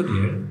are also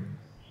there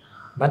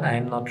but I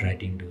am not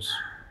writing those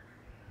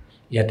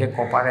yate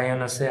copper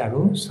ion ase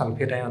aru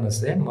sulfate ion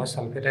ase moi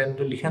sulfate ion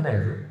to likha nai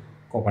aru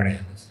copper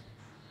ion ase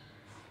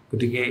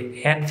gotike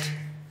at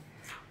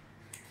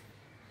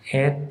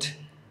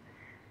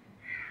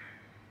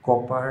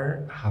copper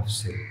half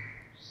shell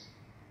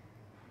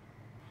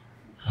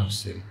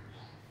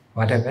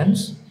what happens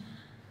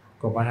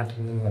copper half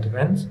shell what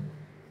happens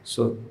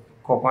so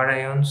copper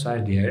ions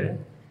are there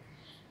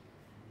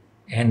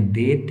and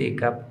they take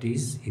up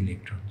these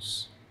electrons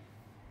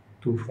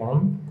to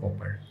form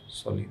copper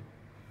solid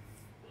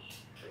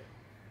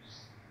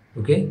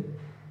okay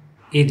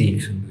a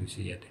reaction is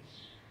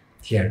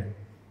here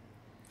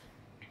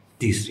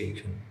this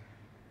reaction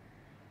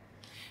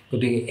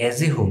but as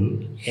a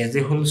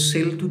whole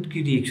cell tut ki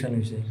reaction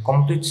hoise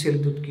complete cell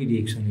tut ki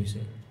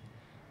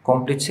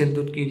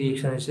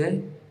reaction hoise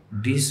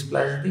this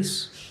plus this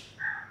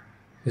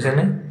is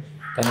na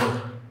tane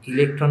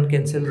electron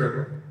cancel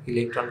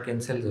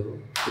jabo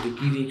but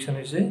ki reaction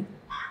hoise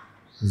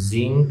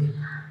zinc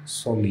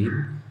solid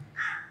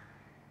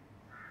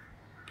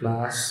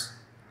plus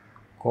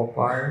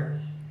copper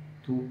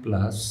 2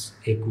 plus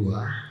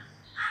aqua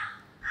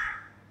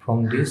from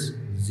this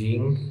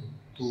zinc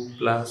 2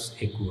 plus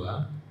aqua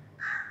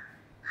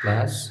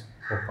plus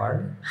copper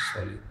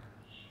solid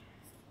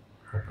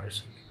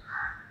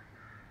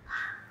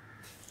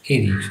a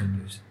reaction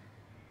is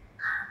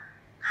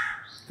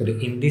but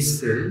in this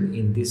cell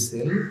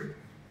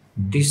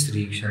this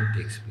reaction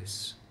takes place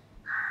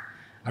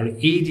and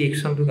a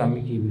reaction to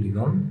ami ki boli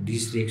gom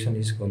this reaction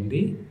is called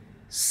the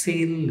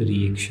cell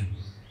reaction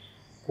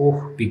Koh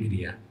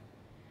बिक्रिया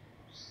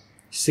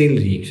cell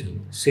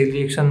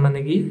reaction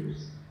माने कि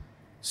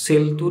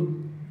cell to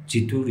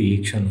जितु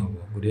reaction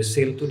होबो गुटे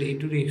cell to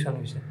एटु reaction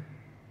होइसे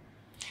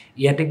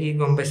याते कि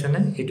गम पाइছে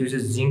ना एटु is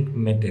zinc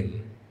metal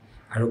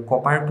आरो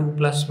copper 2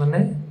 plus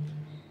माने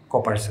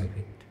कॉपर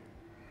सल्फेट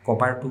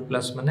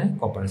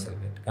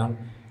कारण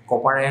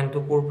कॉपर आयन तो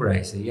कोर पर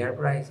आइছে यार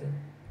पर आइছে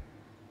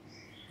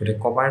गुटे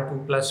copper 2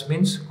 plus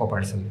means copper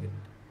sulphate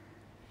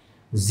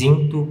zinc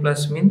 2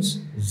 plus means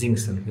zinc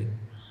sulphate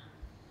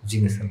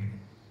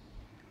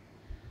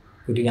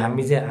গতিকে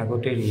আমি যে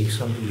আগতে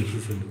ৰিএকচনটো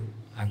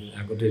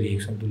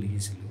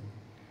লিখিছিলো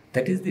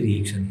that is the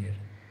reaction here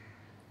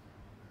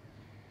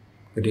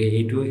গতিকে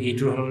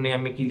এইটোৰ হলনে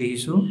আমি কি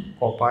লিখিছো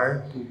কপাৰ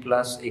 2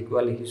 প্লাস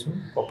aqua লিখিছো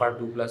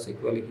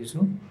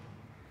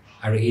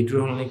আৰু এইটোৰ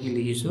হলনে কি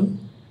লিখিছো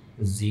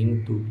জিংক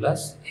 2 প্লাস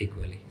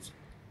aqua লিখিছো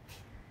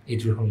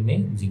এইটোৰ হলনে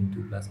জিংক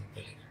 2 প্লাস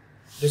aqua লিখিছো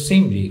the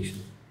same reaction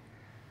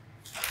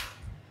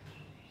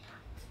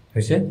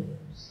হৈছে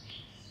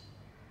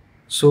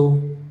so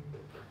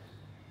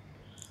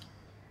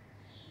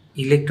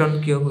electron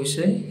kyo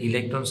hoise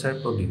electrons are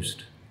produced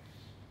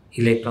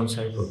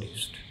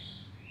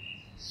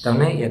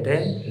tamne yate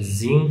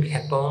zinc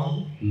atom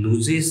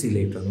loses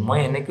electron moi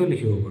eneko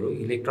likhibo paru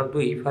electron to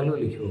ei phalo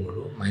likhibo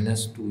paru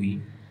 -2e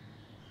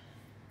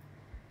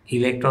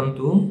electron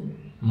to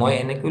moi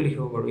eneko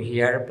likhibo paru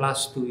here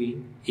 +2e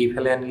ei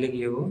phale anile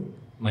ki hobo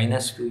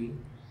 -2e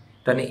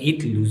tane it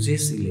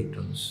loses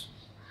electrons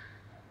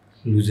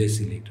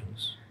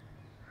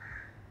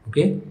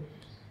okay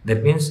that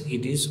means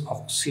it is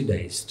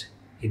oxidized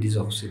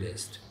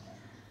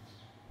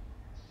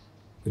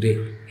okay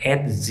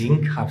at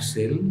zinc half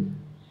shell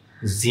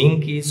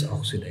zinc is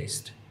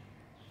oxidized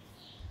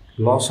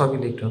loss of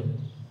electron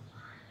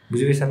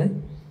বুঝি পাইছানে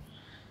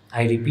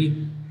I repeat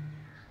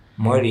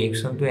my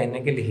reaction to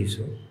enake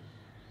likhisu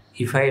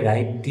if I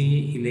write the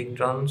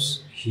electrons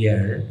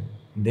here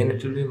then it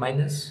will be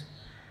minus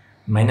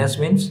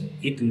means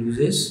it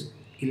loses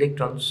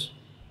electrons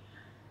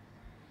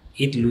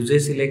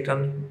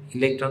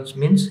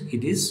means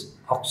it is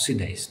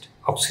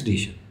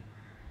oxidation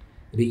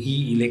the e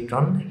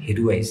electron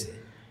heruaise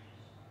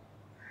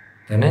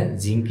then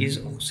zinc is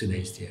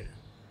oxidized here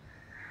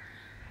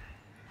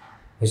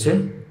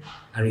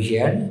and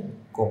here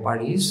copper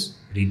is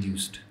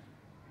reduced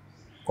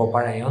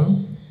copper Ayan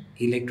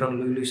electron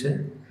লৈ লৈছে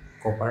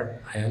copper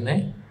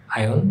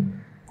আয়ন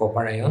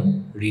copper আয়ন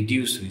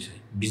reduce হৈছে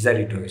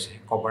বিজাৰিত হৈছে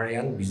copper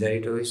আয়ন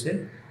বিজাৰিত হৈছে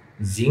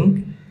zinc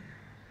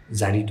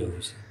জাৰিত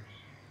হৈছে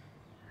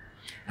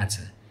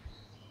আচ্ছা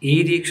এই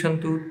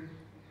ৰিঅ্যাকশনটো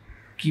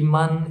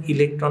কিমান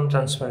electron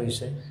transfer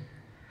হৈছে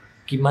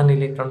কিমান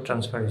ইলেক্ট্ৰন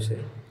ট্ৰান্সফাৰ হৈছে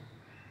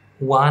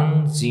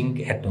 1 জিংক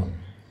এটম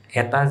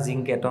এটা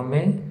জিংক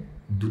এটমে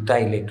দুটা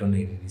ইলেক্ট্ৰন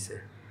এৰি দিছে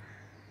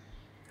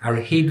আৰু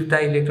সেই দুটা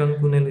ইলেক্ট্ৰন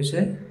কোনে লৈছে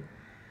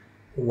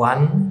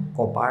 1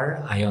 কপাৰ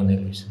আয়নে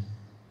লৈছে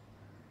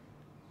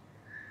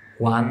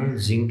 1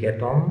 zinc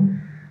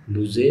atom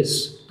loses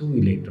 2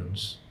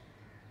 electrons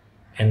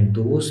and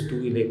those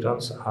 2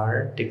 electrons are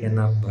taken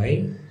up by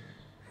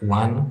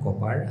 1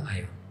 copper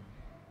ion.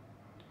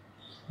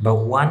 But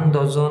 1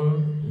 dozen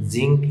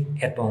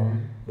zinc atom,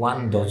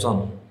 1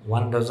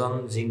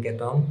 dozen zinc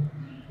atom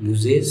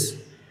loses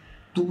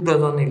 2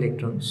 dozen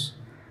electrons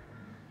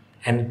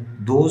and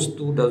those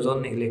 2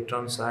 dozen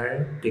electrons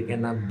are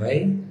taken up by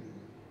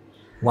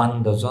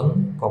 1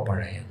 dozen copper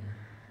ion.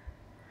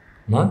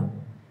 No?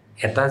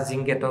 এটা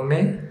zinc এটমে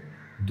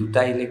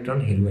দুটা electron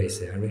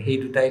হেৰুৱাইছে আৰু সেই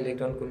দুটা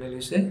electron কোনে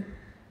লৈছে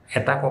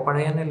এটা copper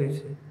আয়নে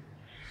লৈছে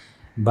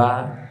বা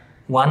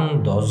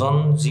 1 ডজন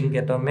জিংক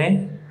এটমে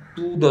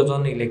 2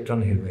 ডজন ইলেক্ট্ৰন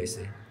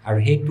হেৰুৱাইছে আৰু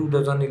সেই 2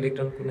 ডজন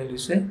ইলেক্ট্ৰন কোনে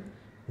লৈছে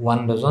 1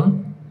 ডজন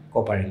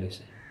কপাৰে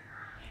লৈছে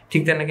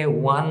ঠিক তেনেকৈ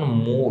 1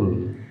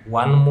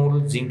 মোল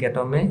জিংক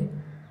এটমে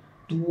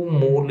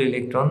 2 মোল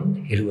ইলেক্ট্ৰন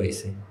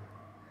হেৰুৱাইছে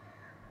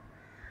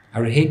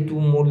আৰু সেই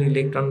 2 মোল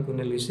ইলেক্ট্ৰন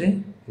কোনে লৈছে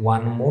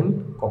 1 মোল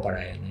copper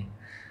ion.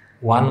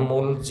 1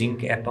 mole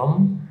zinc atom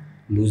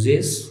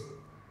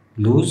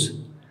lose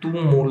 2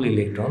 mole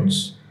electrons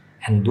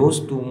and those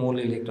 2 mole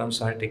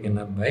electrons are taken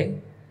up by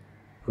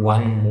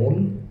 1 mole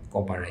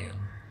copper ion.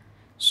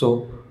 So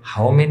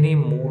how many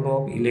mole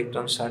of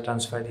electrons are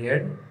transferred here?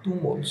 2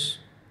 moles.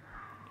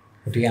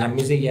 Okay,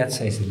 আমি যে ইয়াত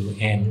চাইছিলো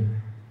n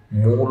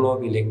mole of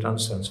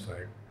electrons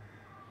transferred.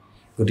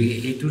 Okay,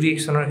 এইটো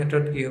ৰিঅ্যাকশনৰ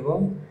ক্ষেত্ৰত কি হ'ব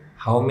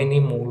how many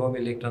mole of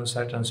electrons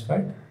are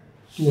transferred?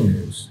 2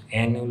 moles.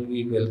 N will be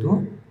equal to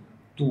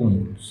 2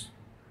 moles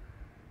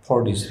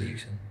for this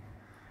reaction.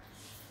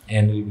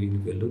 N will be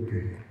equal to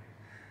 2 moles.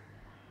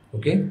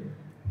 Okay?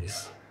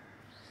 This.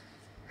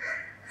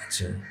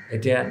 Achha.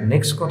 Etia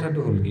next kotha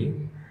to hol ki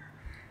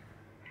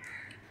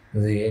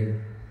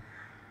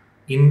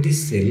in this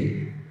cell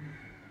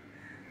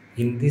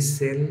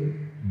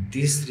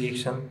this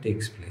reaction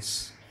takes place.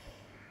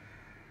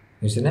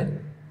 Hoise na?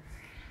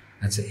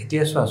 Achha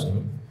etia soasun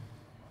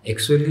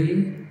actually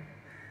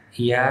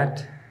ইয়াত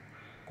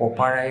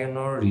copper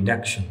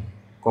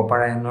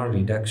আয়নৰ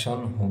ৰিডাকশন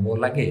হ'ব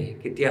লাগে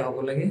কেতিয়া হ'ব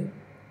লাগে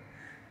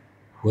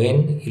when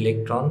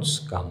electrons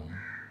come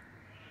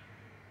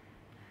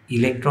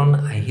electron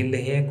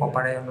আহিলেহে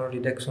copper আয়নৰ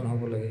ৰিডাকশন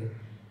হ'ব লাগে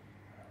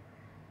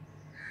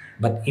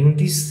but in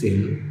this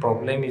cell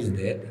problem is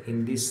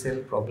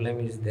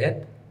that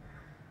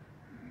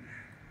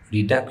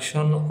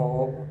reduction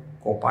of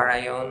copper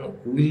ion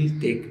will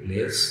take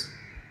place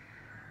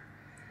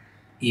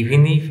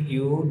even if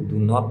you do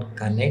not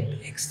connect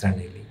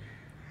externally.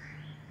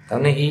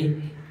 তাহলে এই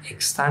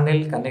এক্সটার্নাল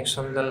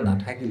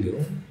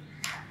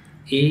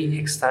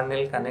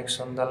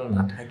কানেকশন ডাল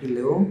না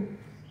থাকিলেও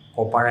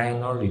কপাৰ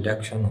আয়নৰ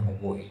ৰিডাকশন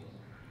হ'বই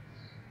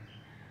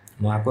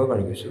মই আকৌ এবাৰ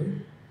কৈছো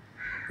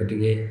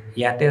গতিকে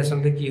ইয়াতে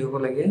আসলে কি হ'ব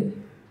লাগে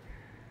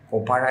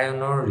কপাৰ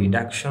আয়নৰ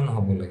ৰিডাকশন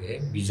হ'ব লাগে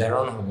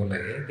বিজাৰণ হ'ব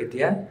লাগে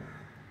কেতিয়া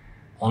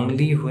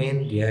only when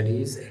there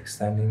is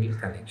external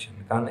connection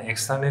কাৰণ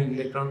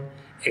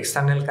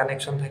external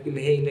connection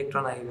থাকিলেহে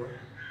ইলেক্ট্ৰন আহিব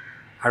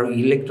আৰু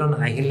ইলেক্ট্ৰন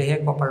আহিলেহে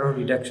কপাৰৰ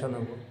ৰিডাকশন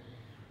হ'ব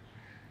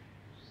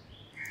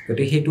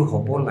গতিকে হেতু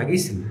হ'ব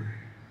লাগিছিল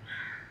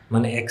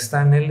মানে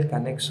external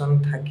connection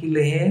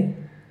থাকিলেহে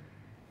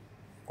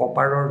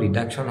কপাৰৰ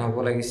ৰিডাকশন হ'ব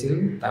লাগিছিল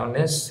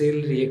তাৰমানে সেল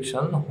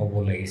ৰিঅ্যাকশন হ'ব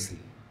লাগিছিল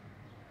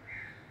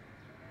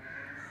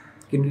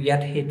কিন্তু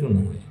ইয়াত হেতু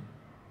নহয়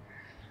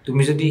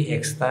তুমি যদি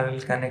external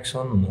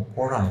connection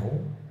নকৰাও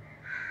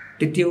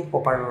তেতিয়াও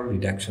কপাৰৰ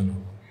ৰিডাকশন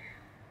হ'ব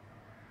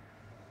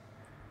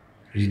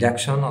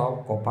reduction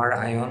of copper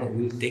ion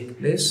will take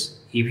place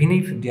even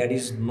if there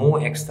is no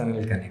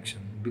external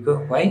connection because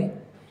why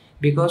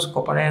because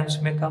copper ions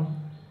may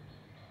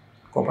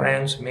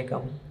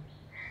come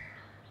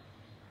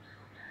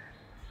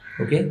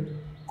okay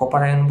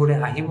copper ion bure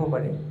ahibo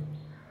pare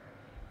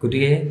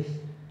gotike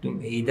tum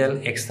eidal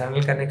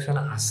external connection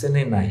ase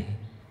ne nai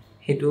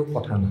hetu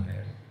kotha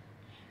nohoy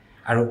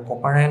aru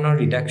copper ion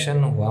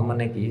reduction howa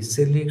mane ki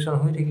cell reaction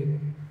hoi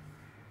thakibo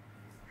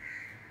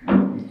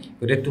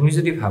গতে তুমি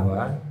যদি ভাবা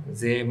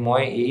যে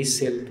মই এই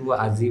সেলটো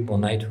আজি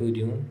বনাই থৈ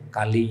দিউ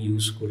কালি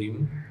ইউজ কৰিম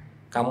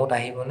কামত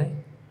আহিবনে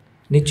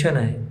নিশ্চয়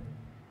নাই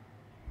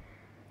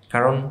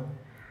কাৰণ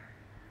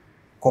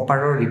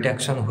কপাৰৰ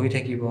ৰিডাকশন হৈ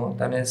থাকিব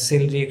তানে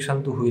সেল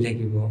ৰিঅ্যাকশনটো হৈ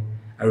থাকিব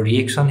আৰু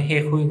ৰিঅ্যাকশন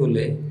শেষ হৈ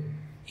গলে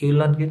you will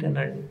not get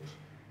energy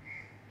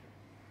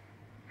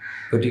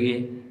গতিকে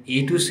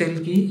এইটো সেল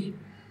কি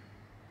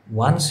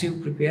once you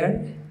prepare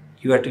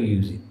you have to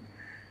use it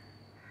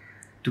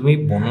তুমি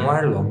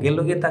বনোৱাৰ লগে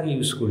লগে তাক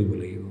ইউজ কৰিব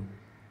লাগিব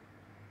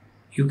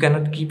You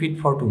cannot keep it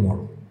for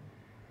tomorrow.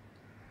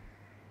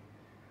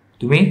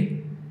 তুমি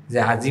যে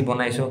আজি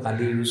বনাইছো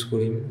কালি ইউজ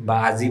কৰিম বা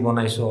আজি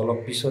বনাইছো অলপ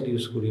পিছত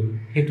ইউজ কৰিম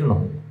হেতু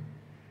নহয়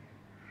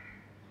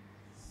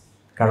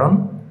কাৰণ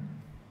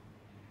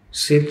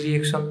সেল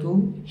ৰিঅ্যাকশনটো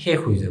শেষ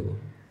হৈ যাব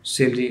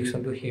সেল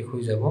ৰিঅ্যাকশনটো শেষ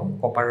হৈ যাব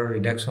কপাৰৰ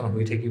ৰিডাকশন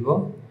হৈ থাকিব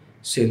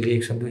সেল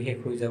ৰিঅ্যাকশনটো শেষ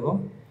হৈ যাব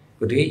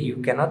গতিকে U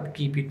cannot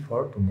keep it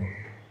for টুমৰো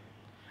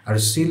আৰু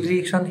সেল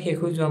ৰিঅ্যাকশন শেষ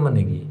হৈ যোৱা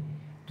মানে কি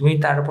তুমি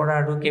তাৰ পৰা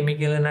আৰু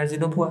কেমিক্যাল এনাৰ্জি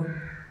নোপোৱা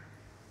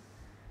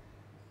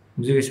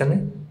বুজি পাইছানে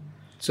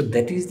so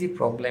that is the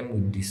problem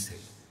with this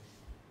cell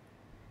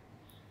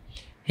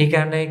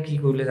সেইকাৰণে কি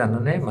কৰিলে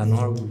জাননে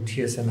মানুহৰ বুদ্ধি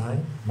আছে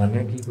নহয়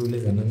মানুহে কি কৰিলে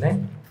জাননে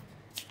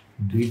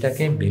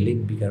দুইটাকে বেলেগ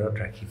বিকাৰত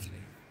ৰাখি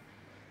দিলে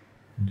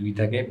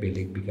দুইটাকে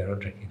বেলেগ বিকাৰত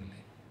ৰাখি দিলে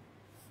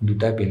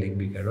দুটা বেলেগ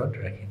বিকাৰত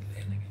ৰাখি দিলে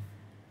এনেকে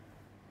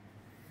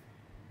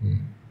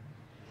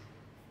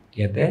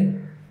ইয়াতে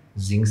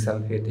জিংক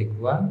সালফেট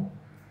একোৱা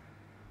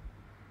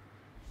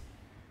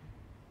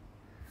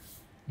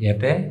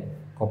ইয়াতে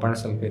কপাৰ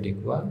সালফেট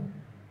একোৱা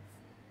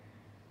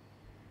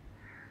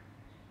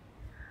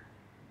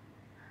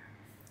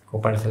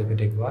কপাৰ সালফেট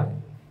একোৱা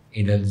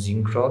এডাল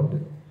জিংক ৰড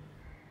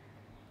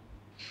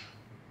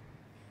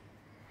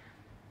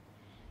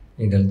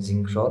এডাল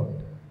জিংক ৰড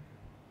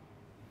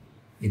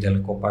এডাল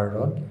কপাৰ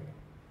ৰড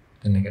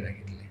তেনেকে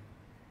ৰাখি দিলে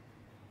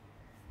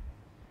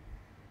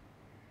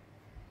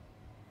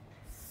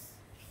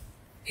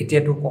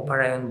এতিয়াটো কপাৰ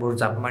আয়ন বোৰ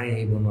জাপ মাৰি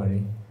আহিব নোৱাৰে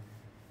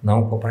নাও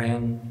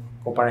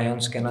copper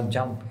ions cannot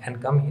jump and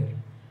come here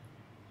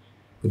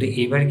গতি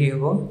এইবাৰ কি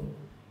হ'ব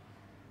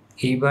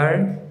এইবাৰ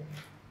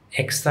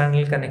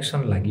external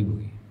connection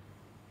লাগিবই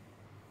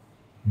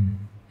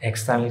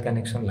external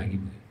connection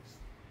লাগিবই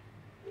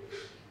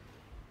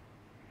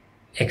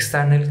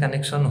external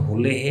connection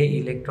হলেহে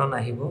ইলেক্ট্ৰন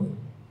আহিব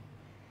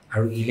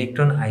আৰু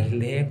ইলেক্ট্ৰন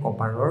আহিলেহে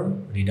কপাৰৰ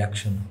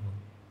ৰিডাকশন হ'ব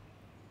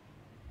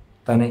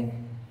তানে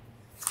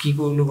কি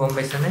কৰিলো গম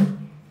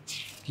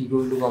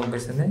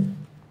পাইছানে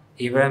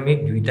এইবাৰ আমি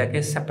দুইটাকে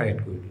সেপাৰেট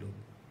কৰিলো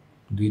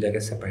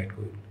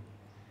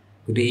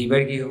গতি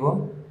এইবাৰ কি হ'ব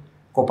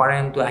কপাৰ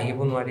আয়নটো আহিব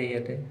নোৱাৰে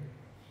ইয়াতে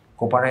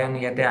কপাৰ আয়ন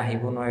ইয়াতে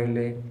আহিব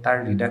নোৱাৰিলে তাৰ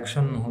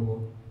ৰিডাকশন নহব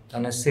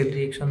তানে সেল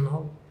ৰিঅ্যাকশন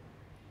নহব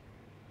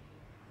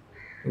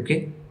ওকে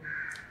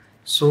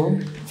সো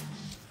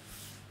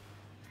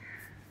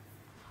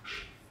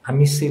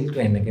আমি সেলটো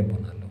এনেকে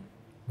বনালো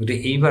গতি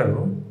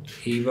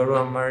এইবাৰো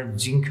আমাৰ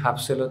জিংক হাফ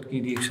সেলত কি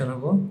ৰিঅ্যাকশন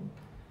হ'ব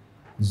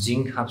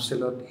জিংক হাফ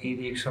সেলত এই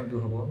ৰিঅ্যাকশনটো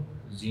হ'ব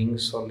জিংক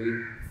সলিড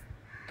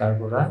তাৰ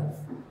পৰা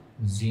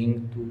zinc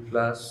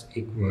 2+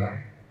 একোৱা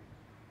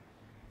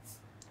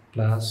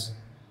plus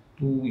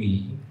 2e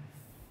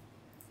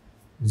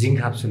zinc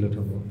half সেলত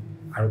হ'ব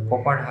আৰু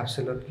কপাৰ হাফ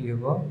সেলত কি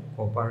হ'ব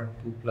কপাৰ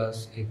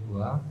 2+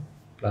 একোৱা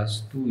প্লাস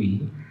 2e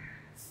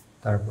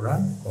তাৰ পৰা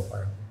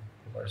কপাৰ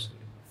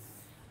সলিড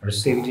আৰু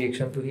সেল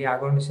ৰিঅ্যাকশনটো হি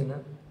আগৰ নিচিনা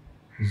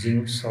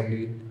জিংক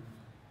সলিড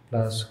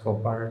প্লাস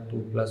কপাৰ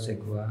 2+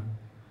 একোৱা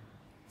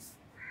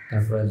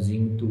তাৰ পৰা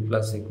জিংক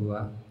 2+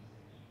 একোৱা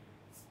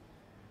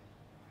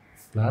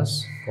প্লাস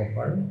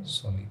কপাৰ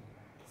সলিড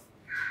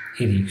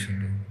এই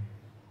ৰিঅ্যাকশনটো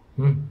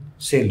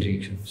সেল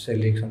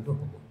ৰিঅ্যাকশনটো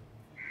হ'ব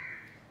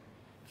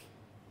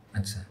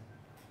আচ্ছা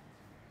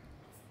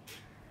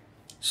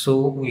so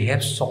we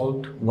have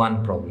solved one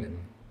problem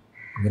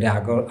গৰে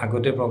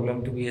আগতে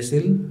প্ৰবলেমটো কি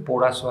আছিল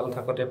পোৰা সল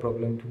থাকতে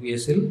প্ৰবলেমটো কি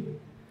আছিল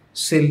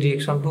সেল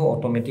ৰিঅ্যাকশনটো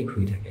অটোমেটিক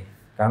হৈ থাকে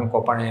কাৰণ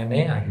কপাৰ আয়নে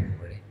আহিব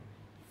পাৰে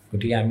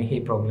গতিকে আমি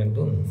এই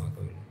প্ৰবলেমটো নোহোৱা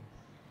কৰিলো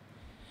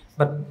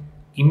but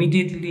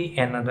immediately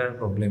another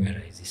problem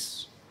arises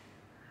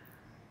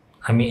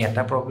আমি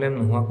এটা প্ৰবলেম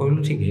নোহোৱা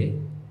কৰিলো ঠিকে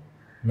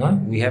no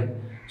we have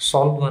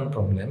solved one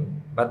problem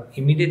but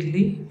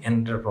immediately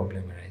another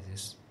problem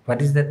arises what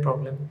is that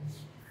problem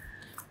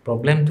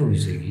to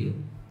is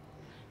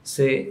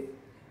say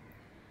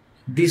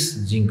this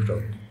zinc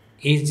rod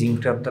এই zinc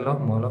rod dalok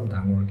মই অলপ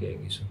ডাঙৰকে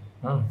আকিছো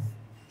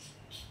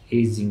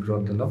এই zinc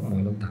rod dalok মই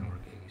অলপ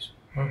ডাঙৰকে আকিছো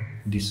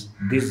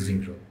this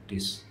zinc rod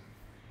this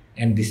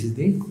and this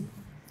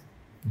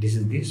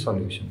is the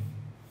solution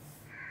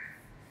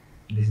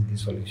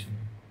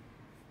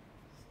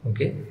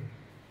okay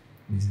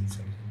this is the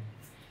solution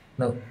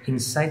now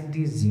inside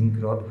the zinc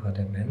rod what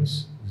happens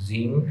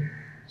zinc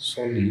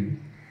solid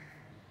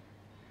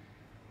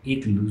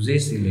it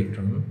loses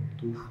electron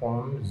to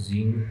form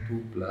zinc 2+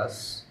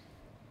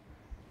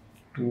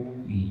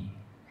 2e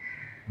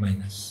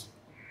minus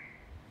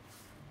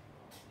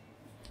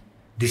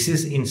this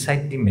is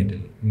inside the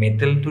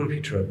metal to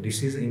bhitorot this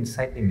is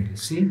inside the metal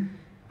see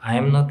I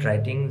am not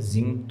writing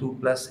zinc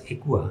 2+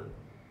 aqua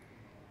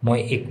moi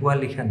aqua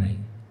likha nai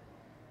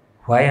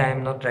why I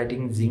am not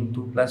writing zinc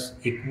 2+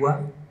 aqua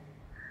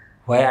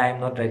why I am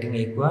not writing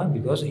aqua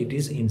because it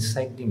is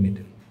inside the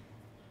metal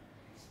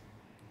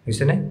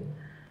বুঝছেনে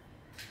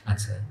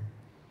আচ্ছা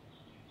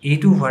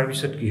এইটো হোৱাৰ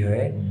পিছত কি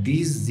হয়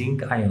these zinc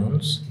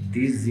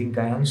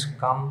ions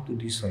come to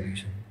the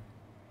solution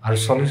আৰু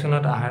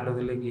সলিউশনত আহাৰ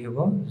লগে কি হ'ব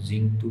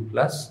zinc 2+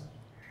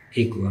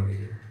 aqua হৈ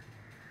যাব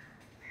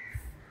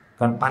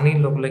কাৰণ পানী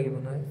লগ লাগিব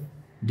নহয়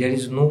there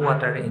is no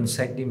water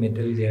inside the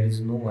metal there is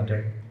no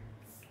water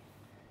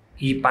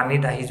ই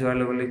পানীত আহি যোৱাৰ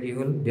লগে লগে কি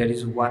হ'ল দেয়াৰ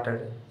ইজ ৱাটাৰ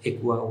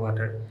একুৱা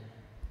ৱাটাৰ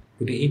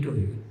গতিকে এইটো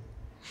হৈ গ'ল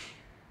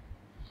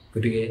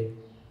গতিকে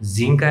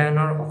জিংক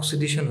আয়নৰ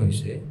অক্সিডেশ্যন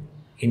হৈছে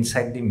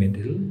ইনসাইড দি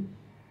মেটেল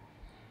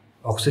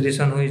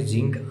অক্সিডেশ্যন হৈ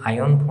জিংক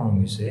আয়ন ফৰ্ম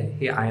হৈছে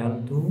সেই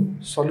আয়নটো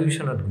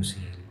সলিউশনত গুচি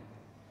আহিল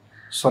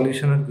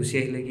সলিউশনত গুচি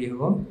আহিলে কি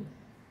হ'ব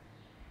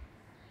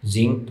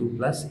জিংক 2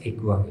 প্লাছ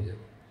একুৱা হৈ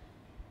যাব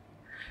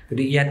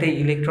গতিকে ইয়াতে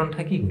ইলেক্ট্ৰন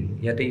থাকি গ'ল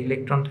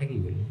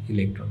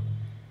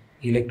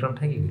ইলেক্ট্ৰন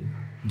থাকি গ'ল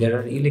there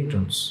are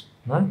electrons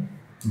na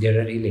there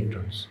are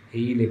electrons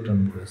ei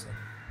electron bur ase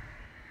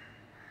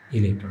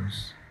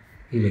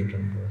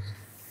electron bur ase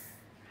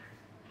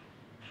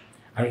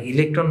ar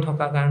electron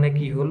thoka karone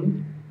ki hol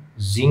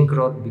zinc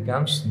rod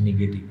becomes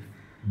negative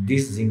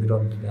this zinc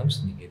rod becomes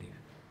negative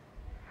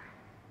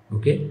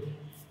okay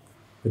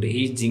but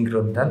ei zinc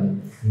rod dal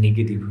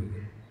negative hoy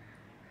gol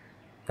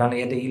karon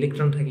yate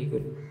electron thaki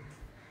gol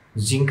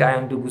zinc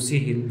ion to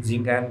gusi hil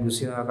zinc ion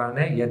gusi howa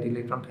karone yate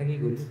electron thaki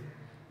gol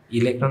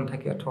electron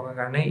থাকে থকা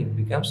কাৰণে it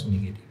becomes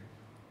negative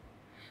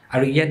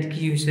আৰু ইয়াত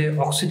কি হৈছে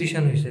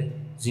oxidation হৈছে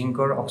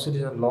জিংকৰ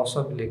oxidation loss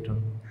of electron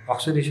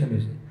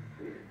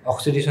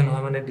oxidation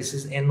হয় মানে this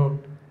is anode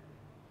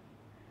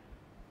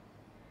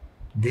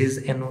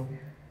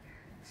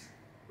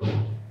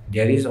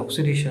there is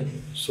oxidation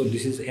so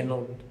this is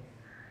anode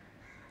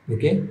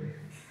okay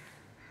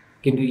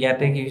কিন্তু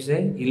ইয়াতে কি হৈছে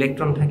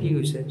ইলেক্ট্ৰন থাকি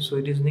গৈছে so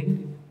it is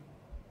negative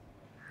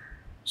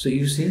so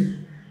U C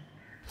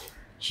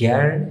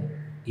here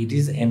it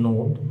is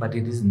anode but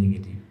it is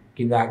negative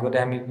কিন্তু আগতে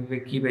আমি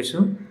কি পাইছো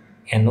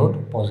anode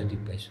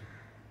positive পাইছো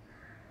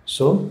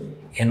so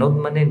anode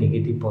মানে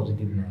negative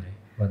positive নহয়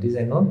what is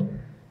anode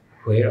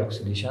where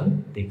oxidation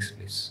takes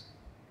place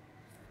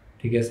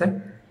ঠিক আছে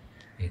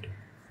এইটো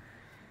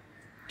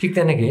ঠিক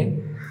তেনেকে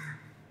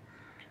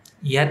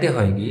ইয়াতে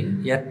হয় কি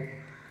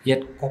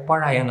ইয়াত কপাৰ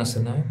আয়ন আছে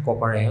না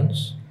কপাৰ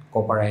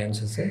আয়নস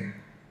আছে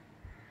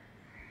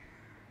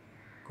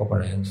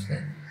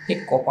এই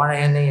কপাৰ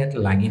আয়নে ইয়াত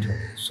লাগি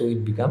থাকে সো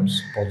ইট বিকামছ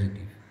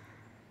পজিটিভ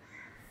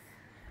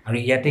আৰু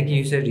ইয়াতে কি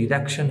হৈছে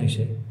ৰিডাকশন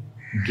হৈছে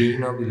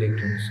গেইন অফ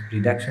ইলেক্ট্ৰনছ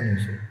ৰিডাকশন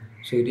হৈছে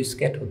so it is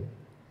cathode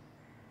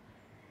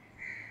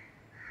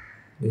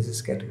this is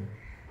cathode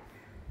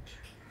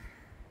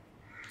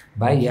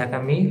বাই ইয়াক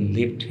আমি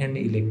লেফট হ্যান্ড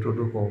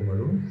ইলেক্ট্ৰোডো ক'ব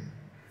পাৰো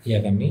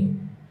ইয়াক আমি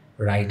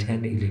ৰাইট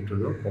হ্যান্ড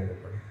ইলেক্ট্ৰোডো ক'ব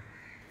পাৰো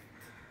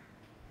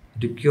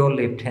এটো কিয়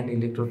লেফট হ্যান্ড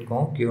ইলেক্ট্ৰোড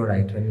কওঁ কিয়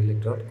ৰাইট হ্যান্ড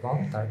ইলেক্ট্ৰোড কওঁ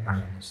তাৰ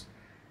কাৰণ আছে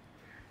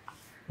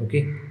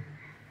okay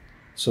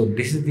so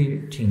this is the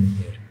thing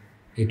here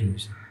it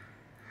is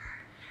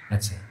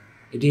acha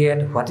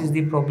idiot what is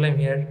the problem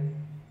here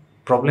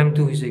problem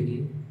to hoise ki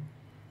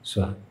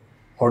so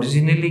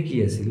originally ki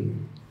asil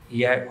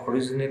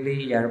originally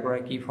yar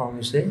pora ki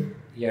form hoise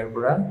yar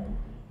pora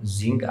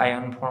zinc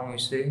ion form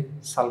hoise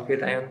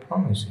sulfate ion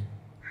form hoise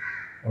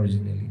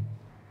originally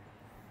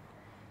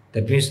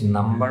that means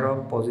number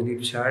of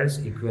positive charge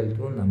equal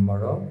to number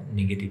of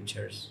negative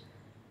charge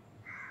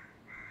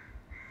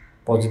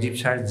positive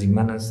charge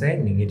jiman ase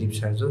negative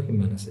charge o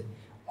himan ase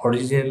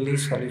originally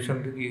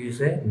solution to ki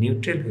hoise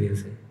neutral hoye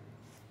ase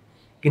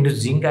kintu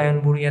zinc ion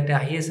bur yate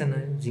ahi ase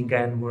na zinc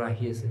ion bur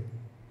ahi ase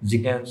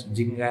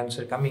zinc ions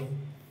are coming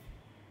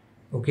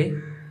okay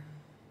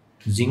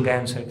zinc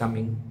ions are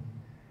coming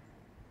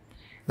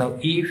now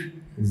if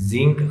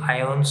zinc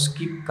ions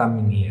keep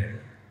coming here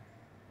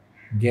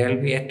there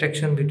will be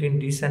attraction between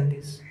this and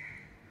this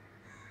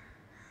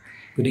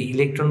but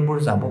electron bur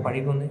jabo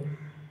paribo ne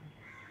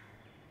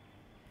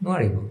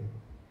নোৱাৰিব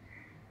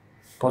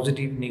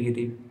positive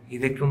negative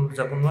electron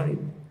যাব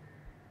নোৱাৰিব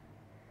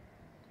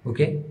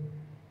okay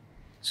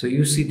so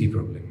U সি দি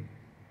problem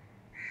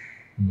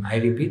আই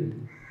repeat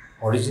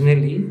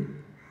originally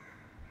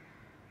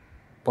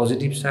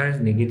positive charge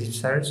negative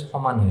charge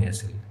সমান হৈ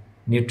আছিল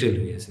neutral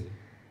হৈ আছিল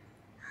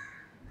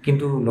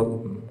কিন্তু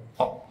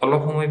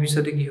অলপ সময়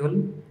পিছতে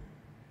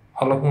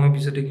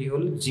কি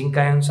হ'ল জিংক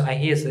আয়নছ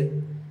আহি আছে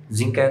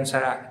zinc আয়নছ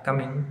R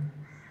coming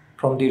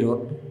from the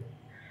road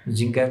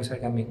zinc ions are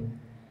coming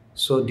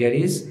so there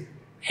is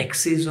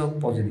excess of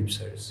positive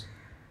charge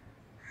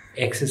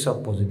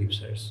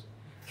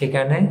he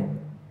karone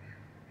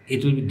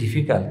it will be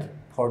difficult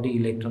for the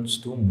electrons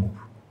to move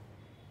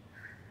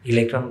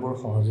electron bor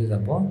sahoje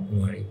jabo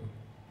noari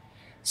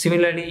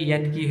similarly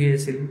yat ki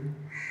hoyesil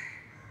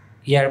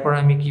yar por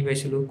ami ki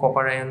paisilu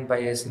copper ion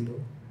pai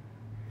asilu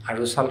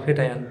aru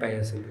sulfate ion pai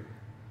asilu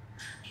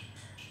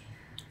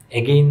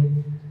again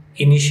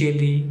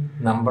initially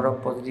number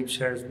of positive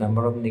charge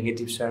number of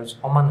negative charge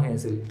সমান হৈ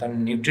আছিল তাৰ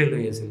neutral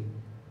হৈ আছিল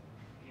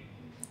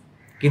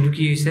কিন্তু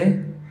কি হৈছে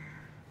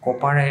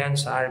copper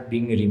ions are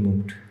being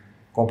removed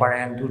copper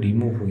ion to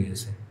remove হৈ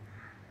আছে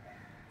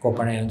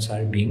copper ions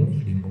are being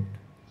removed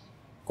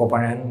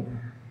copper ion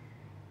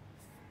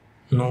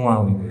নোহোৱা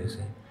হৈ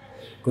গৈছে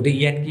গতিকে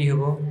ইয়াত কি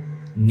হ'ব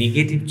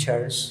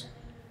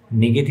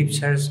নেগেটিভ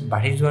চাৰ্জ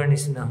বাঢ়ি যোৱাৰ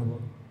নিচিনা হ'ব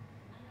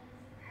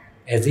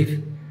as if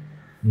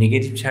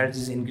negative charge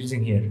is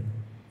increasing here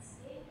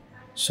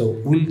so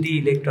will the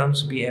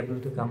electrons be able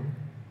to come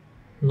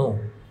no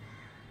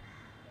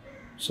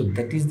so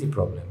that is the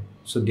problem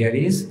so there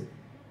is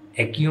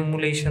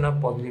accumulation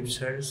of positive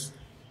charge,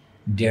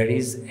 there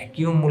is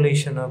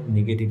accumulation of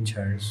negative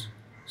charge,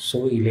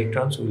 so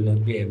electrons will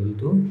not be able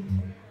to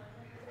move.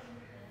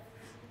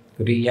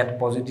 গতি ইয়াত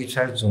positive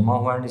charge জমা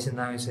হোৱাৰ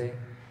নিচিনা হৈছে,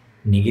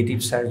 negative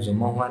charge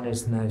জমা হোৱাৰ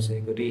নিচিনা হৈছে,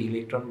 গতি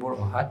ইলেক্ট্ৰনবোৰ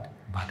অহাত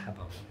বাধা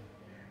পাব.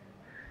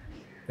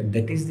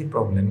 That is the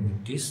problem with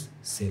this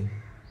cell.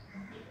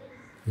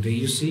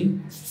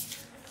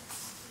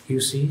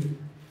 You see,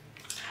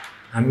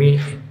 আমি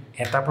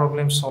এটা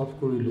প্ৰব্লেম সলভ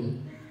কৰিলোঁ,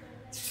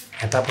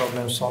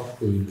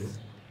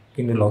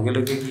 কিন্তু লগে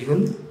লগে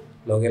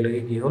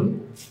কি হ'ল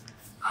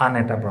আন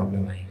এটা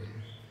প্ৰব্লেম আহি গ'ল.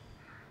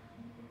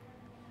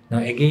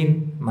 Now again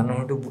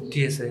মানুহৰটো বুদ্ধি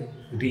আছে,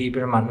 গতি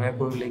এইবাৰ মানুহে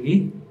কৰিলে কি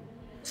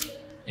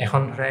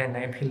এখন ধৰা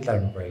এনেকৈ ফিল্টাৰ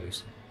পেপাৰ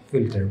লৈছে,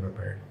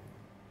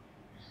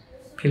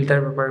 ফিল্টাৰ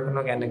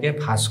পেপাৰখনক এনেকৈ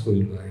ভাঁজ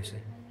কৰি লোৱা হৈছে.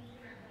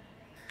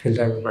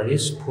 Filter paper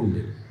is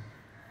folded.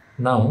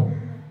 Now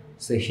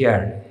say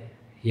here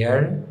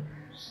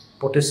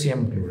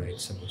potassium chloride,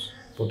 suppose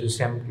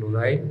potassium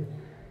chloride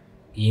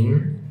in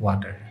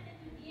water,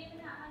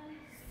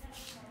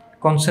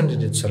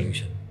 concentrated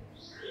solution,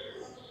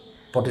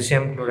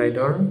 potassium chloride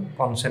or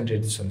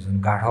concentrated solution,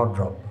 গাঢ়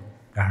drop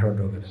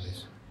এটা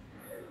লৈছে.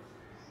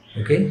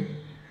 Okay,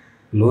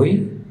 লৈ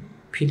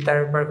filter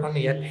paper খন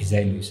ইয়াত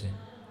ভিজাই লৈছে.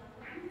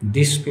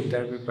 This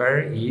filter paper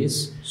is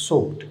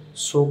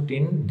soaked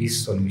in this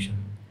solution.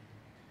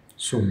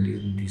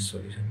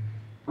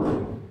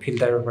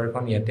 Filter paper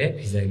kon yate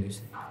bhijai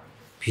loise.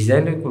 Bhijai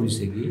loi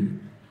korise ki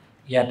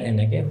yat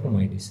enake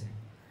humai dise.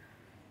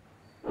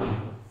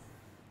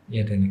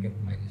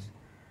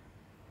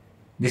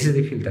 This is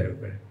the filter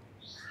paper.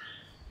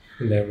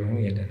 Filter paper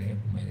yat enake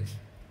humai dise.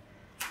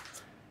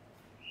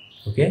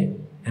 Okay,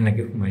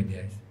 enake humai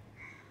dia ase.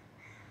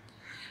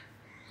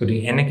 Kodi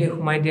enake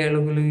humai dia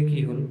loge loge ki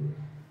hol?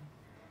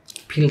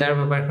 Filter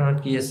paper khonot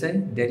ki ase,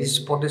 there is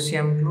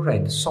potassium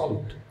chloride,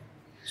 salt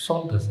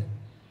ase.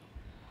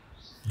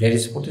 There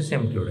is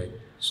potassium chloride,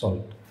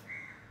 salt.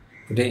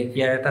 Today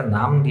here eta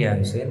naam dia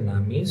hoise,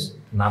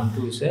 naam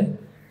tu hoise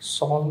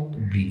salt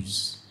breeze.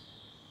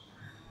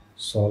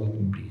 Salt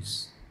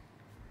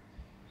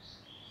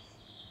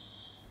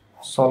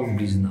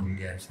breeze naam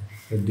dia hoise.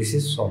 So this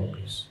is salt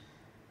breeze.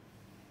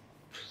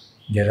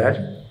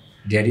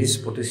 There is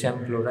potassium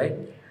chloride,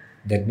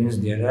 that means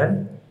there are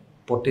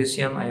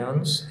potassium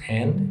ions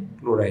and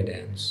chloride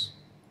ions.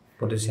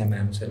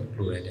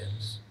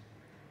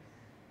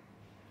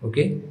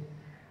 Okay,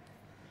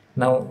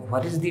 now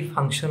what is the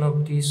function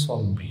of the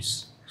salt breeze?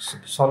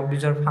 Salt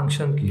breeze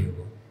function ki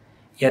hobo?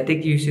 Yate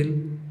ki hoisil,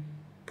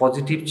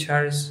 positive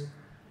charge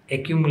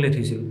accumulate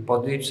hoisil,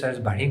 positive charge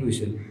bari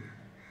goisil,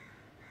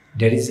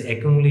 there is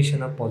accumulation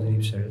of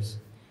positive charge.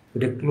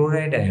 But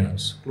chloride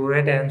ions bor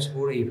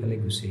ephale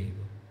gusi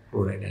ahibo,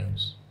 chloride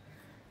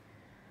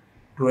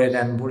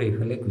ion bor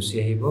ephale gusi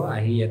ahibo,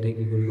 ahi yate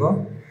ki koribo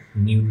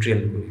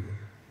neutral koribo.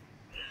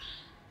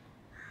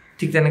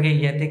 ঠিক তেনেকে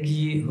ইয়াতে কি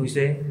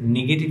হৈছে,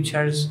 negative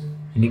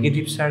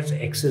charge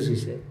access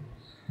হৈছে,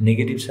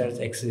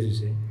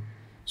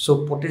 so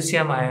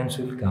potassium ions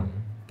will come,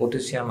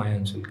 potassium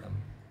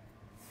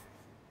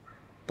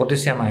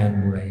ion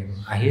bor ahibo,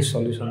 ahi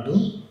solution to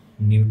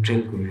neutral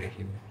kori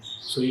rakhibo.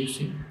 So you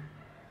see,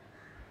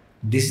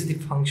 this is the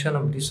function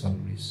of the salt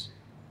breeze.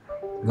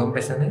 গম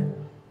পাইছা নে?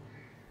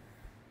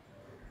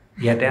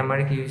 ইয়াতে আমাৰ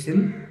কি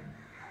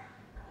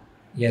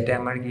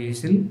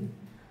হৈছিল,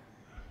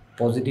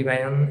 positive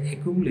ion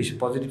accumulation,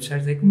 positive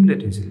charge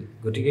accumulate hoisil,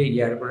 gotike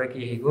iyar pora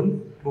ki he gol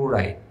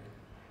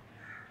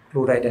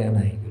chloride ion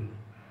ahi gol,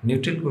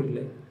 neutral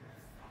korile.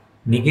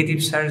 Negative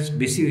charge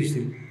beshi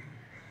hoisil,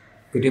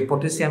 gotike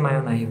potassium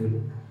ion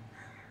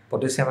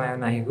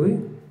ahi goi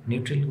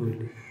neutral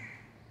korile.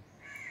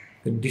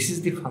 So this is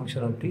the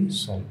function of the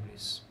salt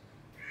breeze.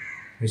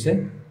 Hoise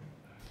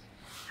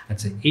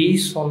acha ei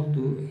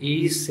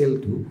cell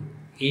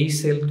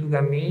tu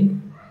ami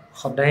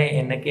সদায়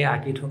এনেকে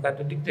আঁকি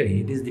থকাটো দিগদাৰি.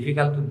 It is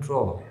difficult to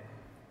draw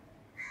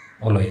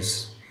always,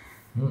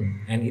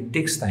 and it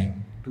takes time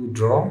to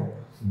draw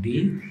the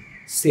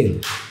cell.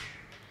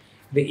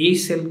 The এই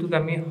cellটোক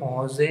আমি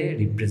সহজে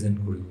represent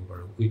কৰিব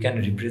পাৰো. We can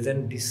represent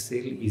this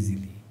cell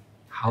easily.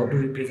 How to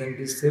represent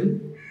this cell?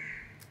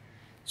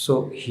 So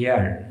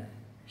here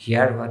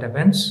what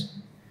happens?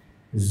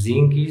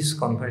 Zinc is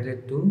converted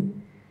to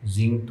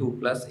zinc 2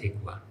 plus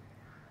aqua.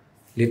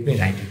 Let me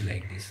write it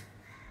like this.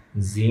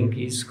 Zinc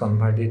is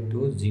converted to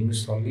zinc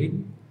solid,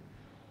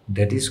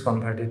 that is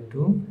converted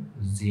to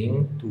zinc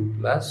 2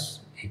 plus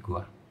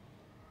aqua.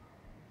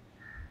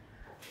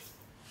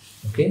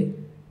 Okay,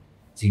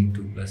 zinc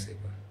 2 plus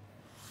aqua.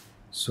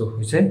 So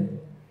hoise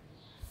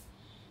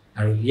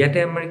aru yate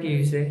amar ki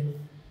hoise,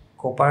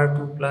 copper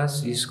 2 plus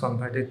is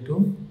converted to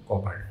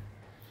copper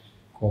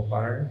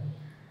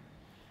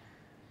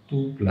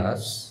 2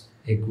 plus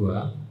aqua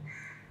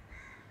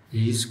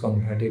is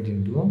converted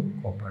into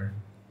copper.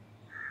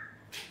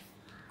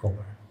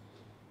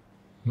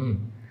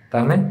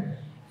 তাহলে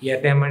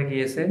ইয়াতে আমাৰ কি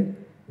আছে,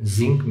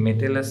 zinc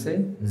metal আছে,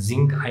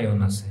 zinc আয়ন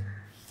আছে,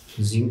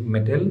 zinc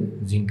metal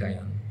zinc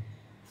আয়ন.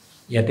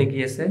 ইয়াতে কি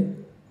আছে,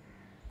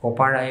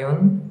 copper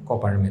ion,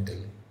 copper metal,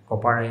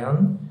 copper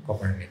ion,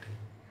 copper metal,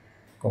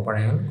 copper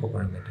ion,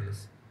 copper metals.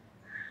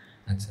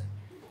 আচ্ছা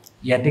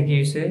ইয়াতে কি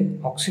হৈছে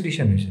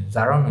অক্সিডেশন হৈছে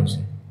জাৰণ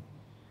হৈছে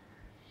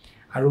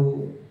আৰু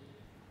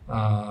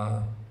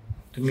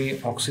তুমি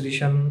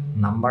অক্সিডেশন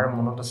নাম্বাৰ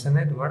মনত আছে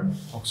নে তোমাৰ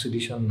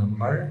অক্সিডেশন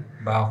নাম্বাৰ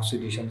বা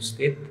অক্সিডেশন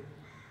স্টেট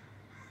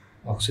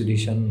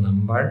অক্সিডেশন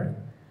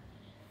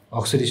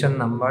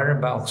নাম্বাৰ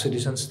বা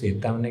অক্সিডেশন স্টেট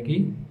তাৰ মানে কি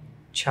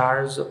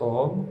charge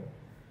of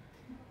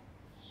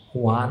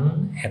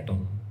one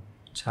atom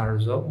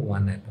charge of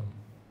one atom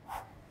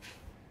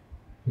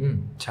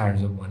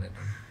charge of one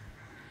atom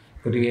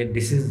okay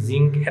this is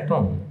zinc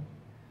atom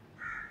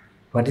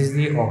what is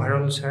the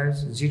overall charge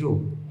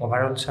zero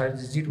overall charge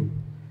is zero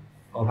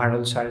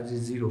overall charge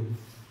is zero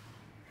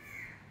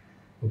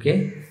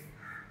okay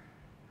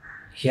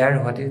here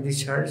what is the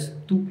charge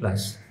 2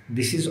 plus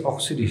this is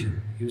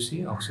oxidation you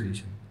see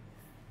oxidation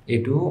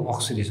etu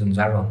oxidation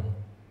zaron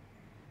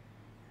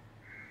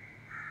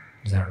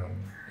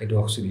etu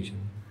oxidation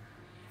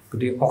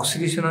but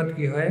oxidation at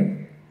ki hoy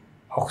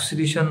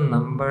oxidation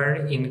number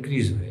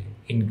increase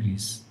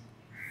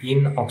in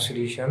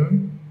oxidation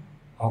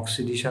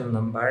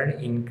number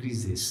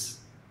increases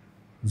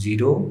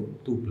 0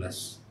 2 plus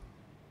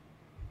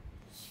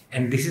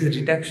and this is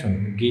reduction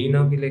gain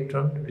of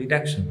electron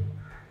reduction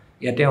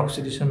yate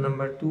oxidation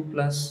number 2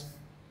 plus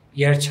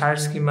here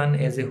charge kiman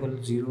as a whole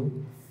 0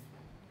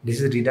 this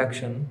is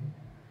reduction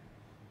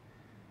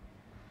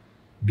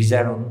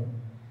bizaron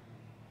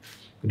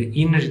but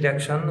in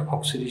reduction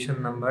oxidation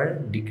number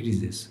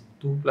decreases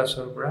 2 plus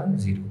or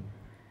 0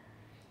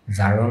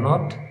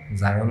 zaronot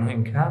zaron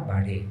সংখ্যা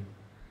বাঢ়ে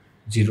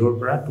 0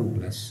 পৰা 2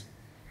 plus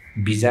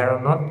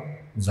bizaronot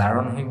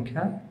zaron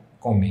সংখ্যা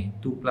কমে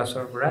 2 plus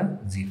or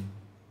 0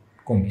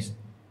 কমিস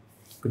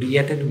কিন্তু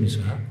ইয়াতে তুমি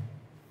চোৱা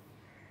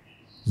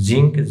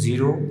zinc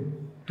 0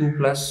 2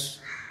 plus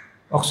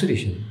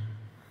oxidation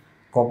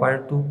copper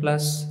 2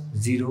 plus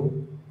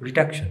 0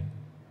 reduction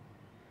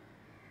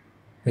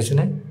বুঝছ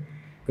না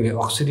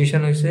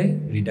oxidation hoise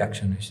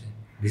reduction hoise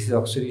this is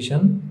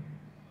oxidation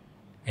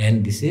and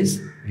this is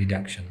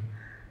reduction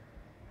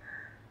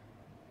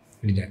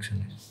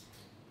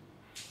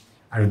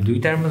aru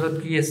duitar majot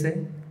ki ase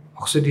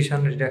oxidation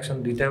reduction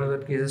duitar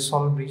majot ki ase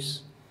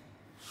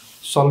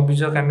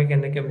solvage ok ami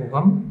keneke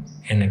buham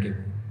eneke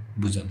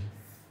bujam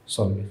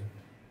solvage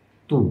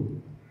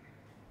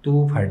two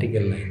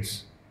vertical lines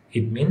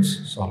it means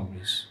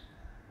solvage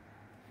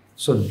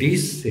so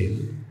this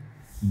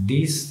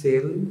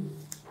cell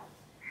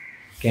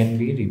can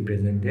be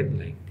represented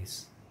like this.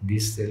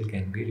 This cell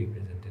can be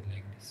represented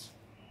like this.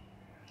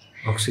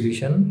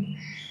 Oxidation,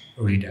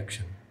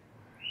 reduction.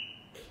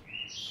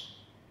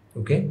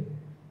 Okay?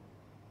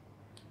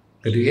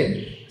 Gotike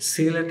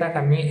cell eta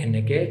kami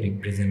eneke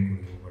represent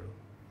koribo paru.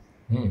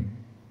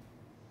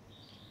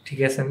 Thik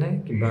ase ne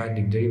kiba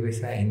digdari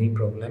paisa any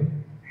problem?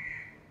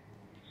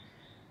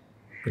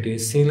 Gotike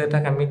cell eta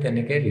kami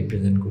teneke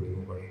represent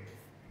koribo paru.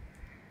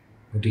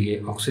 Gotike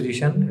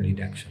oxidation,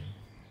 reduction.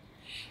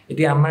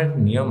 এটি আমার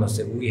নিয়ম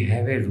আছে we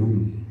have a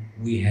rule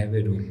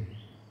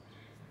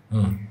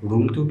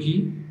rule to কি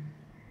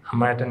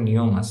আমার একটা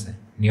নিয়ম আছে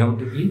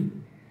নিয়মটো কি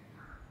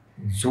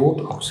যত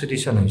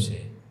অক্সিডেশন হৈছে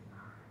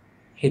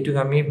হেতু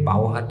আমি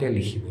বাও হাতে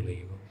লিখিব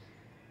লাগিব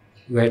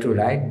you have to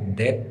write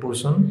that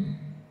portion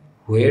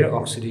where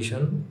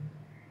oxidation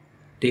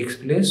takes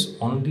place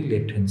on the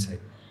left hand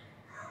side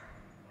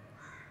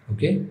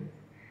okay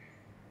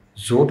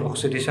যত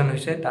অক্সিডেশন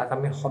হৈছে তাক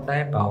আমি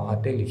সদায় বাও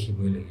হাতে লিখিব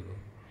লাগিব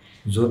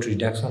Zot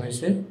reduction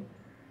is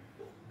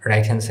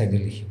right hand side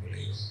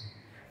likhibole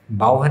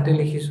bow hate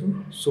likhisu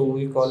so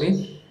we call it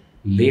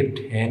left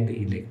hand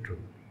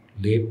electrode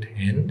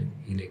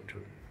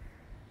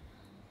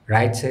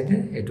right side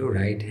eto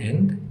right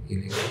hand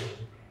electrode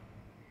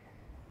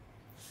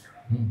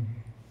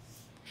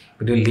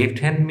but left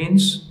hand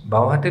means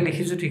bow hate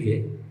likhisu thike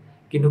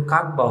kintu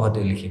kak bow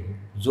hate likhim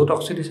zot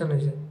oxidation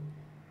hoise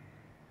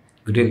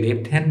but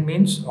left hand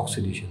means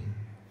oxidation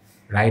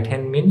right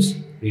hand means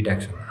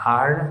reduction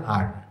R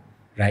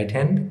right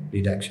hand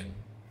reduction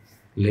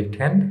left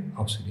hand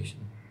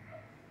oxidation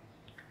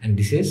and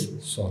this is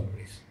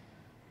solvage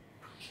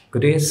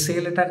gotike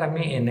cell eta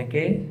kami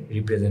enake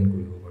represent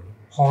koribo paru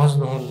সহজ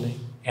নহলে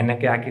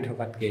enake aki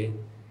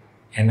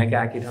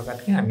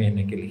thokatke ami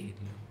enake likhi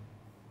dilu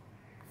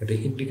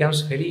gotike it becomes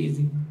very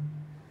easy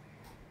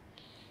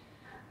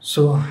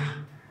so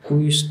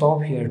we stop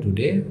here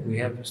today we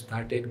have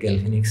started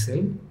galvanic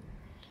cell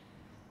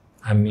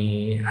আমি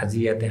আজি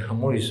ইয়াতে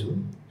সামৰিছো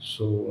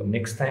so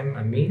next time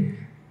আমি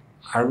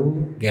আৰু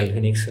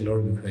galvanic সেলৰ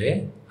বিষয়ে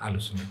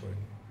আলোচনা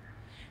কৰিম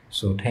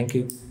সো থ্যাংক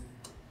ইউ